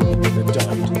too had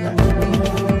died that way.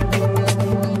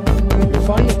 Your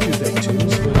final two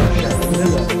victims were Sharon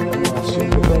Miller and Marcian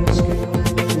Gavonsky,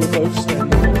 who were both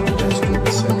standing on the pedestrian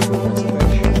central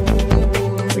reservation.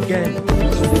 Again, he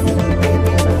deliberately made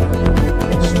the van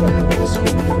and struck with his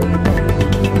feet from behind,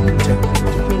 intending to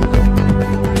kill them.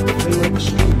 They were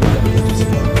extremely lucky to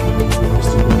survive. Mr. Gavonsky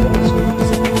suffered broken ribs, an injury to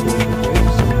his left leg,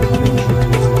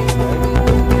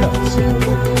 cuts in the local state of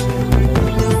London.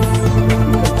 He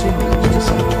continued to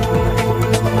suffer from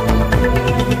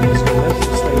Mr. Miller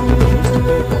sustained injuries to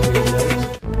both body and legs,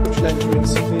 which left her in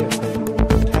severe pain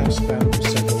and housebound for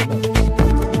several months.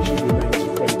 She remains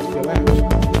afraid to go out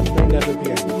and may never be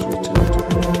able to return to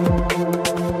work.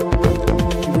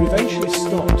 You were eventually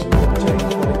stopped and contained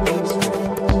by police vehicles.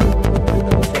 You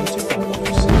were confronted by officers who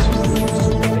produced a knife,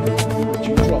 which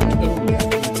you dropped only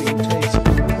after you'd been tasered.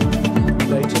 You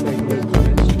later made no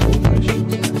comments to all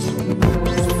questions asked of you.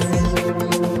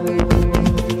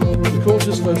 The court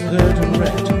has both heard and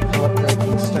read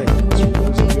heartbreaking statements from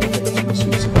those of your victims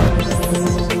who survived,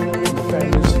 and the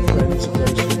families and friends of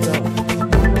those who died.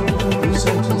 You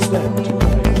sentenced them to a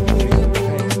life of grief and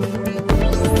pain.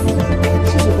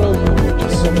 This is a roll call which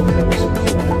is some of those whose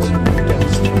lives have been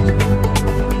devastated.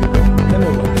 Emma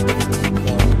Miller,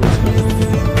 Barnaby's mother.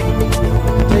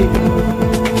 David Miller,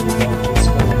 Barnaby's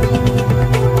father.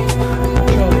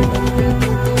 Charlie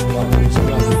Miller, Barnaby's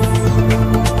brother.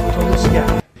 Thomas Yap,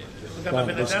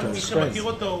 Barnaby's close friend.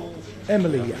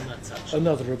 Emily Yap,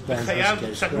 another of Barnaby's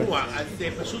close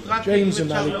friends. James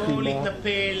O'Malley Kumar,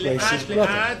 Grace's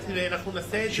brother.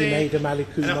 Sinead O'Malley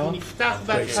Kumar,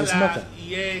 Grace's mother.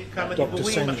 Dr.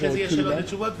 Sanjoy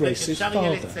Kumar, Grace's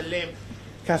father.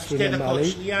 Catherine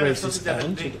O'Malley, Grace's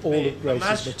aunt, and all of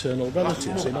Grace's maternal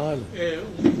relatives in Ireland.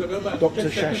 Dr.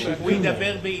 Shashi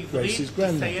Kumar, Grace's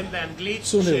grandmother.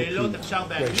 Sunil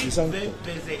Kumar, Grace's uncle.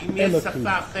 Emma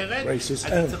Kumar, Grace's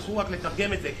aunt.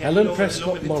 Helen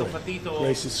Prescott Murray,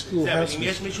 Grace's schoolhouse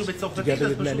mistress, together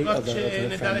with many other of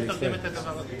her family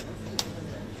friends.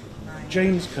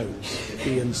 James Coates,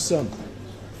 Ian's son.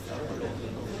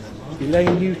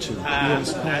 Elaine Newton,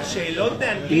 Ian's partner.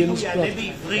 Ian's brother.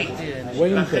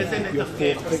 Wayne Burke, your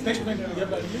fourth victim.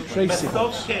 Tracy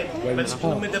Boss, Wayne's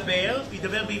partner.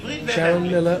 Sharon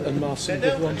Miller and Marcin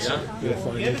Gavonsky, your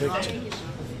final victims.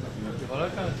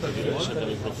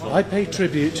 I pay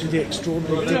tribute to the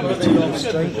extraordinary dignity and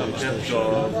restraint which they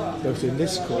show, both in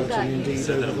this court and indeed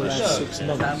over the last 6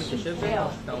 months.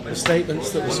 The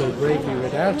statements that were so bravely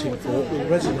read out in court will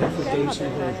resonate with those who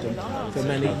heard them for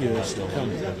many years to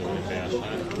come.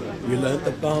 We learnt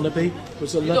that Barnaby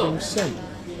was a loving son,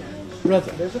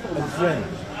 brother and friend,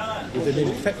 with an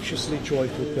infectiously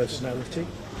joyful personality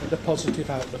and a positive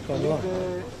outlook on life.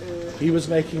 He was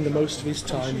making the most of his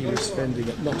time he was spending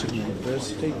at Nottingham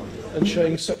University and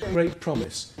showing such great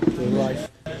promise for the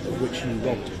life of which you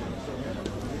robbed him.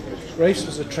 Grace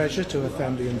was a treasure to her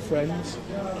family and friends.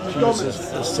 She was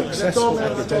as successful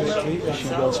academically as she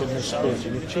was in her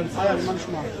sporting achievements.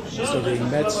 Studying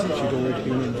medicine, she'd already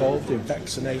been involved in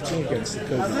vaccinating against the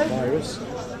COVID virus,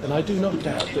 and I do not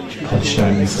doubt that she would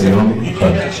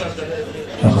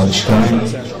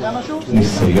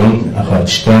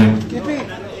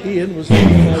Ian was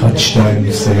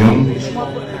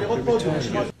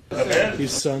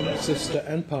his son, sister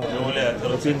and partner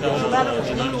have been gone for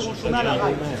a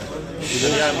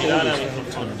man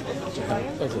to help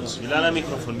others. There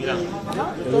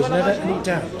was never any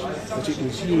doubt that it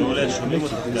was you who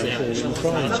committed these appalling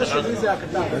crimes,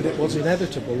 and it was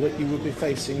inevitable that you would be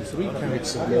facing 3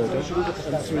 counts of murder and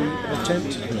 3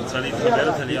 attempted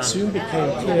murder. It soon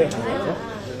became clear, however,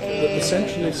 that the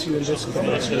central issue in this case would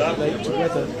relate to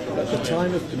whether, at the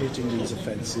time of committing these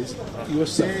offences, you were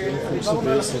suffering from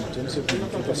severe symptoms of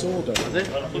mental disorder,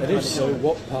 and if so,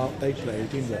 what part they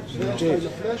played in what you did.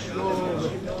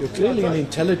 You're clearly an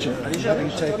intelligent man,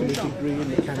 having taken a degree in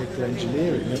mechanical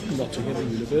engineering at Nottingham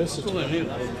University.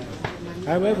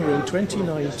 However, in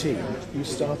 2019, you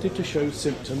started to show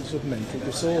symptoms of mental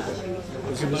disorder,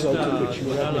 as a result of which you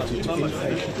were admitted to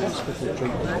inpatient hospital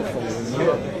treatment the following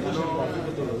year.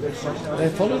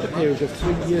 There followed a period of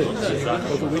 3 years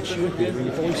over which you were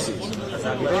hearing voices,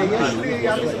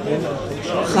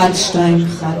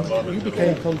 You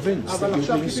became convinced that you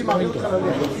were being spied on by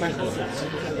your faculties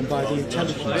and by the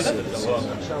intelligence services.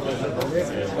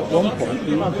 At one point,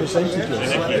 you even presented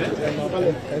yourself to MI5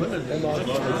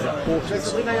 reporters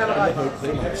in the hope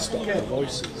they might stop the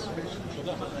voices.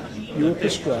 You were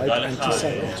prescribed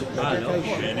antipsychotic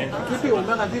medication.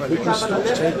 We can stop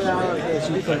taking it as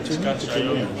you continued to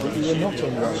believe that you were not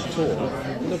unwell at all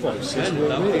and the voices were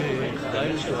real.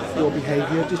 Your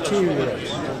behaviour deteriorated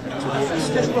to the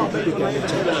extent that you began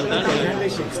attempting to gain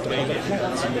access to other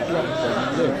flats in the block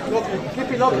where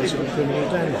you lived, causing criminal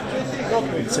damage.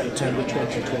 In September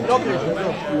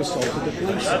 2021, you assaulted a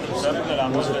police officer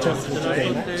who was attempting to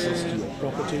gain access to your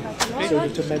property so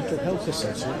that a mental health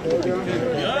assessment could be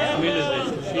carried out.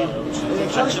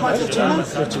 By the time you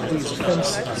committed these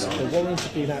offences, the warrant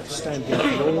had been outstanding for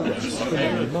your arrest for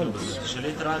many months.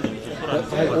 But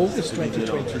by August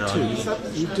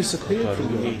 2022, you disappeared from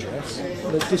your address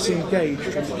and had disengaged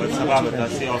from the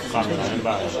community.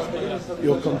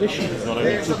 Your condition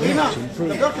did not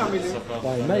improve.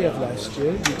 By May of last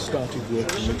year, you'd started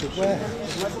working at a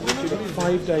warehouse. But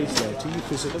 5 days later, you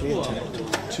physically attacked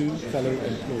 2 fellow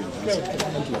employees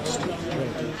and lost your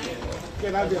training.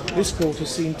 This court has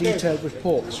seen detailed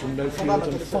reports from no fewer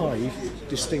than 5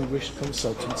 distinguished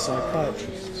consultant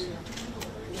psychiatrists.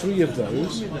 3 of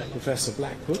those, Professor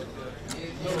Blackwood,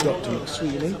 Dr.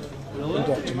 McSweeney and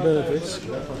Dr. Mervis,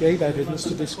 gave evidence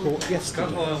to this court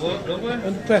yesterday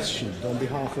and questioned on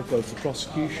behalf of both the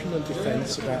prosecution and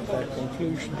defence about their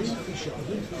conclusions.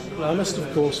 I must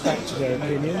of course factor their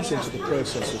opinions into the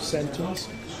process of sentence,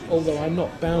 although I'm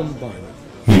not bound by them.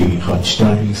 As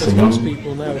most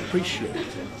people now appreciate,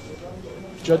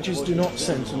 judges do not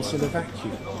sentence in a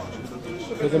vacuum.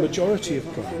 For the majority of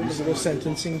crimes, there are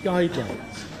sentencing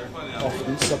guidelines,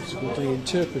 often subsequently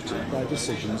interpreted by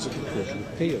decisions of the Court of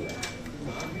Appeal.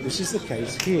 This is the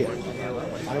case here.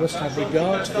 I must have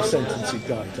regard to the sentencing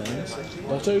guidelines,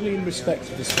 not only in respect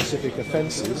of the specific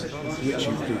offences to which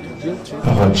you pleaded guilty,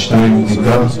 but also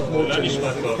those of more general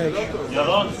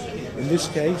application. In this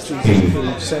case, these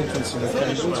include sentencing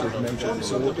offenders with mental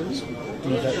disorders,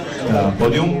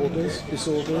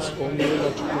 disorders or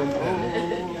neurological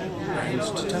impairment, and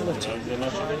totality.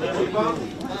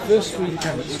 The first 3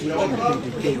 counts to which you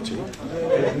pleaded guilty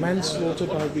were manslaughter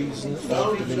by reason of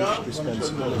diminished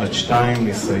responsibility.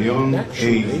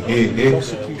 Naturally, the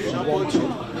prosecution wanted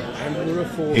and were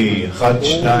afforded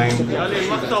all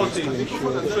reasonable opportunities to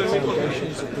ensure that the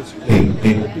foundations of this claim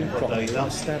had been properly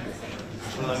established.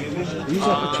 These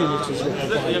opportunities were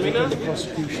provided when the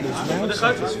prosecution is now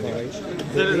satisfied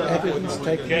that the evidence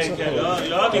taken as a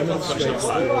whole demonstrates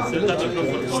that your ability to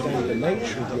understand the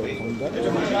nature of your conduct,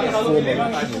 form a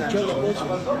rational judgment,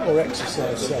 or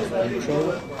exercise self-control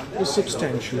was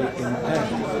substantially impaired.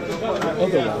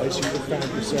 Otherwise, you would have found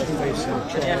yourself facing a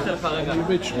trial on the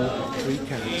original 3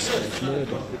 counts of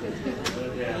murder.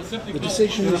 The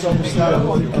decision is obviously of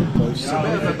the utmost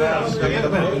significance,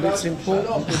 and it's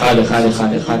important that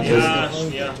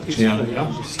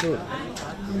understood.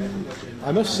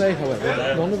 I must say, however,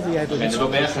 that none of the evidence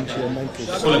relating to your mental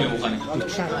state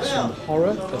detracts from the horror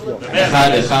of what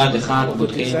happened, the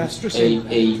disastrous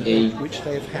impact which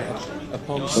they have had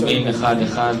upon so many people.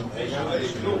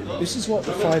 This is what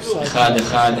the 5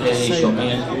 psychiatrists say in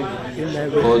their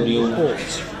written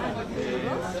reports.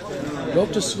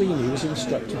 Dr. Sweeney was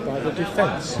instructed by the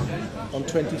defence on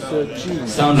 23rd June.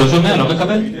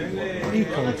 He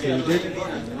concluded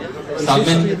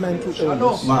history of mental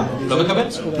illness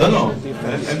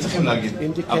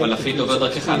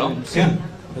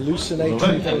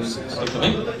hallucinatory voices,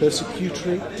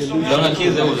 persecutory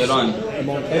delusion,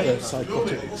 among other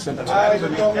psychotic symptoms.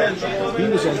 He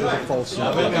was under the false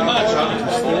impression that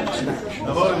his thoughts and actions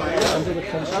were under the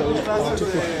control of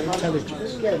artificial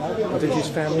intelligence, and that his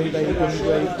family lay in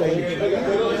grave danger.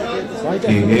 By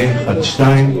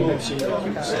definition,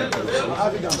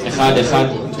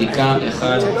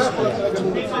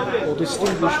 or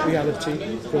distinguish reality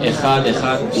from it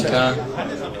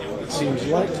seems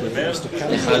likely that Mr.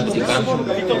 Callaghan's decision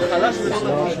was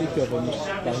largely governed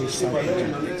by his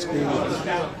psychotic experience.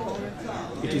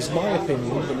 It is my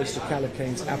opinion that Mr.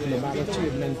 Callaghan's abnormality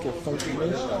of mental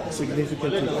functioning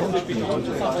significantly contributed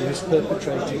to his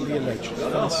perpetrating the alleged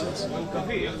offences.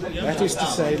 That is to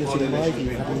say that in my view,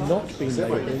 having not been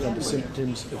labouring under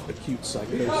symptoms of acute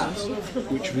psychosis,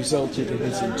 which resulted in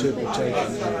his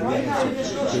interpretation of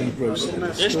reality being grossly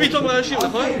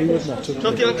distorted, he would not have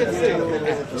committed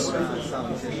acts.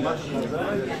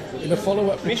 In a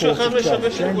follow-up report of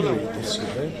 12 January this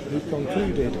year, who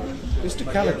concluded, Mr.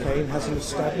 Callaghan has an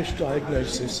established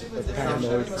diagnosis of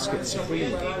paranoid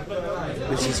schizophrenia.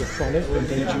 This is a chronic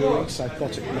and enduring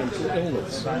psychotic mental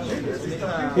illness.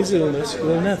 His illness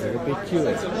will never be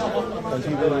cured, and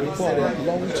he will require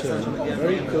long-term,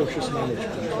 very cautious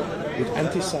management with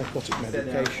antipsychotic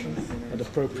medication and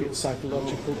appropriate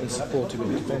psychological and supportive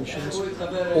interventions,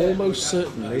 almost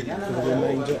certainly for the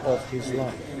remainder of his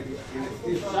life.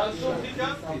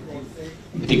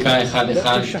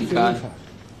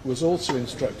 Was also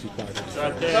instructed by the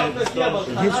defence.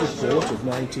 In his report of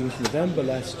 19th November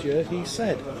last year, he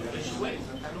said,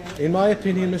 "In my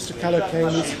opinion, Mr.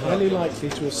 Callaghan is highly likely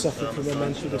to have suffered from a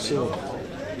mental disorder,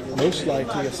 most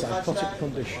likely a psychotic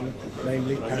condition,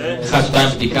 namely paranoid.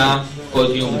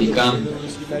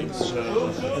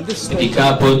 And this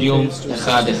statement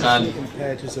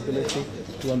impaired his ability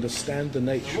to understand the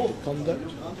nature of the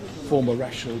conduct, form a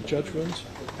rational judgment,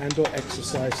 and or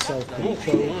exercise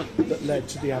self-control that led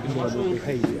to the abnormal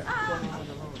behaviour.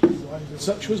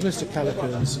 Such was Mr.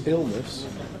 Callaghan's illness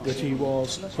that he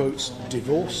was, quotes,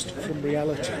 divorced from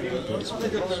reality.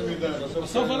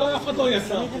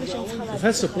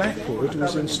 Professor Blackwood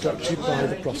was instructed by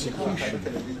the prosecution.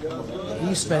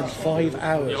 He spent 5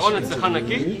 hours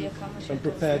interviewing and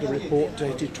prepared a report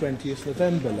dated 20th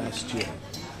November last year.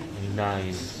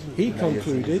 He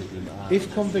concluded,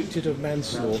 if convicted of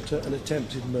manslaughter and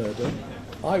attempted murder,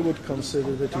 I would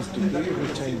consider that his degree of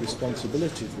retained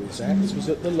responsibility for his acts was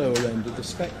at the lower end of the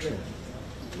spectrum.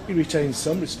 He retained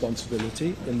some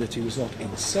responsibility in that he was not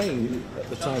insane at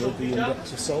the time of the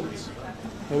index assaults.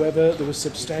 However, there was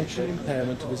substantial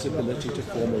impairment of his ability to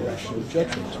form a rational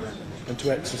judgment and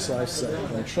to exercise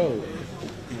self-control,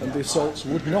 and the assaults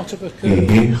would not have occurred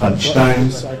but for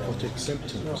his psychotic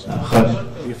symptoms.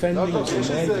 The offending was in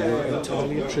my view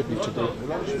entirely attributable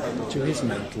to his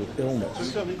mental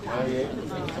illness."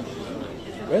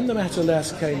 When the matter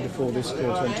last came before this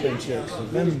court on 28th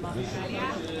November,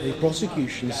 the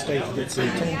prosecution stated its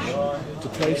intention to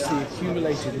place the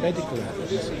accumulated medical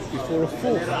evidence before a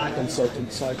 4th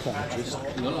consultant psychiatrist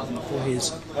for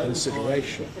his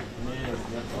consideration.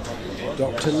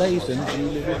 Dr. Lathan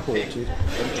duly reported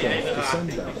on 12th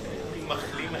December.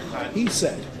 He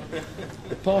said,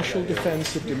 "The partial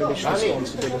defence of diminished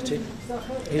responsibility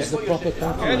is the proper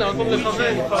conclusion of the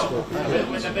expert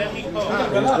reports.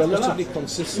 There is relatively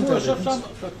consistent evidence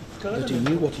that he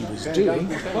knew what he was doing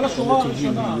and that he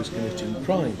knew he was committing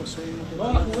crimes.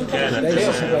 On the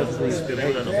basis of his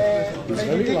behaviour, he is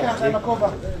very likely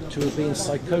to have been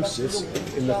psychosis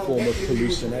in the form of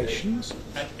hallucinations,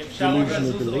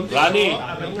 delusional belief, and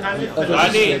other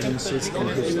disturbances in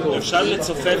his thoughts.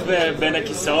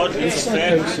 This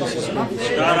psychosis has been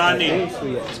described by all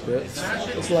 3 experts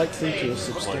as likely to have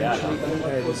substantially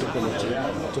impaired his ability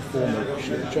to form a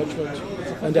rational judgment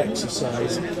and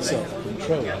exercise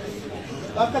self-control.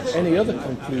 Any other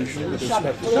conclusion with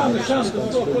respect to diminish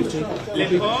responsibility would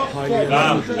be highly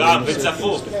unusual in the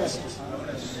circumstances.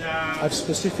 I've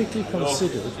specifically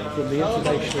considered from the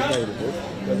information available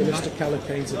whether Mr.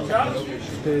 Callaghan's account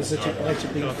appears that it might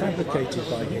have been fabricated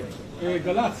by him.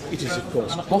 It is of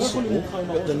course possible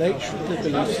that the nature of the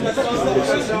beliefs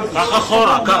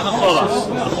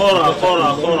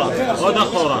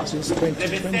since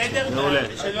 2020,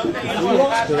 the three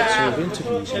experts who have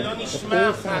interviewed him have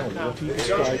all found what he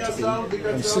described to be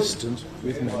consistent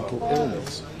with mental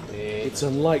illness. It's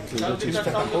unlikely that he's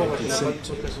fabricated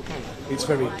symptoms. It's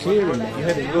very clear in my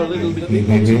head that with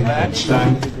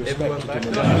respect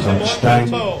to demolition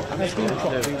has been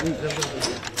properly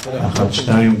reached. But I'm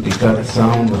confident that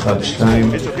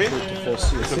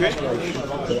foresee a situation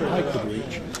that I could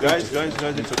reach. Guys,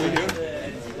 it's okay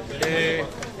here.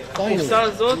 Finally,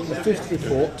 the fifth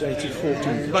report, dated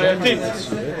 14th January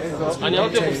this year, has been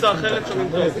obtained from Dr.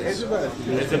 Nervis,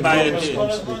 who has been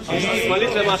responsible for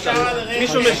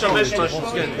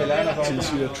since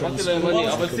you were transferred on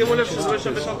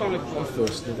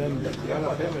 1st November.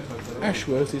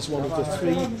 Ashworth is one of the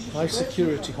 3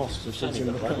 high-security hospitals in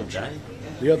the country,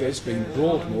 the others being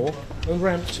Broadmoor and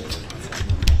Rampton.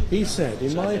 He said,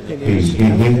 in my opinion, Mr.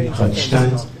 Callaghan's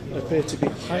offences appear to be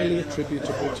highly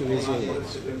attributable to his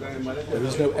illness. There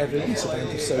is no evidence of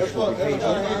antisocial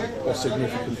behaviour or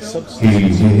significant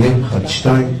substance use.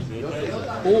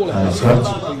 All episodes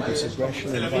of previous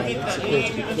aggression and violence appear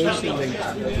to be closely linked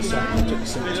to psychotic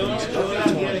symptoms at the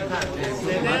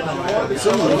time.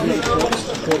 Similarly, reports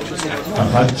of purchase of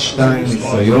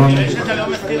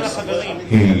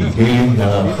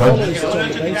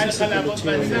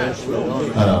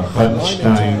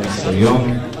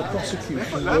the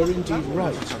prosecution were indeed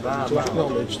right to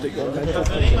acknowledge that your mental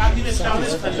condition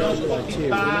satisfied the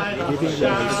criteria giving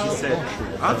rise to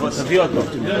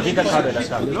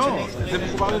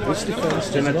This defence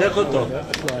does not, however,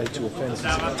 apply to offences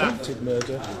of attempted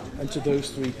murder, and to those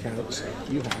 3 counts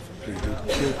you have pleaded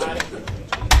guilty.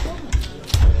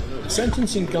 The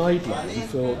sentencing guideline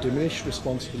for diminished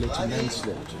responsibility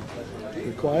manslaughter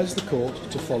requires the court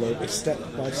to follow a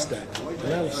step-by-step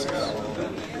analysis.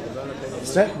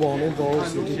 Step 1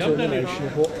 involves the determination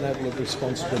of what level of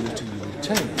responsibility you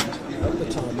retained at the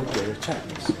time of your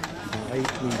attacks, high,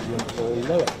 medium or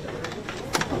lower.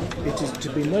 It is to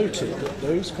be noted that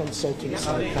those consulting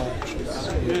psychiatrists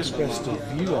who expressed a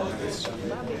view on this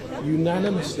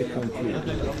unanimously concluded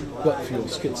that but for your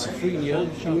schizophrenia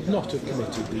you would not have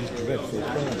committed these dreadful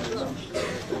crimes.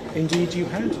 Indeed, you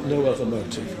had no other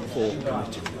motive for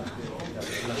committing them.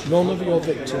 None of your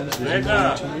victims was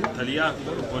known to you, and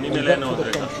but for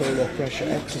the control or pressure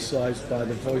exercised by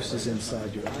the voices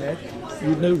inside your head, you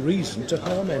had no reason to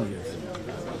harm any of them.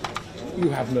 You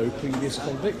have no previous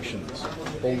convictions,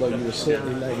 although you are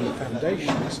certainly laying the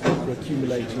foundations for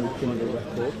accumulating a criminal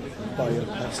record by your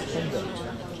past conduct.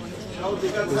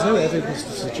 There is no evidence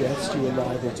to suggest you were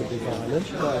liable to be violent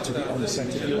prior to the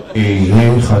onset of your case. You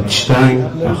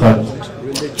have no violent,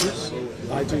 religious,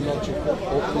 ideological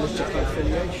or political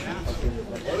affiliations. You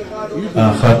believe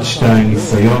that had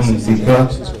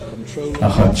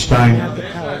the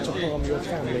power to harm your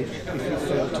family if you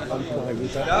failed to comply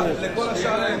with that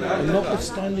order. And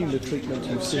notwithstanding the treatment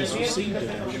you've since received at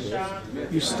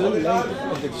Ashworth, you still labour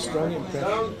under the strong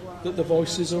impression that the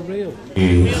voices are real. From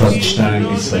any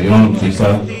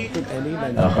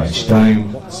mental disorder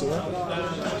whatsoever.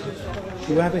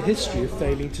 You have a history of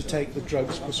failing to take the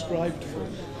drugs prescribed for you.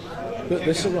 But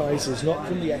this arises not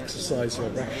from the exercise of a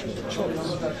rational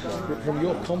choice, but from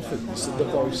your confidence that the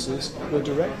voices were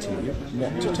directing you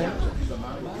not to take them.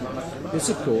 This,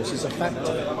 of course, is a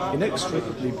factor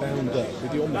inextricably bound up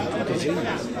with your mental disease.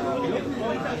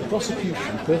 The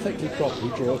prosecution perfectly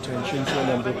properly draw attention to a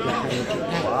number of preparatory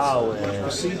acts which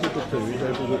preceded the period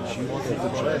over which you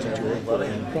perpetrated your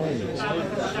important crimes.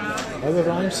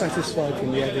 However, I am satisfied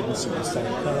from the evidence of the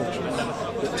psychiatrist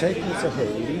that taken as a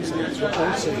whole, these acts were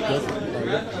also governed by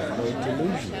your paranoid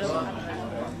delusions.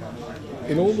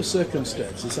 In all the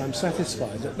circumstances, I am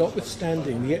satisfied that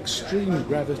notwithstanding the extreme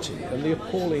gravity and the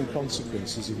appalling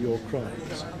consequences of your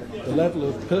crimes, the level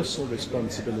of personal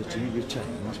responsibility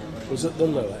retained was at the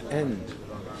lower end.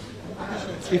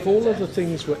 If all other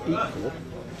things were equal,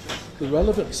 the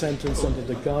relevant sentence under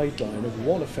the guideline of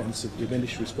 1 offence of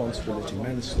diminished responsibility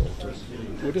manslaughter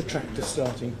would attract a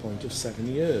starting point of 7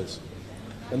 years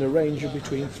and a range of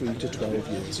between 3 to 12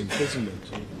 years imprisonment.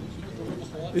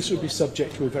 This would be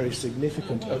subject to a very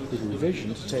significant upward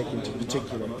revision to take into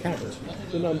particular account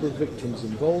the number of victims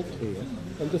involved here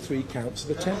and the 3 counts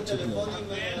of attempted murder.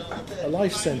 A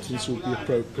life sentence would be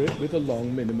appropriate with a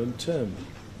long minimum term.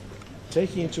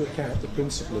 Taking into account the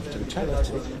principle of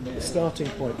totality, the starting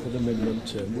point for the minimum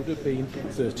term would have been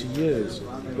 30 years,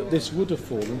 but this would have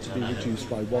fallen to be reduced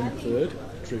by 1/3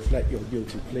 to reflect your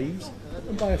guilty pleas,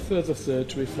 and by a further third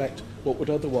to reflect what would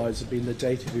otherwise have been the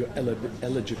date of your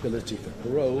eligibility for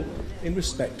parole in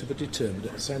respect of a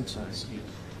determinate sentence.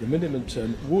 The minimum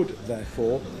term would,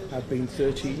 therefore, have been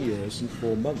 13 years and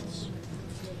 4 months.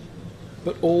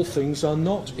 But all things are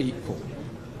not equal.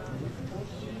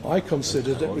 I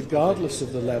consider that regardless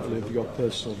of the level of your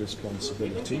personal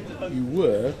responsibility, you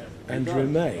were and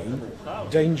remain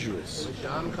dangerous.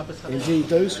 Indeed,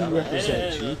 those who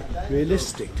represent you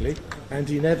realistically and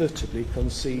inevitably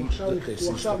concede that this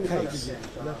is the case.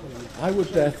 I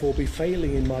would therefore be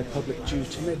failing in my public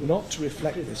duty not to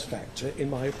reflect this factor in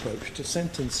my approach to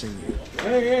sentencing you.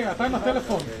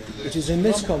 It is in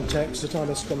this context that I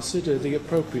must consider the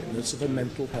appropriateness of a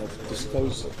mental health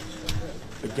disposal.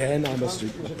 Again, I must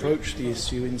approach the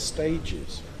issue in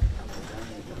stages.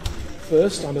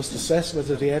 First, I must assess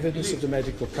whether the evidence of the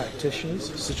medical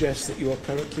practitioners suggests that you are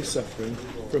currently suffering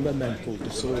from a mental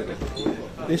disorder.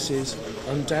 This is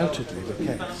undoubtedly the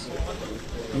case.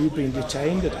 You've been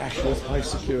detained at Ashworth High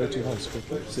Security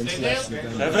Hospital since less than a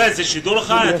month. You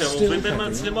are still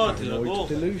having paranoid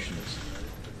delusions,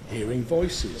 hearing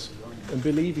voices, and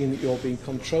believing that you're being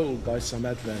controlled by some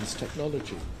advanced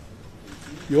technology.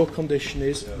 Your condition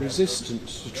is resistant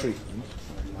to treatment,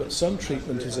 but some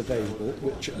treatment is available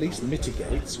which at least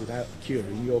mitigates without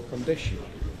curing your condition.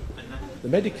 The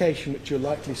medication which you're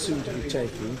likely soon to be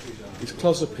taking is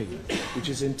clozapine, which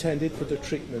is intended for the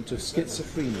treatment of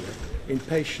schizophrenia in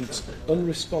patients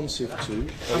unresponsive to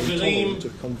or intolerant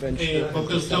of conventional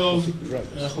antipsychotic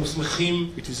drugs.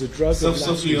 It is a drug of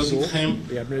last resort,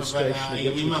 the administration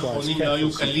of which requires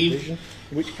careful supervision,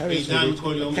 which carries with it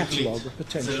a catalogue of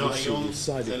potentially serious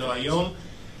side effects.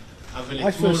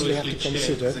 I firstly have to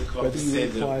consider whether you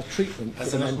require treatment for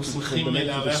the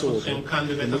mental disorder in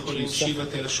which you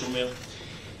suffer.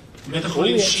 All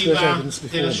the expert evidence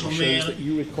before me shows that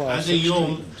you require such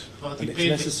treatment, and it's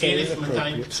necessary and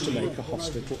appropriate to make a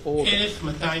hospital order.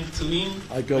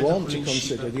 I go on to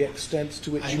consider the extent to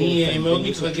which your offending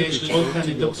is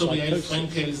attributable to your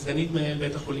psychosis.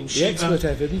 The expert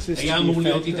evidence is to be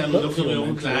felt that but for your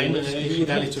mental illness you would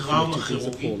not have committed these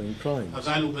appalling crimes. I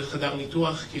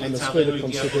must further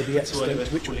consider the extent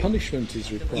to which punishment is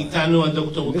required. In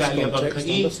this context,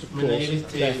 I must of course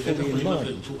bear fully in mind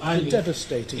the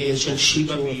devastating impact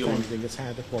your offending has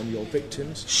had upon your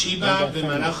victims and their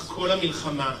families. I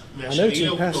note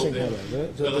in passing, however,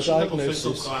 that the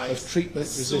diagnosis of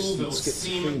treatment-resistant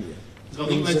schizophrenia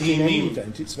means that in any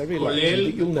event it's very likely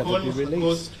that you'll never be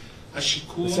released. The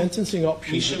sentencing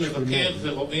options which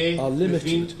remain are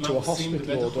limited to a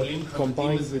hospital order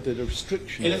combined with a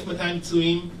restriction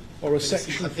or a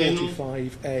Section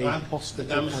 45A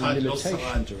hospital and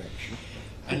limitation direction,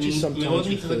 which is sometimes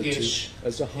referred to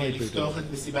as a hybrid order,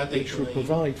 which will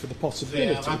provide for the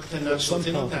possibility that some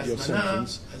part of your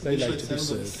sentence may later be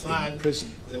served in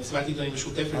prison.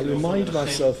 I remind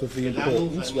myself of the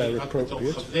importance, where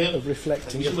appropriate, of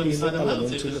reflecting a penal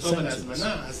element in the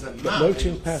sentence, but note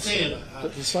in passing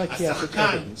that the psychiatric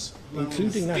evidence,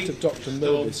 including that of Dr.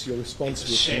 Mervis, your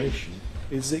responsible clinician,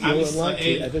 is that you're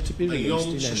unlikely ever to be released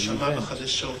in any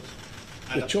event.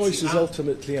 The choice is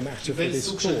ultimately a matter for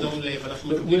this court,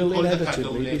 but will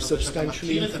inevitably be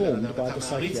substantially informed by the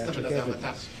psychiatric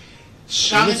evidence.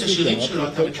 In this regard, the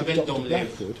approach of Dr.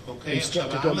 Blackwood,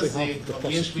 instructed on behalf of the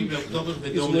prosecution,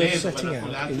 is worth setting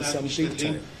out in some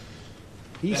detail.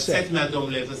 He said,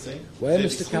 where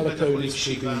Mr. Calicones is to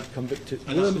be convicted, of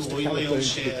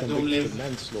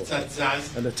manslaughter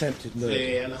and attempted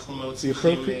murder, the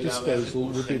appropriate disposal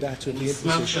would be that of the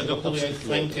imposition of a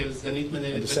hospital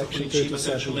order under Section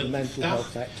 37 of the Mental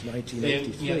Health Act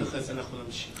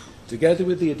 1983, together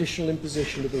with the additional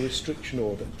imposition of a restriction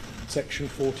order, Section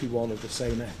 41 of the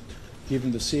same Act,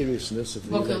 given the seriousness of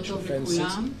the alleged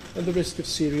offences and the risk of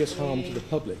serious harm to the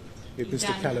public if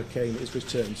Mr. Calicones is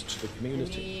returned to the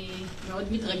community.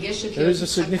 There is a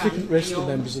significant risk to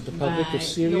members of the public of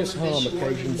serious harm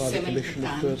occasioned by the commission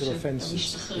of further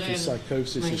offences if his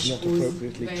psychosis is not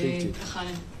appropriately treated.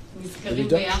 The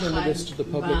reduction in the risk to the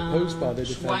public posed by the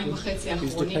defendant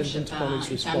is dependent upon his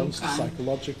response to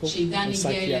psychological and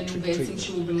psychiatric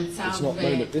treatment. It's not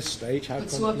known at this stage how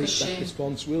complete that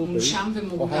response will be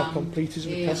or how complete his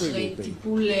recovery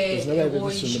will be. There's no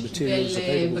evidence in the materials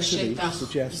available to me to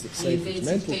suggest that, save his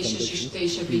mental condition,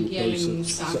 he will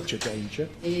pose such a danger.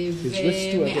 His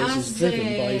risk to others is driven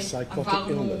by his psychotic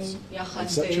illness, and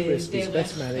such a risk is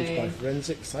best managed by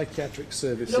forensic psychiatric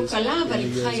services in the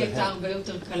years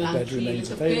ahead. הממשלה, כי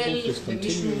לטפל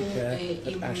במישהו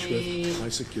עם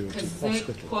כזה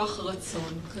כוח רצון,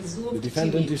 כזו אופטימיות,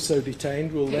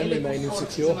 כאלה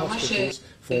כוחות, זה ממש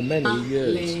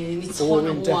לניצחון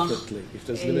הרוח של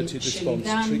עידן,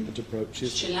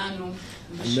 שלנו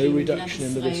ושל מדינת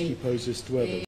ישראל.